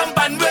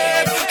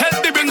wave. Help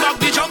me bring back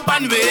the jump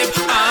and wave.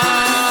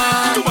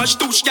 Too much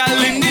touch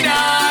gal in the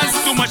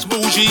dance, too much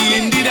bougie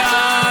in the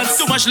dance,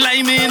 too much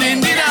liming in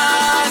the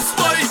dance.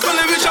 Boy, so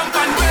let me jump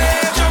and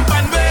wave.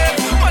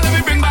 Let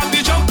me bring back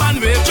the jump and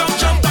wave.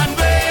 Jump and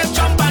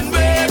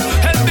wave.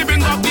 Help me bring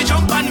back the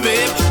jump and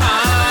wave.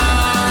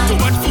 Too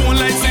much phone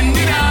lights in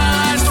the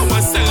dance, too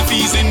much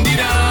selfies in the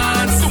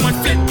dance, too much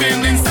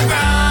flipping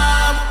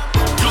Instagram.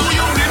 Do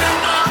you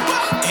remember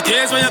the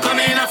days when you come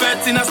in a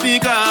fat in a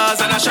sneakers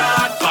and a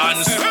short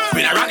pants?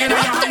 With a rag in a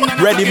hand and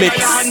a Ready mix.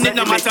 it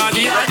no matter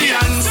the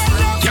audience.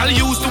 Girl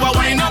used to a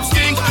wind up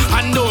stink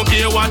and don't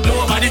care what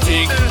nobody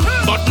think.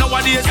 But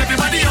nowadays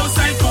everybody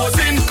outside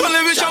posing. Come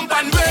let me jump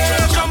and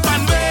wave.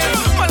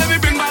 Well, let me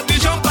bring back the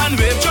jump and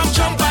wave. Jump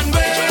and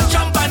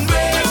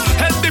wave.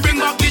 Help me bring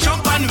back the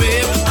jump and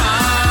wave.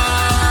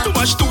 Too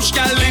much touch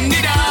gal in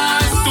the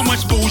dance, too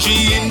much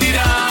bougie in the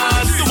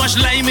dance, too much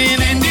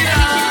liming in the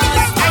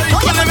dance.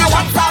 Come let me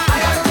jump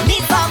and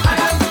Need some,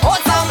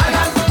 hold some,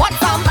 want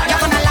some.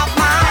 You're gonna love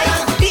my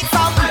beat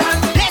some,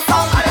 play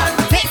some,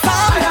 take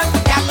some.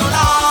 Girl, hold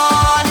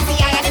on, the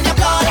iron in your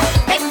blood.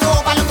 Bend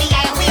over, look the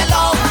iron we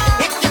alone.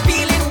 If you're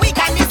feeling weak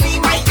and you see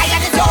my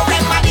iron is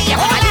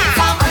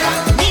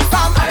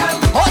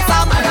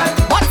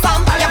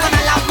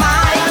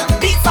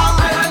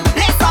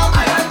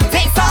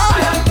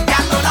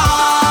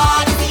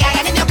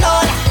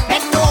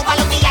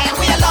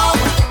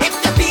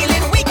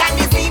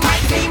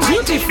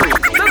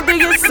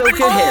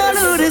soca All hits.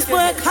 who this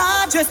work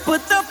hard, just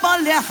put up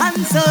all your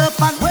hands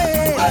up and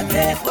wave.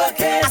 Work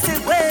it. I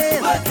said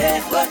wave. Work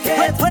it. Wave.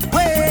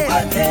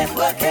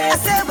 Work it. I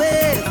said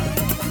wave.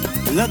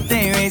 Look,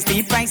 they raised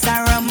the price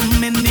of rum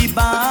in the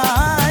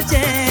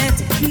budget.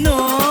 No,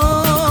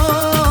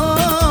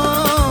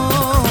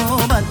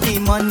 but the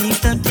money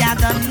still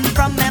gathered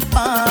from my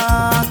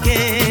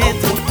pocket.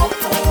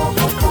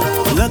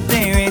 Look,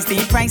 they raised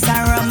the price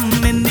of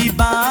rum in the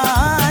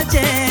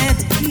budget.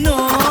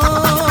 No,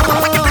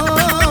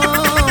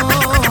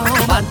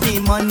 but the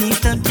money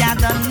still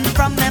gathered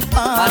from my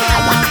pocket.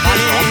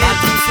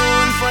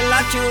 Soon full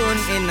of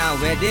tune in a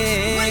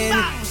wedding,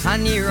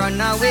 and he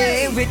run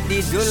away with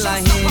the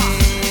dullahin.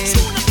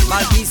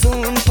 Balky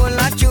soon full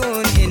of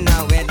tune in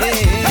a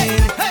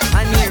wedding,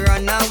 and he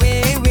run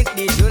away with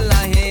the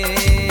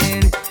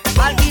dullahin.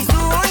 Balky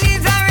soon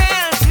is a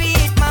real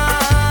sweet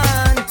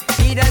man,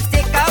 he does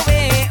take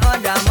away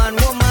other man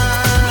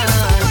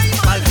woman.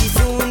 Balky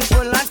soon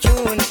full of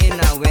tune in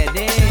a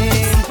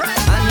wedding,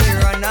 and he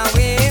run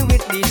away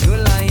with the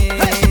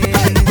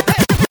dullahin.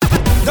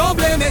 Don't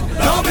blame it,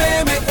 don't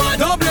blame it,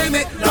 don't blame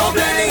it, don't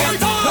blame it,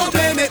 don't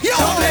blame it,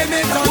 don't blame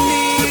it on me.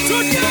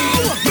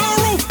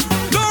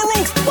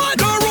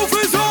 The roof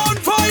is on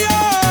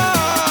fire.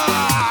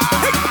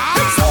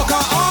 It's soca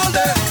all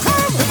day.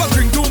 If I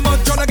drink too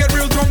much, I get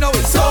real drunk now.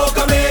 It's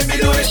soca made me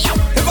do it.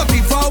 If I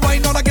keep far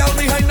wine on a girl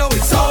behind now,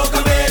 it's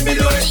soca made me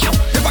do it.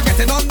 If I get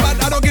it on bad,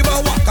 I don't give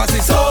a what, cause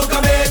it's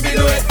soca made me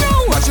do it.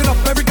 Watching up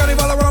every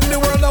carnival around the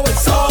world now,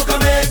 it's soca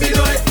made me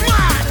do it.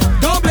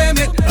 Don't blame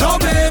it, don't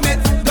blame it,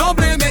 don't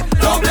blame it,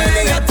 don't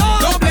blame it,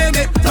 don't blame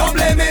it, don't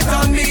blame it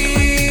on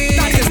me.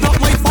 That is not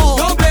my fault.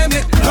 Don't blame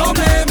it, don't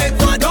blame it,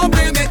 don't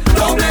blame it,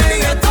 don't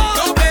blame it,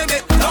 don't blame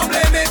it, don't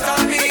blame it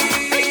on me.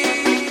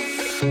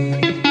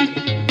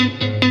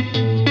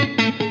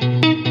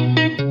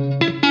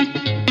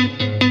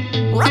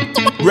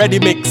 Ready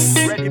mix.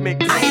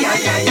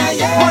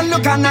 One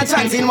look and a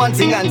chance in one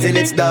thing until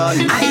it's done.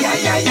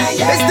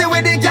 It's the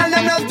way the girl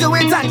them love do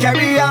it and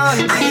carry on.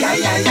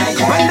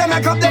 When they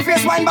make up their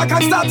face, wind back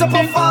and start to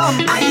perform.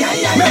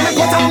 Make me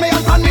put on me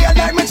and pan me and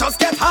let me just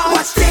get hard.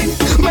 Watch thing,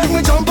 make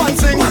me jump and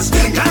sing. Watch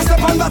thing, can't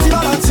step on body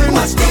balancing.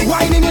 Watch thing,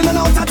 whining in and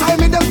out of time,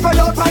 me them spread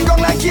out and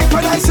gong like keep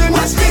producing.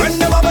 Watch thing, when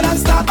they bubble and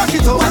start back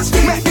it up. Watch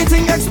thing, make the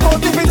thing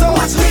explode if it out.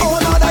 Watch thing, oh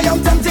Lord, I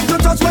am tempted to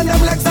touch when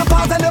them legs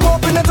apart and them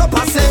open it up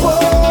and say,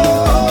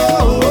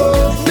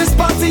 whoa, this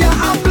party I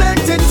have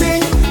plenty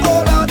thing.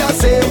 Oh Lord, I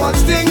say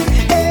watch thing.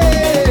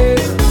 Hey,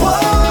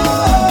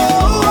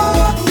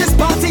 whoa, this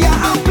party I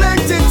have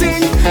plenty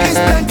thing. It's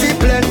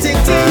plenty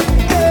thing.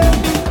 Hey.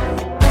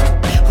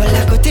 Well, I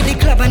go to the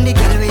club and the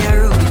girl where I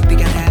roll is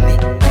bigger than me.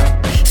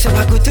 So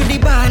I go to the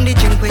bar and the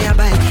drink where I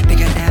buy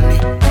bigger than me.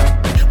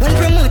 One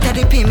promoter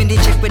they pay me the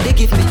check but they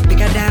give me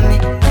bigger than me.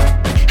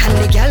 And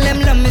the girl them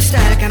love me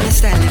style, cause me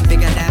style is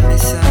bigger than me.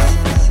 So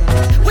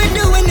we're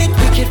doing it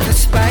wicked for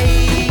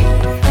spite.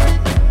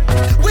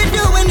 We're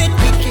doing it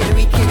wicked.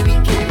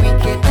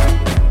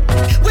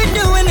 We're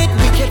doing it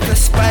wicked for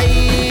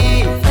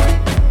spite.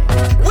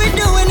 We're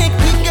doing it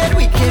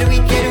wicked.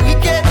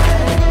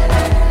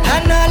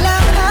 And all I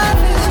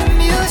have is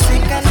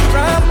music and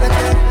rum with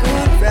a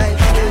good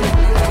vibes.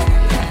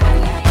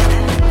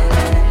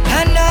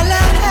 And all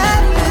I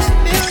have is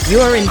music. You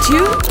are in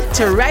tune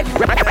to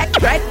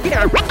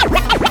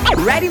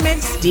Ready Mix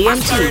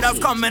DMT. Tired of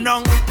coming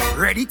down,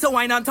 ready to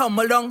wine and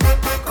tumble down.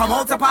 Come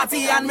out to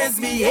party and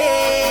misbehave.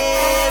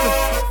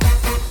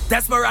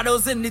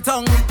 Desperados in the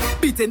tongue,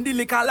 beating the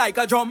liquor like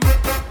a drum.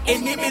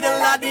 In the middle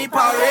of the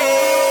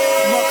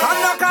parade, more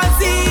conduct and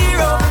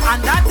zero,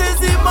 and that is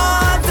the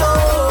motto.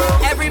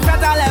 Every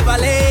petal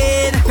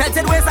leveling,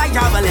 pelted waist like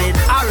javelin.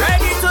 I'm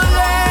ready to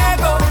let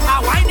go.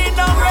 I'm winding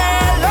down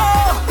real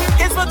low.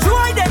 It's my true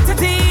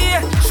identity,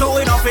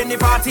 showing off in the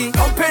party,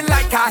 pumping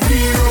like a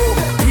hero.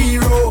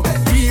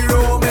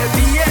 My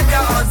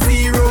behavior on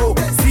zero.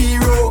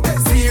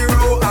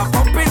 I'm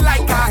pumping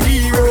like a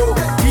hero.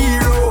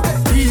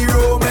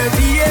 My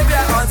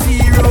behavior on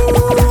zero.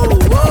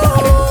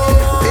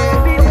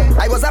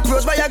 I was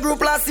approached by a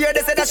group last year.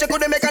 They said that she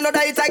couldn't make another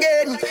hit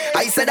again.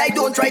 I said I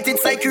don't write it,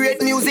 I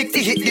create music to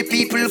hit the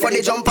people for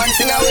the jump and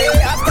sing away.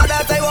 After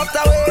that I walked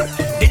away.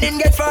 Didn't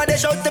get far, they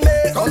shout to me.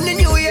 Come the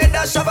new year,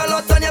 dash have a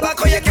lot on your back,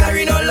 or you're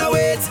carrying all the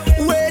weight.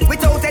 Wait,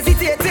 without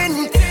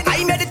hesitating,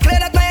 I made it clear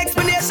that my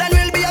explanation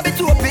will be a bit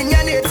too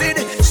opinionated.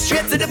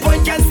 Straight to the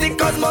point, can't stick,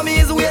 cause mommy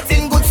is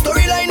waiting. Good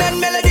storyline and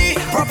melody,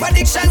 proper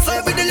diction,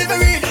 serve with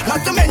delivery.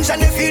 Not to mention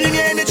the feeling,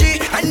 your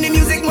energy, and the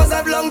music must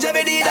have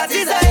longevity. That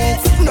is it.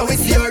 Now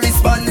it's your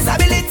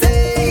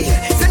responsibility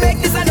to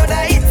make this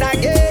another hit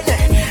again.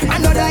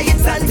 Another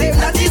hit and tape,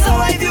 that is how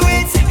I view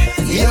it.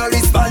 Your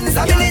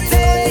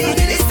responsibility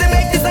is to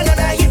make this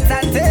another hit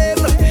and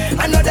tape.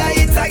 Another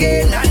hit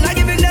again, and not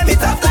giving them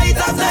hit after hit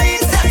after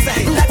hit.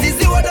 That is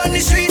the word on the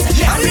street,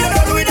 and we don't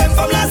know with them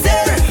from last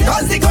year,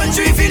 cause the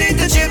country feeling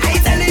the chip. I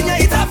telling you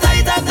hit after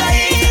hit after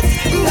hit.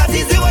 That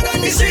is the word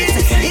on the street.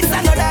 It's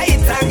another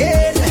hit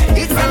again.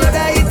 It's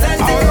another hit and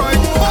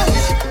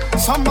tape.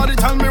 Somebody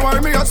tell me why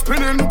me a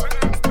spinning.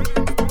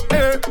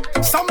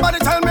 Somebody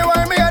tell me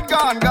where me head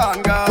gone. Hey,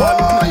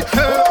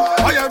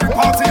 why every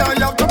party I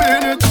have to be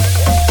in it?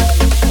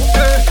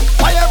 Hey,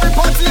 why every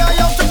party I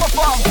have to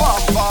perform?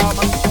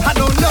 I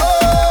don't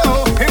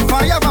know if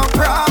I have a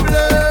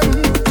problem.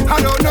 I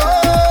don't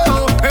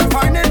know if I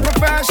need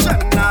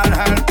professional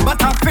help,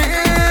 but I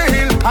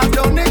feel I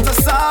don't need to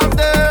solve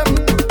them.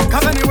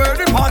 'Cause anywhere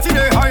the party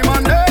they high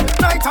man day,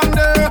 night and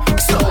day.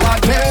 So I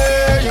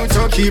dare you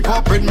to keep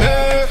up with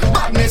me.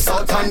 Badness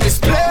out on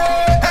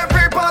display.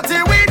 Every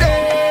party we there.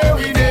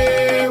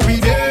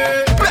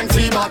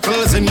 Plenty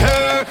in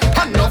here,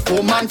 enough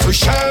woman to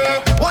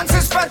share. Once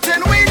it's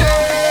fetching, we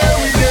there.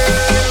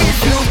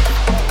 If you,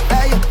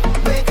 hey,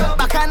 wake up,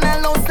 back and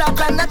I don't stop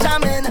and I'm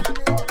jamming.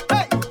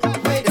 Hey,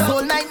 wait, this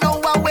whole night now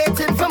I'm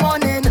waiting for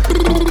morning.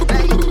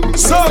 Hey,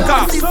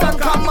 soca. The sun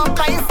come up,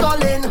 I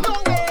installing.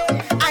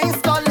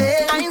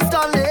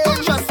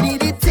 Trust me,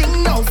 the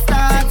thing now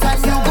start and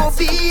you go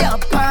be a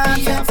part.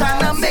 It's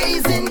an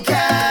amazing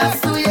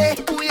cast. Ooh yeah.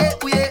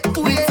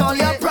 With all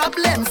your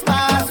problems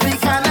past, we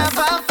can have a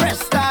fresh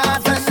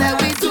start.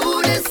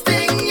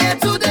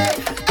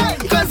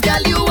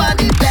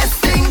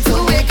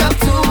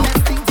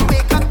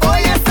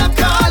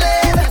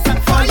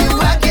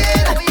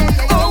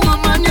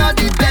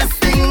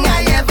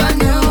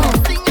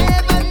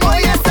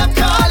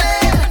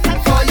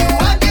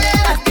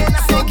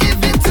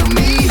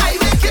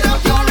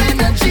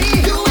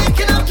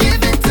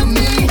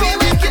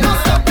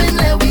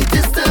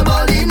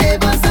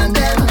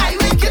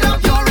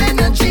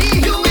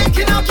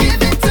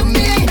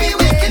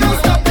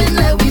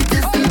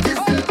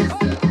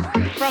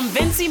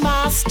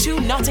 to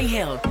Notting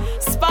Hill,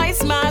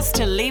 Spice Mass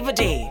to Labor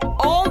Day,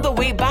 all the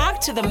way back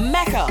to the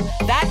Mecca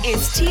that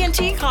is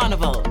TNT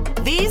Carnival.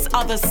 These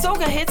are the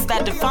soca hits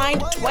that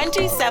defined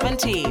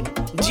 2017.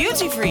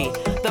 Duty Free,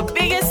 the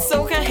biggest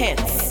soca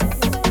hits.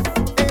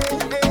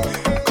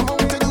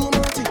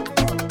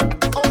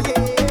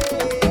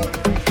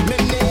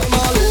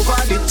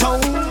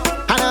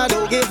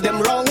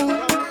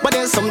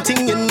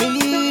 Something you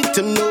need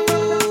to know.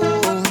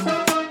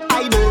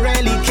 I don't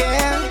really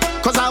care,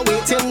 cause I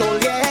waiting all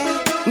year.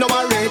 Now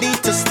I'm ready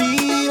to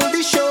steal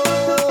the show.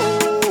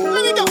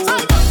 Let me go.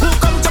 Who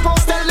come to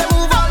post, tell them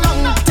move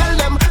along. Tell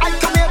them I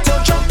come here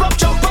to jump up.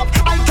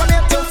 I come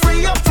here to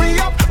free up,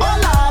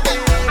 all of it.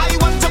 I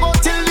want to go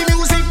till the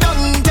music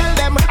done. Tell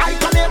them I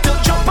come here to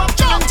jump up,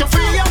 to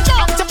free up,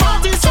 to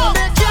party so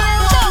they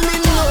can't tell me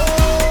no.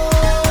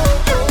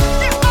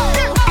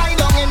 I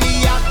don't in the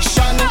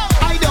action,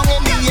 I don't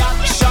in the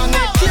action.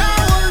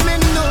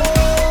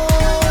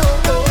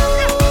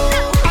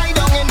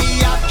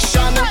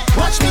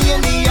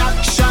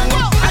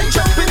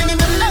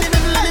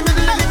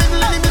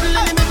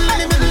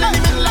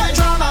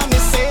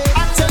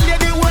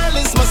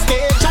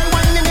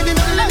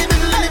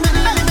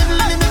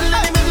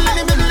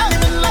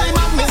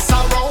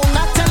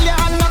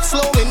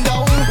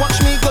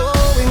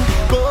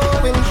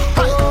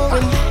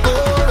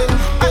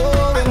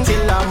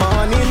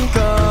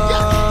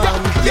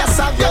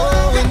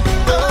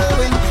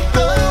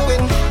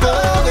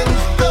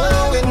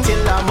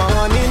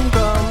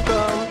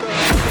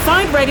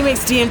 Ready Mix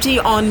DMT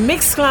on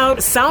Mixcloud,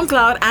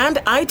 SoundCloud, and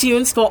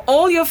iTunes for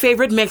all your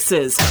favorite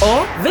mixes.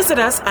 Or visit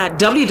us at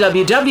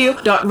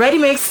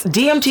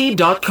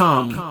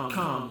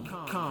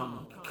www.readymixdmt.com.